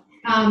Bible.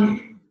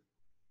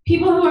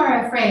 People who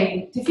are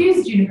afraid,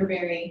 diffuse juniper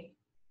berry.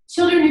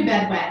 Children who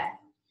bedwet,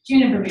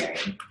 juniper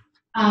berry.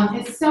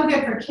 It's so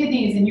good for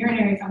kidneys and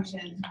urinary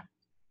function.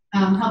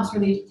 Helps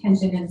relieve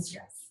tension and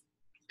stress.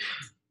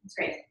 It's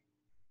great.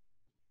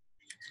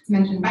 It's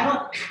mentioned in the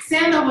Bible.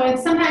 Sandalwood,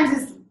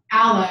 sometimes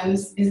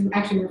aloes is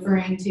actually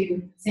referring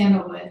to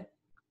sandalwood.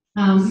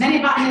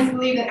 Many botanists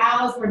believe that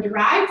aloes were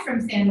derived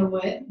from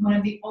sandalwood, one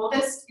of the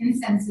oldest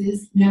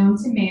incenses known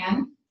to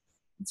man.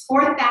 Its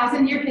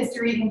 4,000-year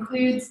history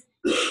includes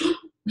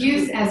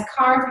use as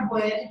carved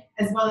wood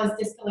as well as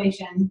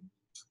distillation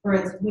for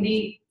its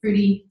woody,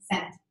 fruity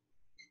scent.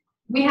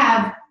 We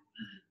have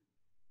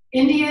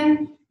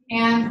Indian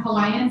and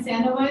Hawaiian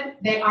sandalwood.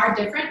 They are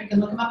different. You can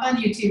look them up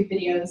on YouTube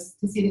videos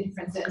to see the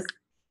differences.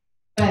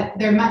 But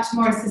they're much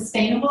more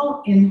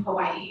sustainable in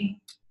Hawaii,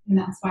 and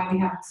that's why we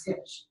have to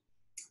switch.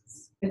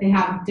 But they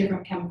have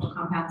different chemical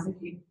compounds if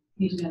you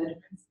need to know the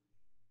difference.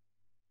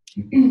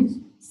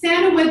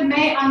 Sandalwood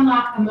may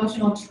unlock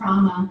emotional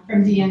trauma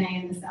from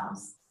DNA in the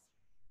cells.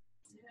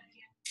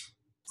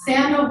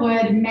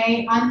 Sandalwood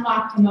may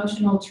unlock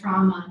emotional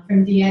trauma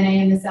from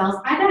DNA in the cells.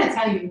 I gotta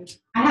tell you,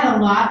 I had a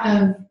lot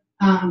of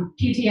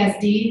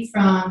PTSD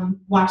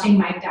from watching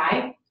Mike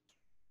die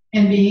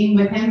and being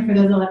with him for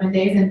those 11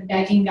 days and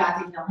begging God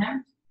to kill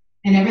him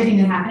and everything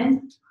that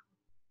happened.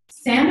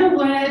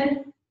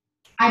 Sandalwood,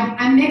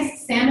 I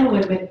mixed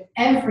sandalwood with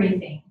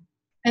everything.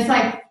 It's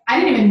like, I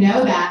didn't even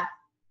know that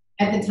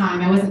at the time.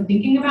 I wasn't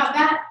thinking about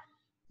that,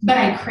 but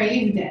I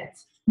craved it.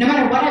 No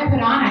matter what I put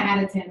on, I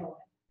added sandalwood.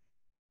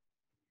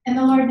 And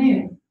the Lord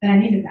knew that I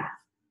needed that.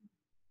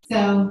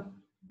 So,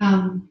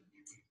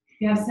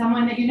 if you have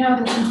someone that you know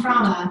that's in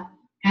trauma,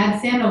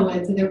 add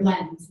sandalwood to their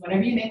blends,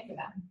 whatever you make for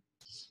them.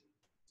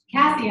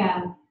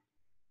 Cassia.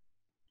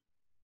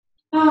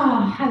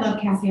 Oh, I love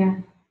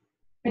cassia.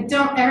 But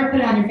don't ever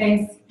put it on your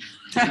face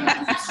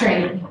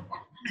straight.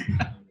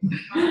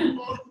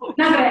 Not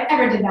that I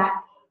ever did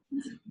that.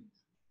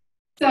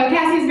 So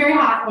cassia is very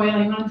hot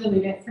oil. You want to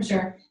dilute it for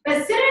sure.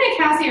 But cinnamon and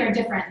cassia are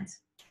different.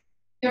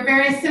 They're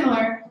very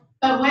similar.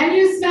 But when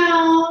you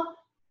smell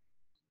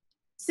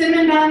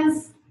cinnamon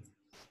buns,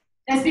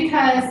 that's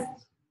because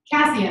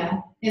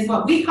cassia is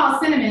what we call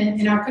cinnamon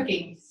in our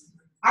cooking.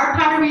 Our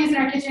powder we use in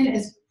our kitchen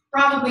is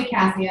probably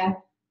cassia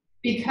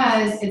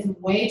because it's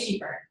way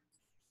cheaper.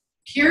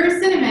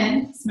 Pure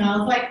cinnamon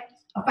smells like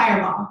a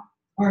Fireball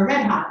or a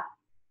Red Hot,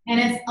 and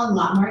it's a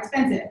lot more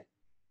expensive.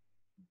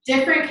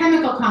 Different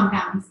chemical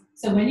compounds.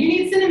 So when you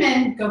need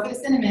cinnamon, go for the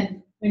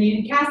cinnamon. When you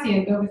need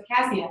cassia, go with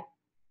cassia.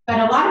 But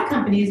a lot of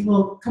companies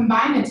will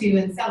combine the two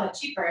and sell it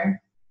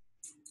cheaper.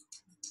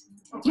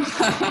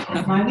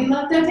 That's why we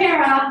love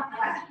doTERRA.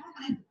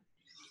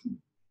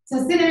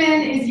 So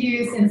cinnamon is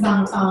used in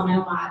Song of Solomon a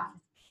lot.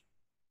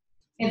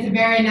 It's a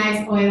very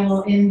nice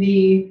oil in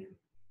the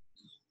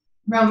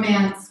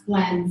romance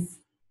blends.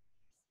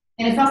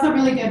 And it's also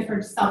really good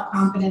for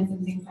self-confidence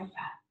and things like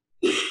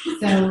that.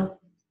 So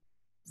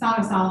Song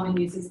of Solomon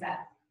uses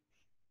that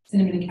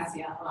cinnamon and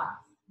cassia a lot.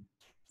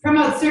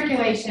 Promotes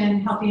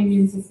circulation, healthy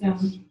immune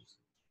system.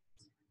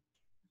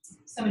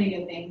 So many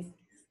good things.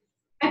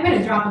 I put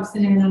a drop of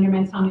cinnamon under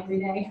my tongue every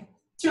day.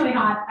 It's really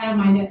hot. I don't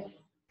mind it.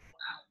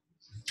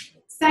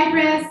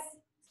 Cypress.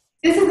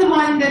 This is the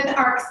one that the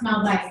ark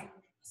smelled like.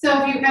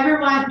 So if you ever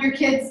want your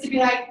kids to be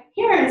like,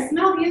 here,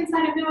 smell the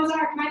inside of Noah's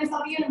Ark minus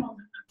all the animals,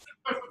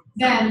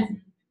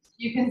 then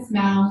you can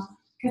smell,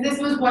 because this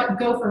was what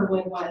gopher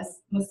wood was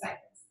cypress.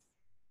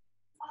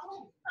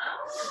 Oh,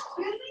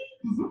 really?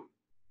 Mm-hmm.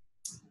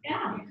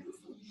 Yeah.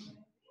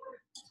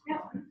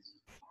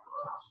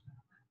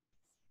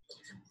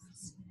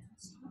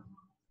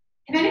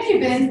 Have any of you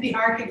been to the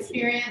Ark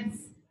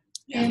experience?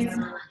 Yes,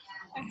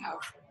 I have.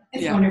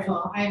 It's Yeah.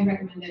 wonderful. I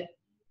recommend it.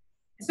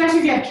 Especially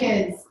if you have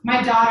kids.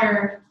 My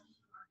daughter,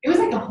 it was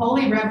like a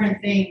holy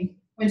reverent thing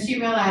when she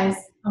realized,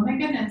 oh my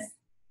goodness,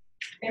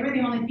 they were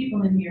the only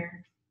people in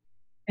here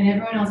and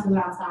everyone else was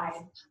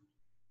outside.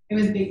 It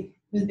was big. It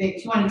was big.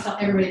 She wanted to tell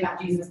everybody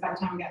about Jesus by the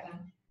time we got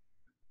done.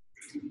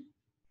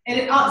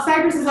 And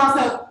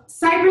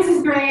Cypress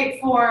is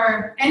great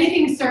for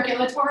anything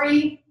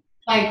circulatory,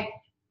 like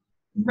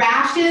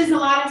rashes a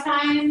lot of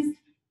times.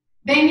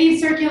 They need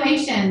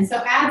circulation,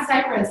 so add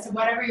cypress to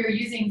whatever you're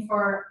using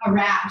for a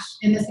rash,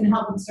 and this can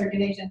help with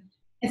circulation.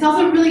 It's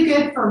also really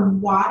good for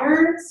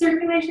water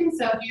circulation,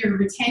 so if you're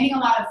retaining a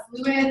lot of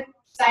fluid,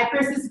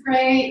 cypress is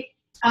great.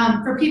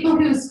 For people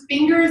whose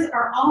fingers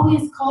are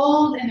always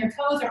cold and their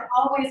toes are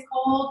always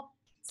cold,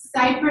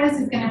 cypress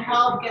is going to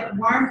help get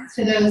warmth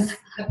to those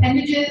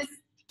appendages.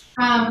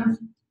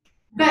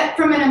 But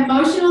from an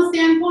emotional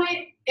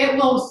standpoint, it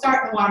will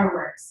start the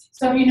waterworks.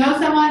 So if you know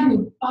someone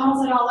who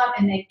bottles it all up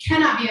and they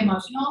cannot be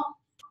emotional,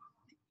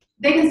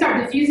 they can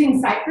start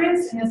diffusing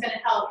cypress, and it's going to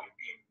help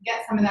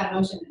get some of that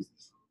emotion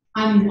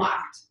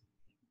unblocked.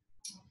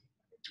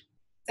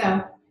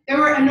 So there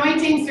were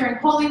anointings during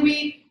Holy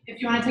Week.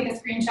 If you want to take a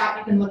screenshot,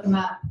 you can look them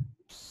up.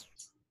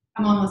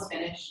 I'm almost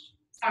finished.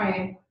 Sorry,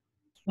 I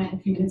went a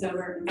few minutes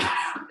over.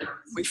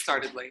 We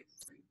started late.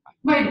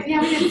 Wait,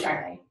 yeah, we did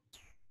start late.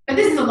 But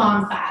this is a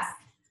long class.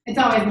 It's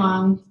always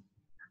long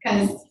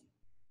because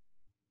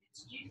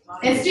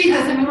it's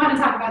Jesus and we want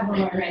to talk about the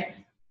Lord, right?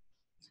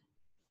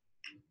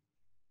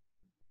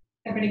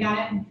 Everybody got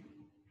it?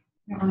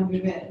 I don't want to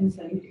move it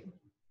until you do.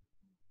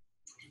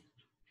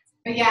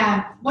 But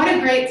yeah, what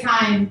a great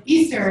time.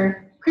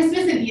 Easter,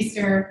 Christmas and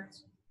Easter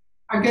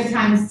are good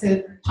times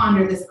to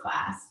ponder this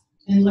class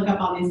and look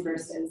up all these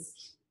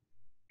verses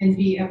and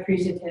be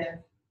appreciative.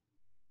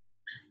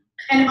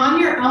 And on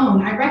your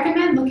own, I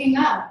recommend looking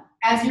up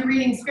as you're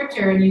reading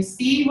scripture and you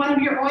see one of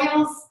your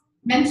oils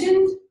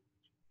mentioned,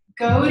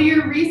 go to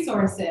your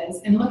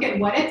resources and look at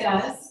what it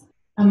does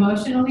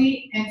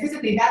emotionally and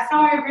physically. That's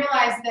how I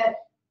realized that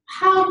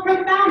how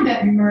profound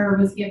that myrrh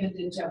was given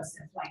to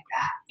Joseph like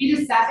that. He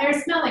just sat there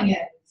smelling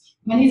it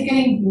when he's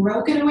getting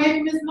broken away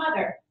from his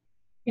mother.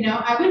 You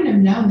know, I wouldn't have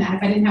known that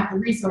if I didn't have the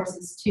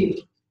resources too,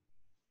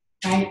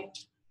 right?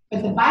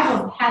 But the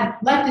Bible had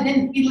left it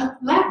in,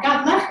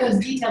 God left those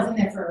details in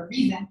there for a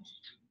reason.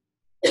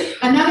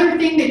 Another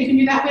thing that you can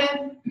do that with,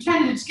 I'm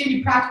trying to just give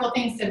you practical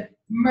things to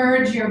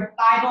merge your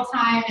Bible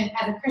time and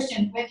as a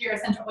Christian with your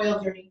essential oil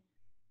journey.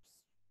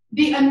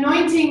 The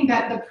anointing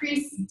that the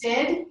priests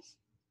did,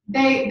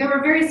 there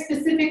were very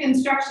specific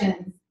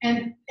instructions.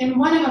 And in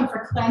one of them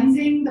for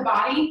cleansing the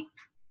body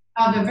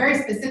of a very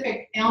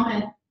specific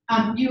ailment,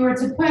 you were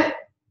to put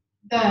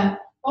the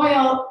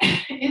oil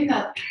in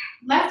the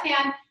left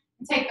hand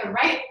and take the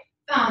right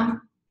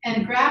thumb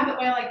and grab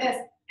the oil like this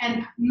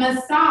and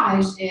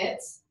massage it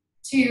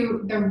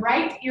to the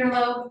right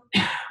earlobe,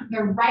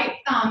 the right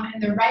thumb,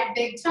 and the right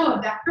big toe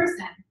of that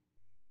person.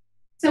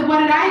 So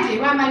what did I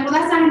do? I'm like, well,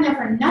 that's not in there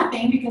for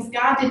nothing because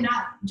God did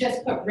not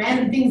just put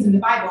random things in the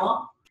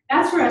Bible.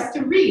 That's for us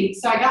to read.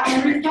 So I got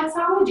my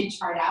reflexology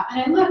chart out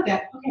and I looked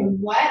at, okay,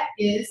 what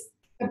is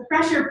the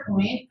pressure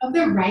point of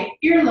the right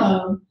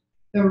earlobe,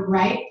 the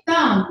right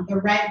thumb, the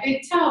right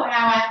big toe? And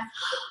I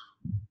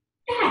went,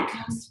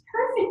 that goes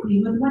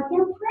perfectly with what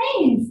they're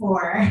praying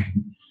for.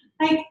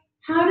 Like,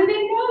 how do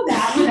they know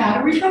that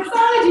without a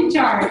reflexology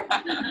chart?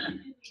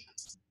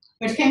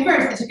 Which came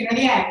first, the chicken or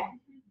the egg?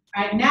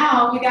 All right,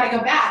 now we got to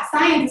go back.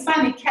 Science is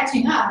finally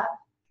catching up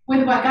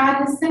with what God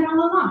has said all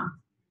along.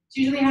 It's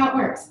usually how it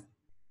works.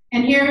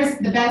 And here's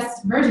the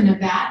best version of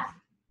that.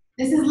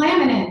 This is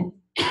laminin.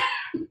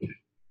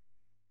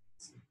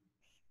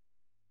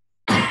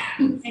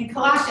 In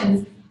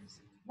Colossians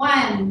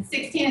 1,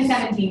 16 and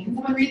 17. Can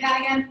someone read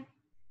that again?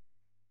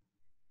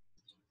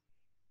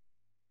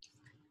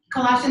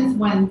 Colossians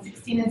 1,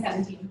 16 and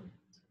 17.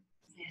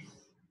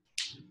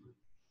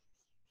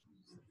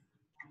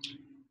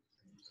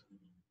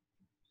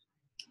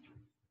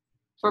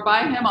 For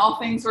by him all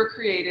things were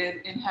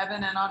created in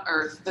heaven and on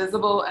earth,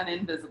 visible and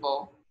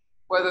invisible,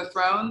 whether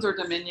thrones or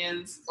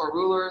dominions or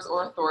rulers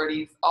or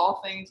authorities,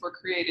 all things were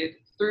created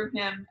through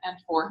him and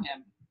for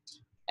him.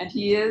 And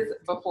he is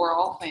before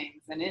all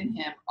things, and in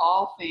him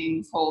all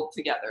things hold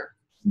together.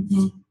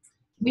 Mm-hmm.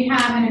 We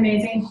have an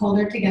amazing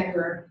holder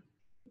togetherer.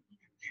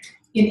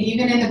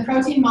 Even in the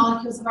protein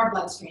molecules of our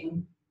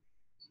bloodstream,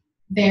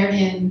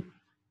 therein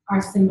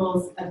are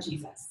symbols of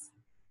Jesus.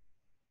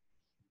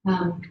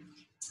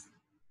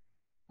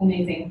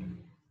 Amazing.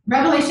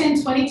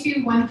 Revelation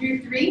 22, 1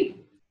 through 3.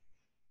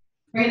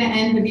 We're going to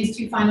end with these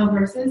two final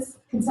verses.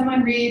 Can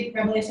someone read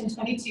Revelation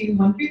 22,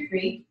 1 through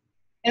 3?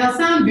 It'll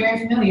sound very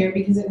familiar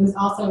because it was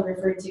also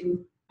referred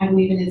to, I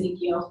believe, in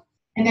Ezekiel.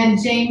 And then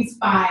James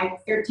 5,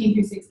 13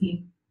 through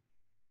 16.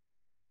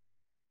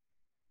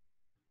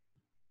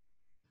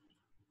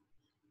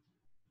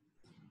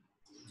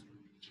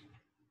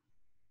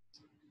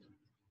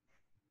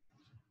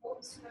 What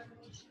was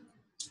Revelation?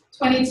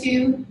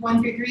 22,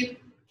 1 through 3.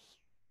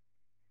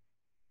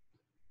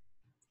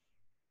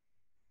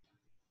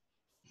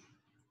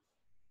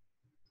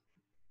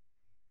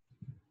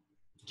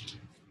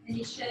 And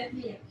he showed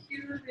me a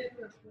pure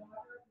river of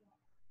water,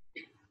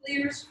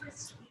 clear as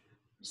crystal,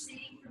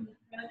 proceeding from the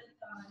throne of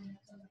God and of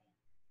the Lamb.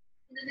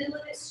 In the middle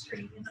of its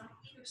street, and on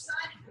either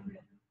side of the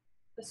river,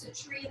 was a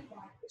tree of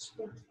life which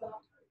bore 12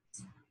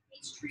 fruits,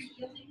 each tree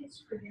yielding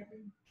its fruit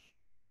every month.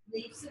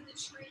 Leaves of the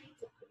tree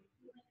for the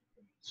healing of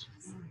the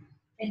nations.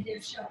 And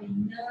there shall be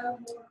no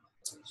more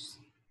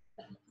curse,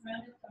 but the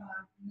throne of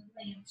God and the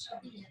Lamb shall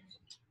be in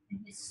it,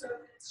 and his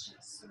servants shall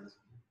serve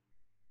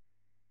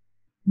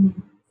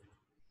him.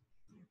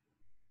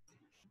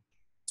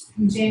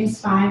 James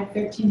 5,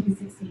 13 through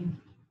 16.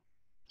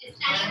 Is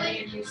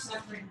any of you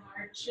suffering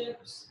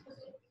hardships?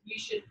 You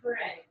should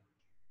pray.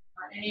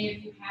 Are any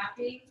of you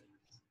happy?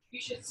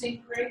 You should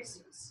sing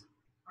praises.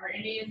 Are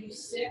any of you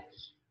sick?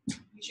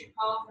 You should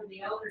call for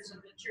the elders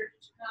of the church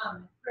to come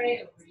and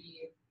pray over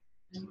you,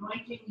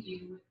 anointing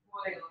you with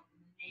oil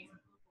in the name of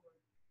the Lord.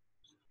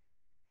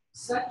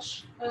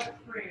 Such a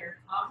prayer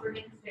offered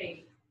in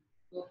faith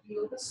will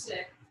heal the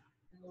sick,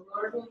 and the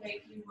Lord will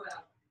make you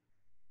well.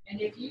 And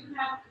if you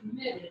have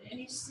committed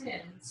any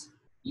sins,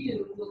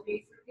 you will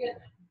be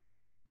forgiven.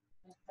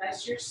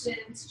 Confess your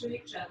sins to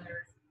each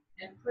other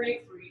and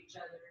pray for each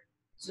other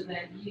so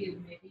that you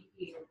may be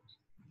healed.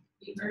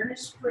 The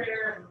earnest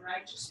prayer of a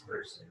righteous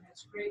person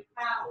has great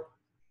power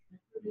and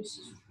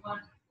produces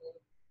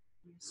wonderful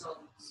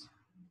results.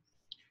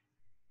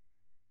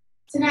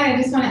 Tonight,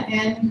 I just want to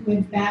end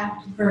with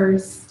that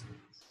verse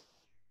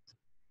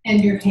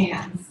and your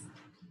hands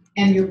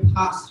and your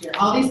posture.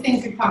 All these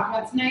things we've talked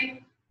about tonight.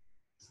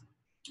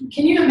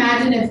 Can you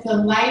imagine if the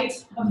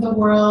light of the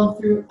world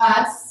through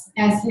us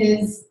as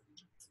his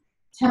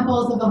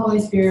temples of the Holy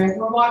Spirit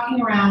were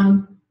walking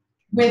around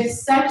with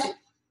such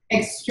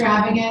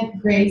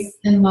extravagant grace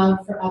and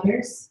love for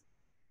others,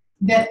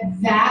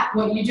 that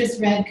what you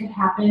just read could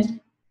happen?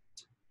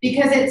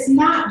 Because it's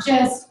not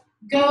just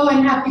go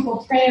and have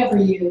people pray over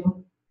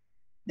you.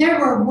 There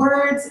were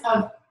words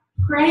of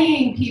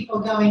praying people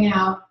going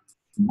out,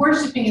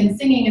 worshiping and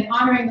singing and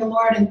honoring the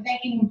Lord and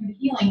thanking him for the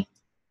healing.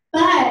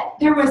 But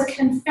there was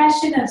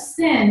confession of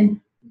sin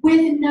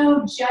with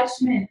no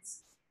judgment.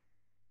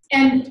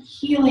 And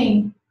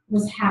healing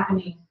was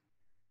happening.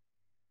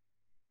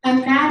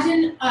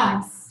 Imagine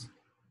us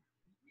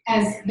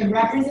as the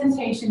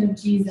representation of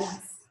Jesus,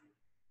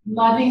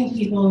 loving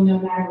people no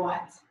matter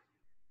what.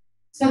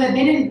 So that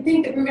they didn't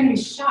think that we were going to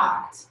be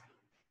shocked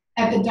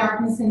at the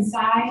darkness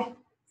inside,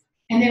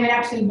 and they would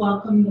actually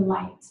welcome the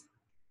light.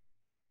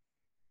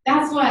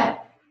 That's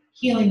what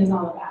healing is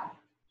all about.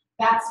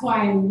 That's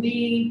why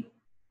we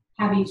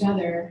have each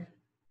other,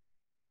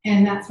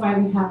 and that's why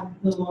we have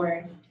the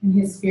Lord and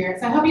His Spirit.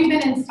 So I hope you've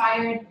been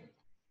inspired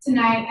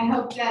tonight. I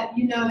hope that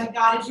you know that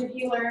God is your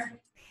healer,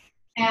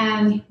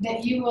 and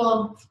that you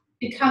will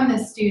become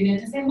this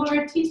student and say,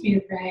 Lord, teach me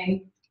to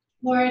pray.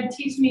 Lord,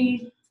 teach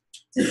me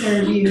to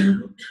serve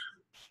you.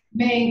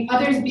 May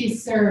others be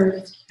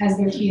served as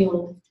they're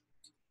healed.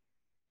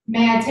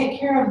 May I take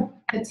care of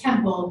the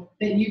temple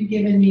that you've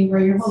given me where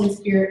your Holy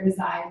Spirit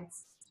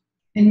resides.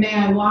 And may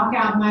I walk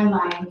out my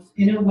life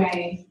in a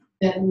way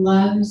that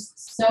loves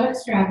so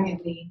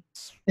extravagantly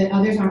that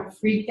others aren't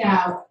freaked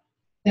out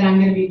that I'm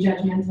going to be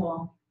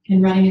judgmental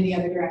and running in the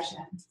other direction,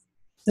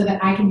 so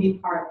that I can be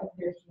part of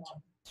their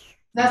healing.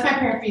 That's my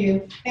prayer for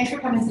you. Thanks for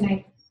coming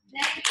tonight.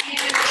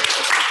 Thank you.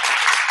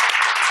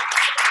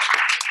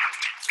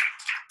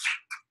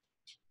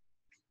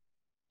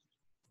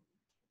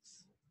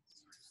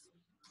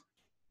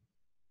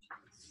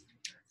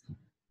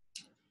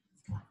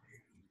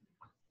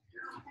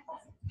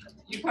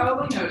 You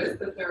probably noticed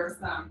that there are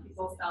some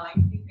people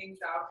selling things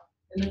out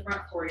in the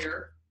front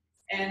foyer.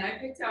 And I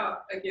picked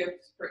out a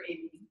gift for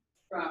Amy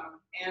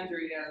from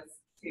Andrea's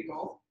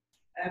table.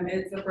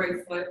 It's a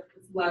bracelet.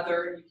 It's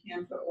leather. You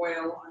can put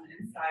oil on the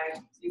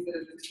inside. Use it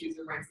as a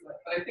diffuser bracelet.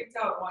 But I picked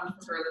out one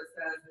for her that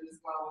says, "It is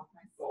well with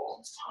my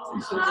soul." So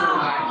she'll know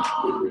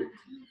why.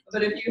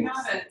 But if you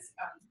haven't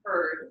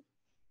heard,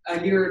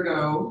 a year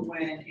ago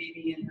when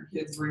Amy and her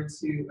kids were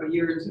a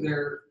year into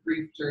their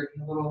grief journey,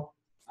 a little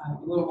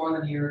more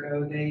than a year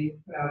ago, they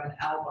put out an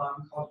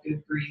album called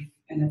Good Grief,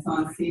 and it's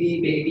on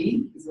CD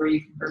Baby, is where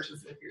you can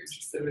purchase it if you're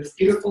interested. It's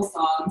beautiful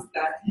songs.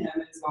 That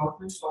hymn is Well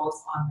With My Soul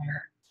is on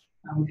there,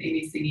 with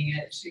Amy singing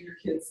it. She and her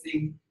kids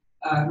sing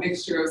a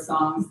mixture of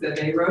songs that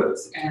they wrote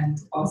and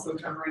also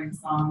covering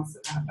songs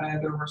by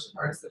other worship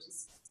artists such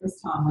as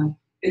Chris Tomlin.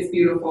 It's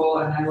beautiful,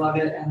 and I love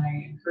it, and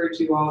I encourage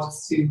you all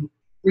just to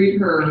read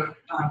her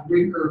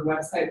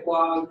website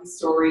blog,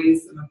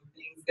 stories, some of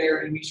the things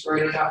there,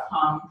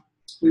 amyshroyer.com.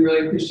 We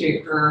really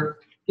appreciate her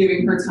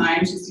giving her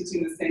time. She's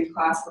teaching the same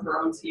class for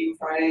her own team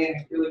Friday, and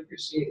I really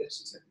appreciate that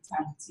she took the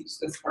time to teach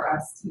this for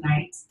us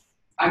tonight.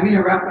 I'm going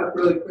to wrap up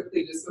really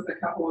quickly just with a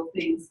couple of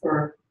things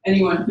for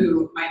anyone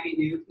who might be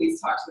new. Please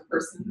talk to the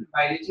person who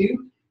invited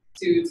you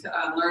to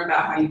learn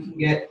about how you can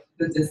get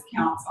the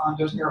discounts on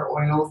doTERRA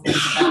oils and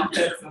the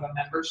benefits of a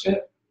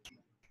membership.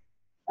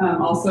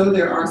 Also,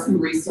 there are some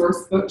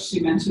resource books. She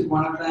mentioned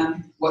one of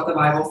them, What the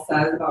Bible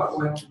Says About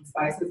Oils and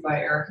Spices by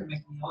Erica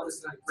McNeil. This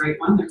is a great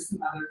one. There's some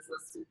others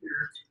listed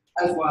here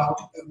as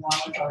well,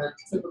 along with our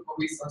typical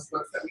resource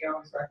books that we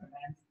always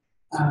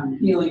recommend.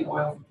 Healing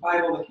Oils and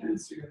Bible, The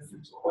Chemistry of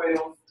Essential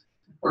Oils,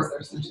 of course, our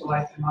Essential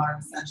Life and Modern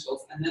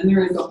Essentials. And then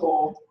there is a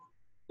whole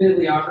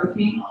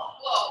bibliography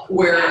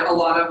where a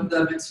lot of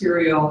the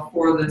material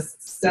for this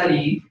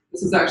study,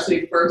 this was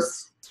actually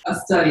first a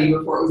study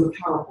before it was a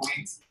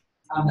PowerPoint,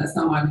 that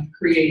someone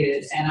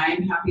created, and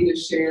I'm happy to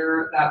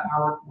share that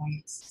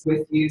PowerPoint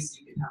with you so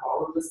you can have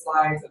all of the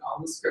slides and all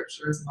the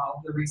scriptures and all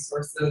of the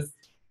resources.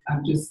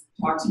 Just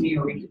talk to me,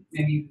 or we can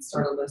maybe even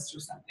start a list or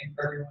something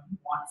for everyone who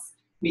wants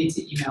me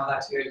to email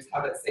that to you. I just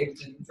have it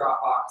saved in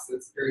Dropbox, so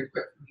it's very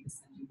quick for me to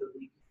send you the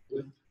link if you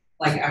would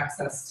like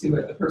access to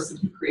it. The person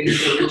who created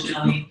it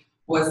originally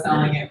was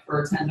selling it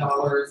for $10,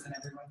 and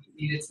everyone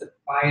needed to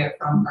buy it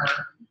from her.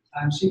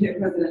 She hit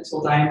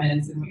presidential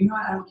diamonds, and you know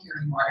what? I don't care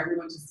anymore.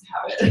 Everyone just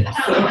have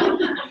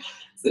it.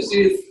 So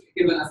she's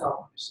given us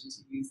all permission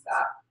to use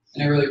that,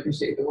 and I really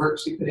appreciate the work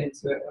she put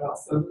into it, but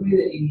also the way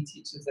that Amy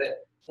teaches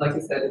it. Like I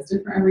said, it's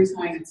different every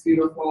time. It's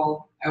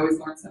beautiful. I always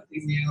learn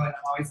something new, and I'm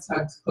always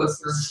tugged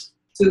closer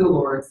to the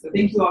Lord. So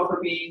thank you all for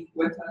being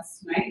with us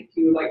tonight. If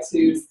you would like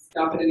to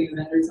stop at any of the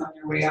vendors on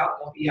your way out,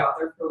 they'll be out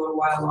there for a little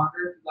while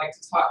longer. If you'd like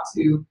to talk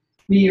to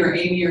me or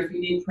Amy, or if you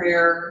need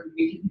prayer,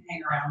 we can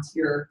hang around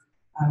here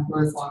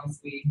for as long as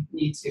we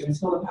need to,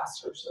 until the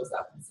pastor shows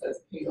up and says,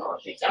 "Hey, y'all are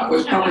kicked out,"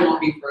 which probably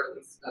won't be for at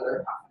least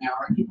another half an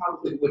hour, and he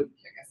probably wouldn't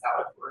kick us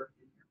out if we're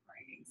in here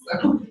praying.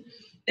 So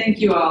thank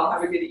you all.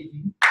 Have a good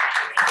evening.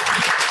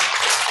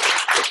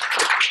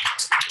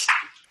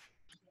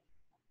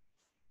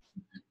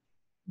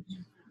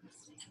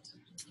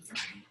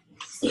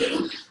 Students,